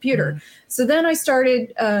old computer. So then I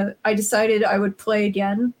decided I would play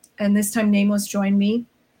again, and this time Nameless joined me.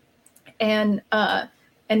 And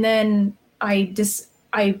then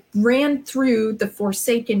I ran through the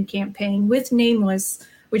Forsaken campaign with Nameless,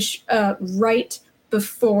 which right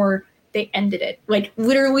before they ended it. Like,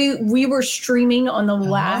 literally, we were streaming on the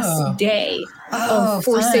last day of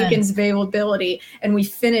Forsaken's availability, and we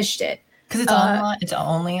finished it. Because it's online. It's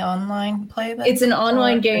only online play then? It's an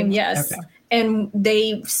online game, yes. Okay. And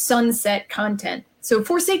they sunset content. So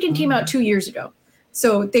Forsaken came out 2 years ago.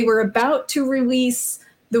 So they were about to release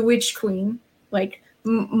The Witch Queen. Like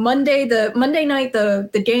Monday night,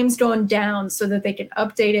 the game's going down so that they can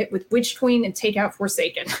update it with Witch Queen and take out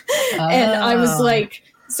Forsaken. And I was like,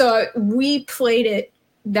 so we played it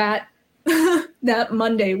that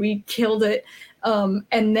Monday. We killed it.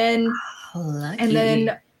 And then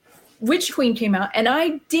Witch Queen came out, and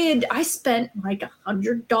I spent like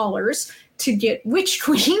 $100 to get Witch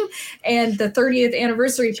Queen and the 30th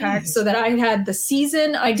anniversary pack so that I had the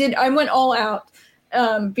season. I went all out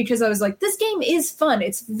because I was like, this game is fun.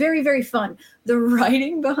 It's very, very fun. The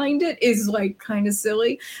writing behind it is like kind of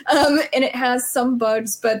silly. And it has some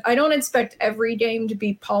bugs, but I don't expect every game to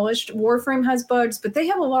be polished. Warframe has bugs, but they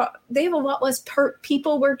have a lot less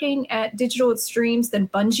people working at Digital Extremes than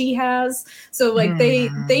Bungie has. So like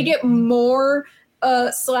they get more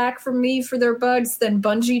slack from me for their bugs than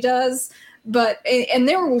Bungie does. But and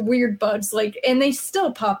there were weird bugs, like, and they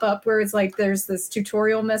still pop up where it's like there's this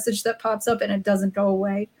tutorial message that pops up and it doesn't go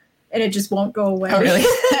away, and it just won't go away. Oh, really?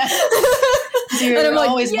 You're and I'm like,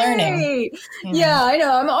 always learning. You know? Yeah, I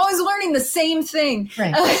know. I'm always learning the same thing.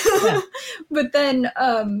 Right. Yeah. But then,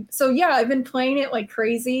 so yeah, I've been playing it like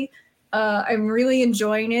crazy. I'm really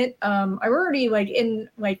enjoying it. I'm already like in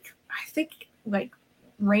like, I think like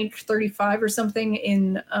ranked 35 or something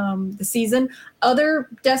in the season. Other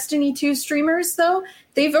Destiny 2 streamers, though,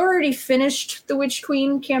 they've already finished the Witch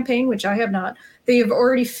Queen campaign, which I have not. They have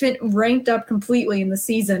already ranked up completely in the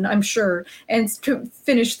season, I'm sure, and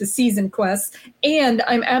finished the season quests. And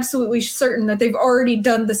I'm absolutely certain that they've already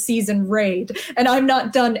done the season raid, and I've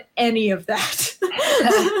not done any of that.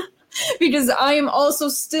 Because I am also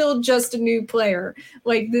still just a new player.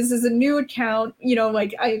 Like, this is a new account, you know,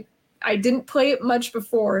 like I didn't play it much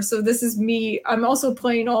before, so this is me. I'm also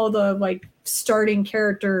playing all the like starting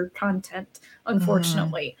character content,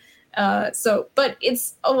 unfortunately. But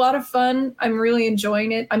it's a lot of fun. I'm really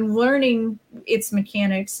enjoying it. I'm learning its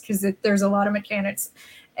mechanics because there's a lot of mechanics.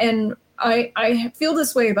 And I feel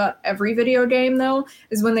this way about every video game, though,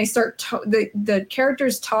 is when they start, the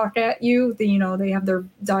characters talk at you, you know, they have their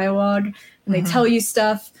dialogue and they tell you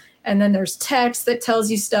stuff. And then there's text that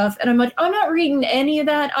tells you stuff. And I'm like, I'm not reading any of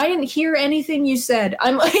that. I didn't hear anything you said.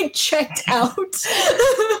 I'm like checked out.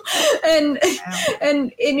 and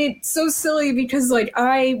it's so silly because like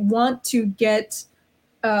I want to get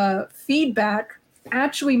feedback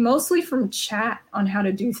actually mostly from chat on how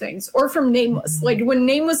to do things, or from Nameless. Like when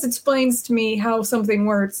Nameless explains to me how something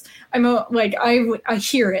works, I'm like, I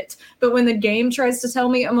hear it. But when the game tries to tell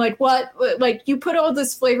me, I'm like, what? Like, you put all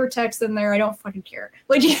this flavor text in there, I don't fucking care.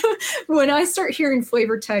 Like, when I start hearing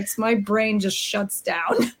flavor text, my brain just shuts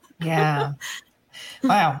down. Yeah.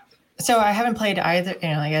 Wow. So I haven't played either, you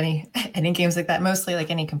know, like any games like that, mostly like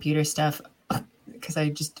any computer stuff. Because I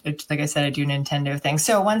just, like I said, I do Nintendo things.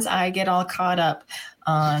 So once I get all caught up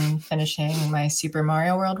on finishing my Super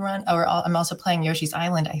Mario World run, I'm also playing Yoshi's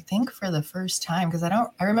Island, I think for the first time, because I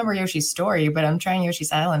remember Yoshi's Story, but I'm trying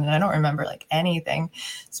Yoshi's Island and I don't remember like anything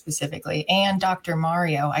specifically. And Dr.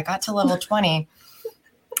 Mario, I got to level 20.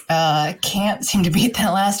 Can't seem to beat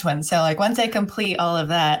that last one. So like once I complete all of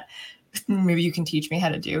that, maybe you can teach me how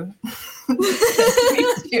to do.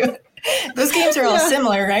 Those games are all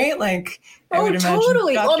similar, right? Like, I would imagine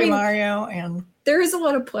totally. Dr. Mario and there is a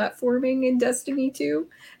lot of platforming in Destiny 2.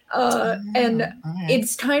 And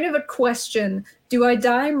it's kind of a question. Do I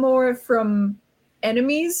die more from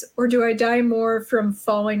enemies or do I die more from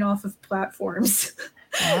falling off of platforms?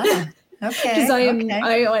 Yeah. Okay. Because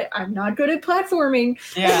I'm not good at platforming.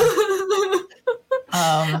 Yeah.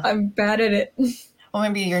 I'm bad at it. Well,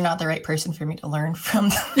 maybe you're not the right person for me to learn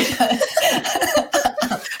from.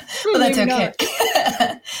 Well, that's okay.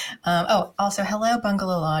 Also, hello,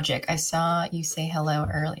 Bungalow Logic. I saw you say hello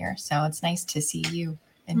earlier, so it's nice to see you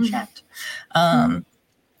in chat. And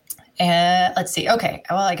let's see. Okay,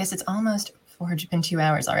 well, I guess it's almost been 2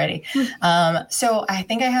 hours already. So I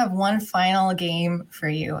think I have one final game for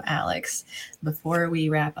you, Alex, before we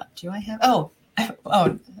wrap up. Do I have?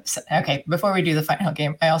 Okay. Before we do the final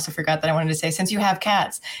game, I also forgot that I wanted to say, since you have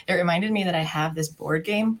cats, it reminded me that I have this board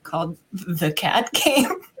game called The Cat Game.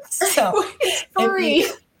 So it's furry.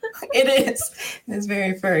 It is. It's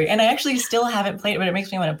very furry. And I actually still haven't played it, but it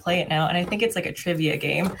makes me want to play it now. And I think it's like a trivia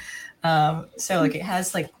game. So like it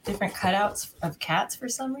has like different cutouts of cats for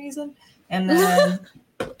some reason. And then,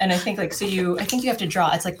 and I think like, I think you have to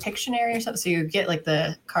draw, it's like Pictionary or something. So you get like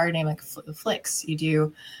the card name, like flicks. You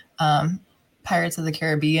do Pirates of the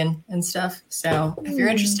Caribbean and stuff. So if you're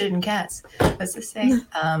interested in cats, what's this say?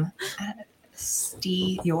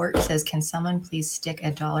 Steve York says, can someone please stick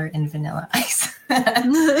 $1 in Vanilla Ice?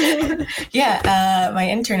 Yeah, my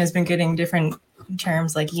intern has been getting different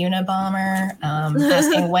terms like Unabomber,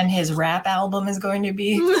 asking when his rap album is going to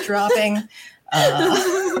be dropping.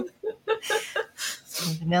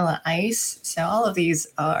 Vanilla Ice. So all of these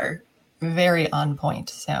are very on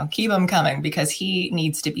point. So keep them coming because he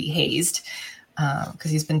needs to be hazed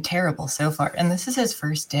because he's been terrible so far. And this is his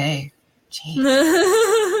first day. Jeez.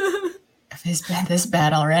 If he's been this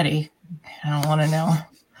bad already, I don't want to know.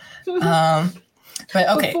 But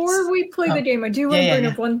okay. Before we play the game, I do want to bring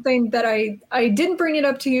up one thing that I didn't bring it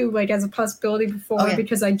up to you like as a possibility before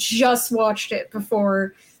because I just watched it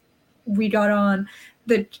before we got on.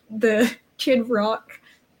 The Kid Rock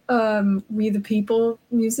We the People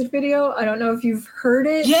music video. I don't know if you've heard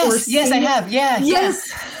it. Yes, I have. Yeah.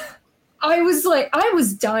 Yes. I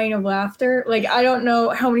was dying of laughter. Like, I don't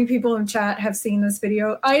know how many people in chat have seen this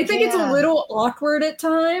video. I think it's a little awkward at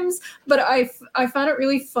times, but I found it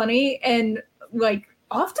really funny and like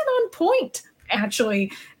often on point,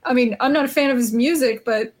 actually. I mean, I'm not a fan of his music,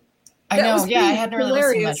 but I know, yeah, I hadn't really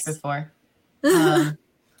listened much before.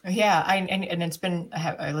 Yeah, and it's been,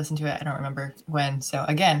 I listened to it, I don't remember when. So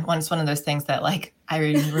again, it's one of those things that like, I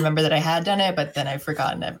remember that I had done it, but then I've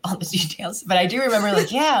forgotten all the details. But I do remember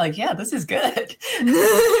like, yeah, this is good.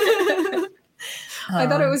 I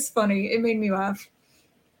thought it was funny. It made me laugh.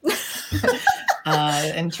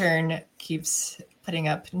 Intern keeps putting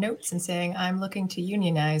up notes and saying, I'm looking to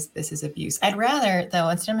unionize. This is abuse. I'd rather, though,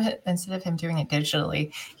 instead of him doing it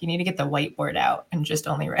digitally, you need to get the whiteboard out and just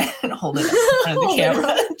only write and hold it up in front of the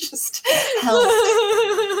camera. Just help.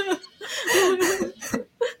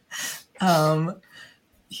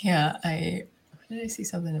 Yeah, did I see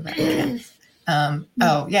something about it?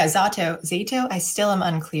 Oh, yeah, Zato. I still am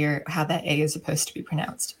unclear how that A is supposed to be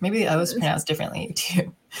pronounced. Maybe the O is pronounced differently,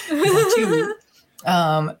 too.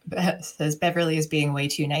 Says Beverly is being way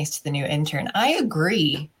too nice to the new intern. I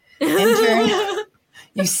agree. Intern,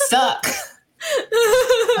 you suck.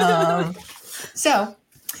 So,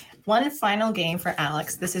 one final game for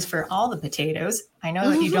Alex. This is for all the potatoes. I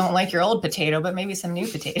know that you don't like your old potato, but maybe some new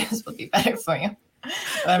potatoes will be better for you.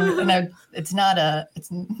 I'm not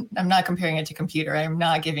comparing it to computer. I'm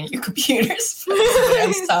not giving you computers.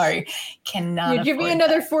 I'm sorry. Cannot. You give me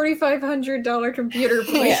another $4,500 computer,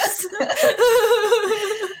 please.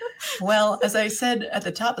 Well, as I said at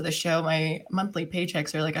the top of the show, my monthly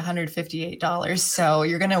paychecks are like $158. So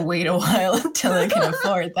you're gonna wait a while until I can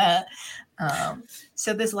afford that.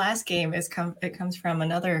 So this last game comes from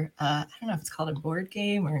another. I don't know if it's called a board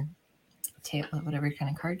game or table, whatever kind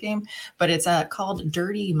of card game, but it's called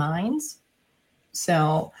Dirty Minds.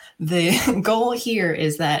 So the goal here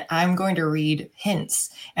is that I'm going to read hints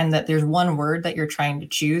and that there's one word that you're trying to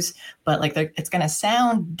choose, but like it's going to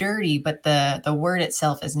sound dirty, but the word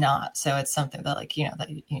itself is not. So it's something that like,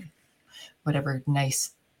 whatever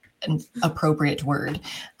nice and appropriate word.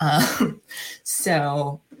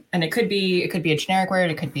 So, and it could be a generic word.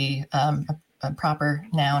 It could be a proper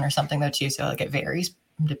noun or something though too. So like it varies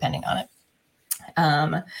depending on it.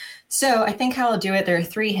 So I think how I'll do it, there are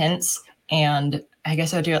 3 hints, and I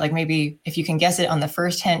guess I'll do it like maybe if you can guess it on the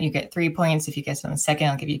first hint, you get 3 points. If you guess on the second,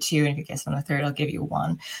 I'll give you 2. And if you guess on the third, I'll give you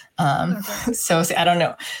 1. Okay. So I don't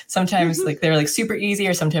know. Sometimes like they're like super easy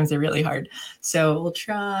or sometimes they're really hard. So we'll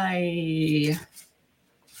try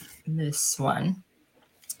this one.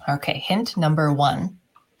 Okay. Hint number 1.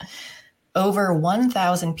 Over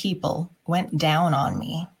 1,000 people went down on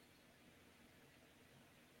me.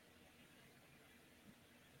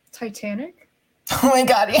 Titanic? Oh my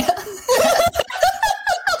God, yeah.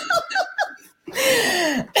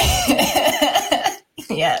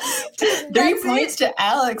 Yes. 3 points to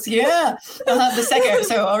Alex. Yeah. I'll have the second.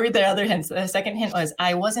 So I'll read the other hints. The second hint was,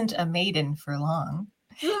 I wasn't a maiden for long.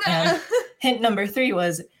 And hint number 3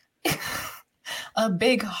 was, a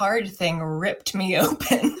big hard thing ripped me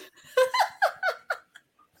open.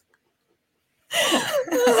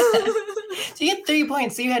 So you get 3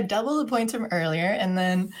 points. So you had double the points from earlier, and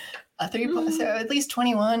then 3 points. So at least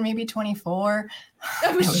 21, maybe 24.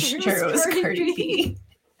 I was sure it was Cardi B.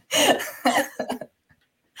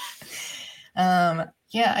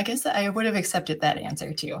 Yeah, I guess I would have accepted that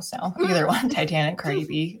answer too. So either one, Titanic, Cardi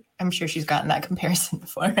B. I'm sure she's gotten that comparison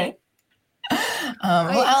before, right?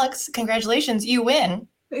 Well, Alex, congratulations. You win.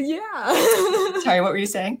 Yeah. Sorry, what were you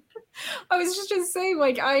saying? I was just going to say,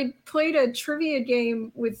 like, I played a trivia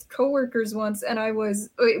game with coworkers once, and it was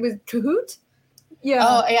Kahoot? Yeah.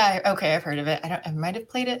 Oh, yeah. Okay, I've heard of it. I might have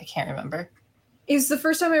played it. I can't remember. It was the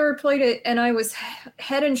first time I ever played it, and I was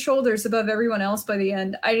head and shoulders above everyone else by the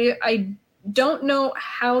end. I don't know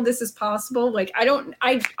how this is possible. Like, I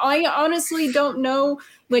honestly don't know.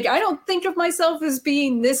 Like, I don't think of myself as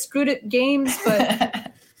being this good at games,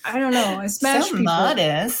 but I don't know. I smash so people.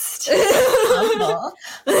 Modest. Humble.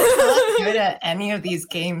 I'm not good at any of these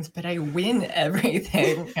games, but I win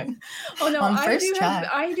everything. Oh no,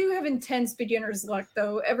 I do have intense beginner's luck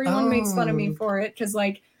though. Everyone makes fun of me for it because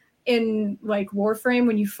like in like Warframe,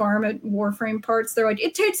 when you farm at Warframe parts, they're like,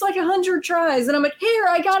 it takes like 100 tries, and I'm like, here,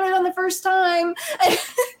 I got it on the first time.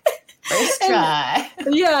 First try.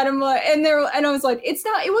 Yeah, and I'm like, and I was like, it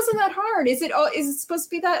wasn't that hard. Is it supposed to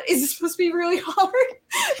be that? Is it supposed to be really hard?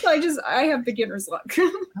 So I have beginner's luck.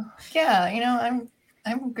 Yeah,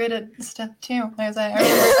 I'm good at stuff too. I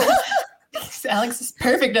remember Alex is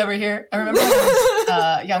perfect over here. I remember when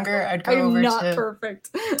I was younger, I'd go over to. I'm not perfect.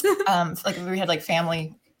 Like we had like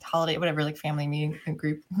family holiday, whatever, like family meeting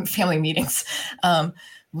group, family meetings.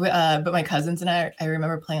 But my cousins and I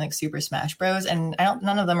remember playing like Super Smash Bros. And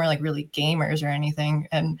none of them are like really gamers or anything.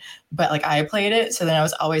 But like I played it. So then I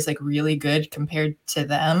was always like really good compared to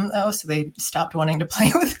them though. So they stopped wanting to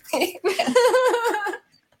play with me.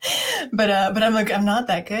 But I'm like, I'm not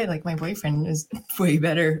that good. Like my boyfriend is way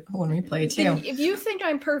better when we play too. If you think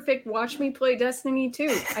I'm perfect, watch me play Destiny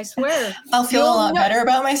 2. I swear. I'll feel a lot better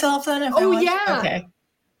about myself then if I watch. Yeah. Okay.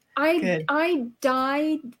 I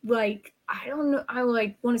died like, I don't know, I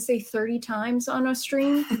like want to say 30 times on a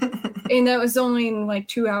stream. And that was only in like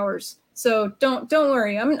 2 hours. So don't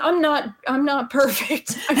worry. I'm not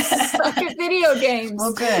perfect. I suck at video games.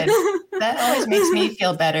 Well, good. That always makes me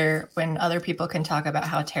feel better when other people can talk about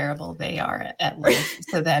how terrible they are at life.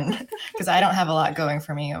 So then, because I don't have a lot going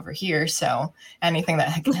for me over here, so anything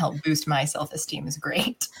that can help boost my self-esteem is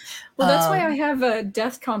great. Well, that's why I have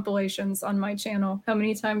death compilations on my channel. How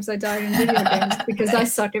many times I died in video games because I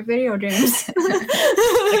suck at video games.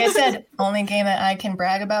 Like I said, only game that I can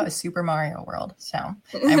brag about is Super Mario World. So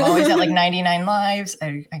I'm always at like 99 lives.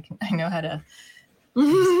 I know how to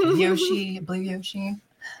Yoshi, Blue Yoshi.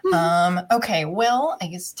 Okay, well, I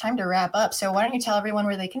guess time to wrap up. So why don't you tell everyone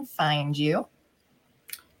where they can find you?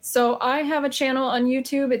 So I have a channel on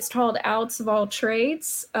YouTube. It's called Outs of All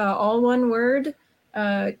Trades, all one word.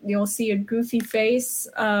 You'll see a goofy face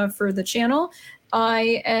for the channel.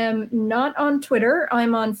 I am not on Twitter.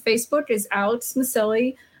 I'm on Facebook as Outs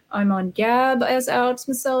Miceli. I'm on Gab as Outs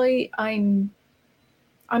Miceli. I'm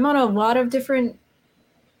on a lot of different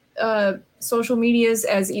social medias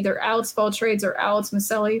as either Outs of All Trades or Outs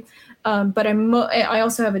Miceli. But I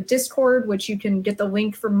also have a Discord, which you can get the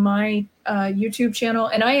link from my YouTube channel.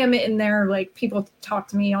 And I am in there, like people talk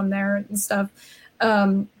to me on there and stuff.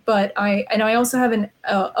 But I also have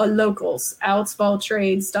a locals,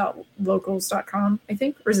 outsofalltrades.locals.com, I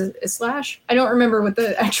think, or is it a slash? I don't remember what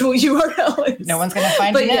the actual URL is. No one's going to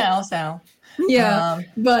find you now, so. Yeah,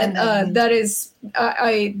 but that is,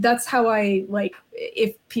 that's how I, like,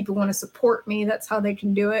 if people want to support me, that's how they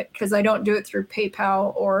can do it, because I don't do it through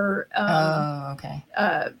PayPal or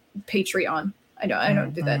Patreon. I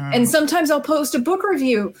don't do that. And sometimes I'll post a book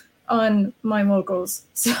review on my locals.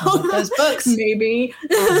 So those books. Maybe.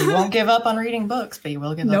 You won't give up on reading books, but you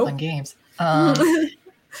will give up on games.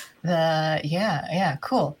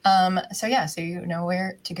 Cool. So you know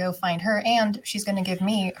where to go find her, and she's going to give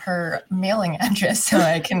me her mailing address so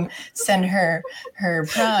I can send her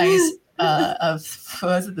prize of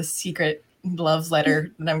the secret love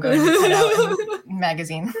letter that I'm going to put out in the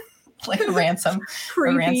magazine, like a ransom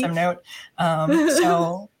note.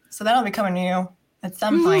 So that'll be coming to you at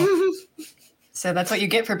some point. So that's what you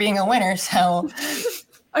get for being a winner. So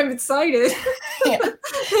I'm excited. Yeah.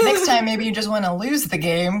 Next time, maybe you just want to lose the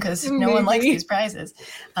game because no one likes these prizes.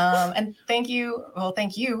 And thank you,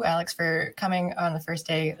 Alex, for coming on the first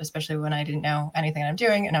day, especially when I didn't know anything I'm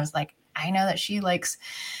doing. And I was like, I know that she likes,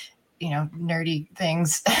 nerdy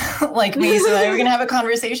things like me. So we're going to have a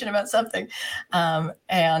conversation about something.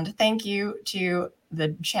 And thank you to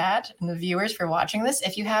the chat and the viewers for watching this.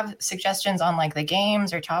 If you have suggestions on like the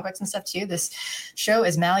games or topics and stuff too, this show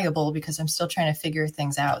is malleable because I'm still trying to figure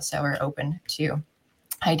things out. So we're open to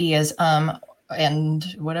ideas and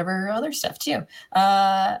whatever other stuff too.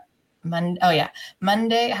 Monday,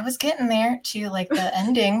 I was getting there to like the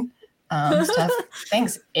ending stuff.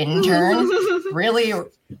 Thanks, intern. Really,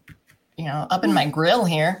 up in my grill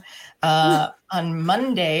here. On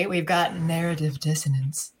Monday, we've got narrative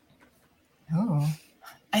dissonance. Oh,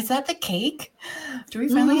 is that the cake? Do we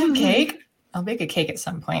finally have cake? I'll bake a cake at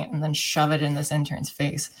some point and then shove it in this intern's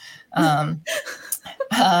face. Monday's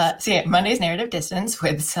narrative dissonance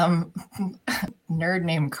with some nerd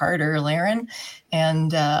named Carter Laren,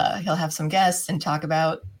 and he'll have some guests and talk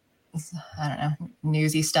about, I don't know,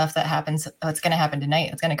 newsy stuff that happens. It's going to happen tonight.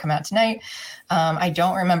 It's going to come out tonight. I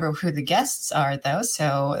don't remember who the guests are, though,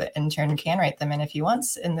 so the intern can write them in if he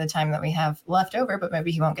wants in the time that we have left over, but maybe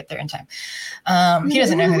he won't get there in time. He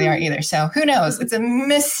doesn't know who they are either, so who knows? It's a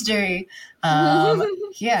mystery.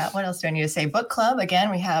 What else do I need to say? Book club. Again,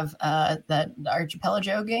 we have that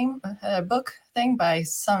Archipelago game book thing by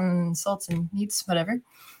Sun, Salts, and Meats, whatever.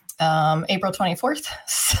 April 24th,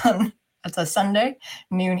 That's a Sunday,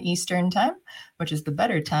 noon Eastern time, which is the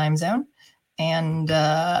better time zone. And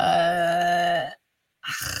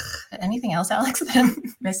anything else, Alex, that I'm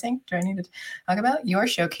missing? Do I need to talk about? Your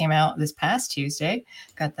show came out this past Tuesday.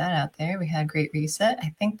 Got that out there. We had Great Reset.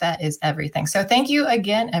 I think that is everything. So thank you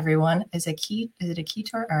again, everyone. Is it a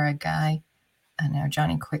Keytor or a guy? I know,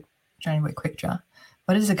 Johnny Boy Quickdraw.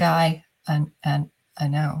 What is a guy? I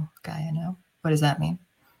know. What does that mean?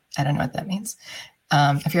 I don't know what that means.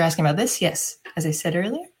 If you're asking about this, yes, as I said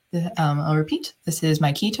earlier, I'll repeat. This is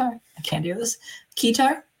my keytar. I can't do this.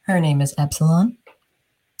 Keytar. Her name is Epsilon.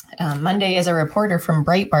 Monday is a reporter from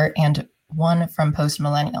Breitbart and one from Post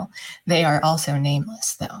Millennial. They are also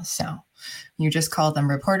nameless, though. So you just call them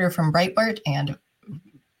reporter from Breitbart and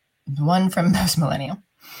one from Post Millennial.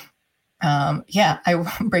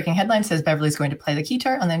 Breaking headline says Beverly's going to play the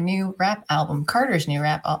keytar on the new rap album, Carter's new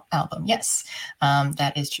rap album. Yes,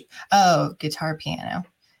 that is true. Oh, guitar piano.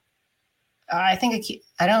 I didn't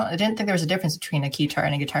think there was a difference between a keytar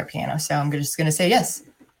and a guitar piano, so I'm just going to say yes.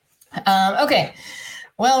 Okay,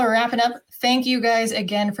 well, we're wrapping up. Thank you guys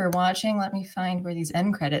again for watching. Let me find where these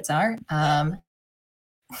end credits are.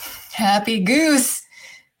 Happy goose,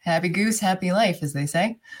 happy life, as they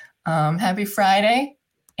say. Happy Friday,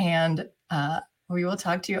 and we will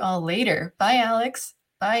talk to you all later. Bye, Alex.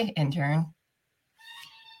 Bye, intern.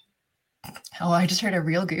 Oh, I just heard a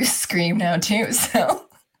real goose scream now, too, so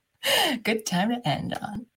good time to end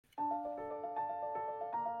on.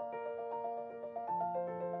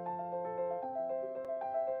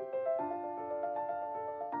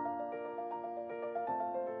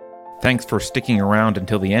 Thanks for sticking around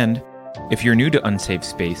until the end. If you're new to Unsafe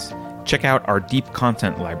Space, check out our deep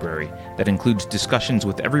content library that includes discussions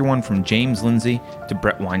with everyone from James Lindsay to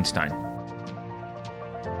Brett Weinstein.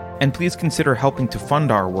 And please consider helping to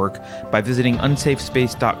fund our work by visiting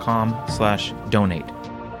unsafespace.com/donate.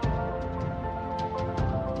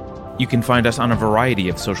 You can find us on a variety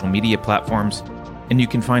of social media platforms, and you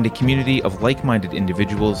can find a community of like-minded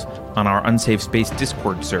individuals on our Unsafe Space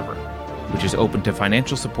Discord server, which is open to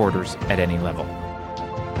financial supporters at any level.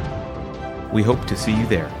 We hope to see you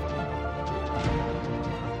there.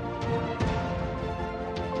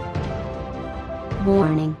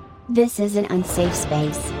 Warning. This is an unsafe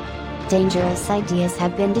space. Dangerous ideas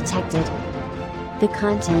have been detected. The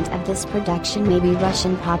content of this production may be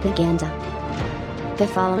Russian propaganda. The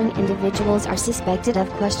following individuals are suspected of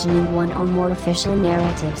questioning one or more official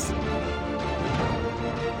narratives.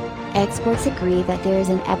 Experts agree that there is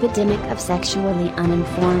an epidemic of sexually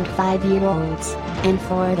uninformed 5-year-olds, and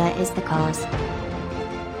Florida is the cause.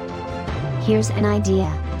 Here's an idea: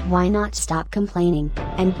 why not stop complaining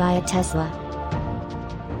and buy a Tesla?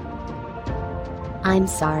 I'm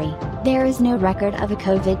sorry, there is no record of a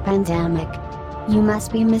COVID pandemic. You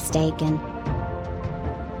must be mistaken.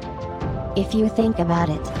 If you think about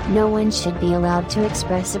it, no one should be allowed to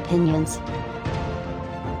express opinions.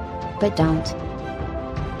 But don't.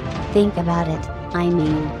 Think about it, I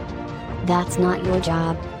mean. That's not your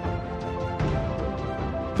job.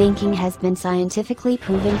 Thinking has been scientifically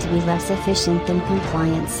proven to be less efficient than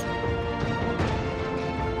compliance.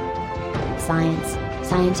 Science,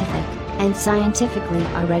 scientific, and scientifically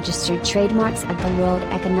are registered trademarks of the World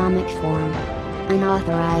Economic Forum.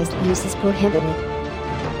 Unauthorized use is prohibited.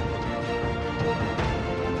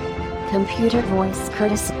 Computer voice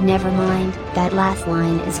courtesy. Never mind, that last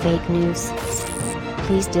line is fake news.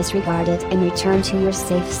 Please disregard it and return to your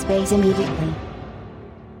safe space immediately.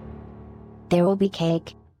 There will be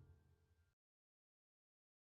cake.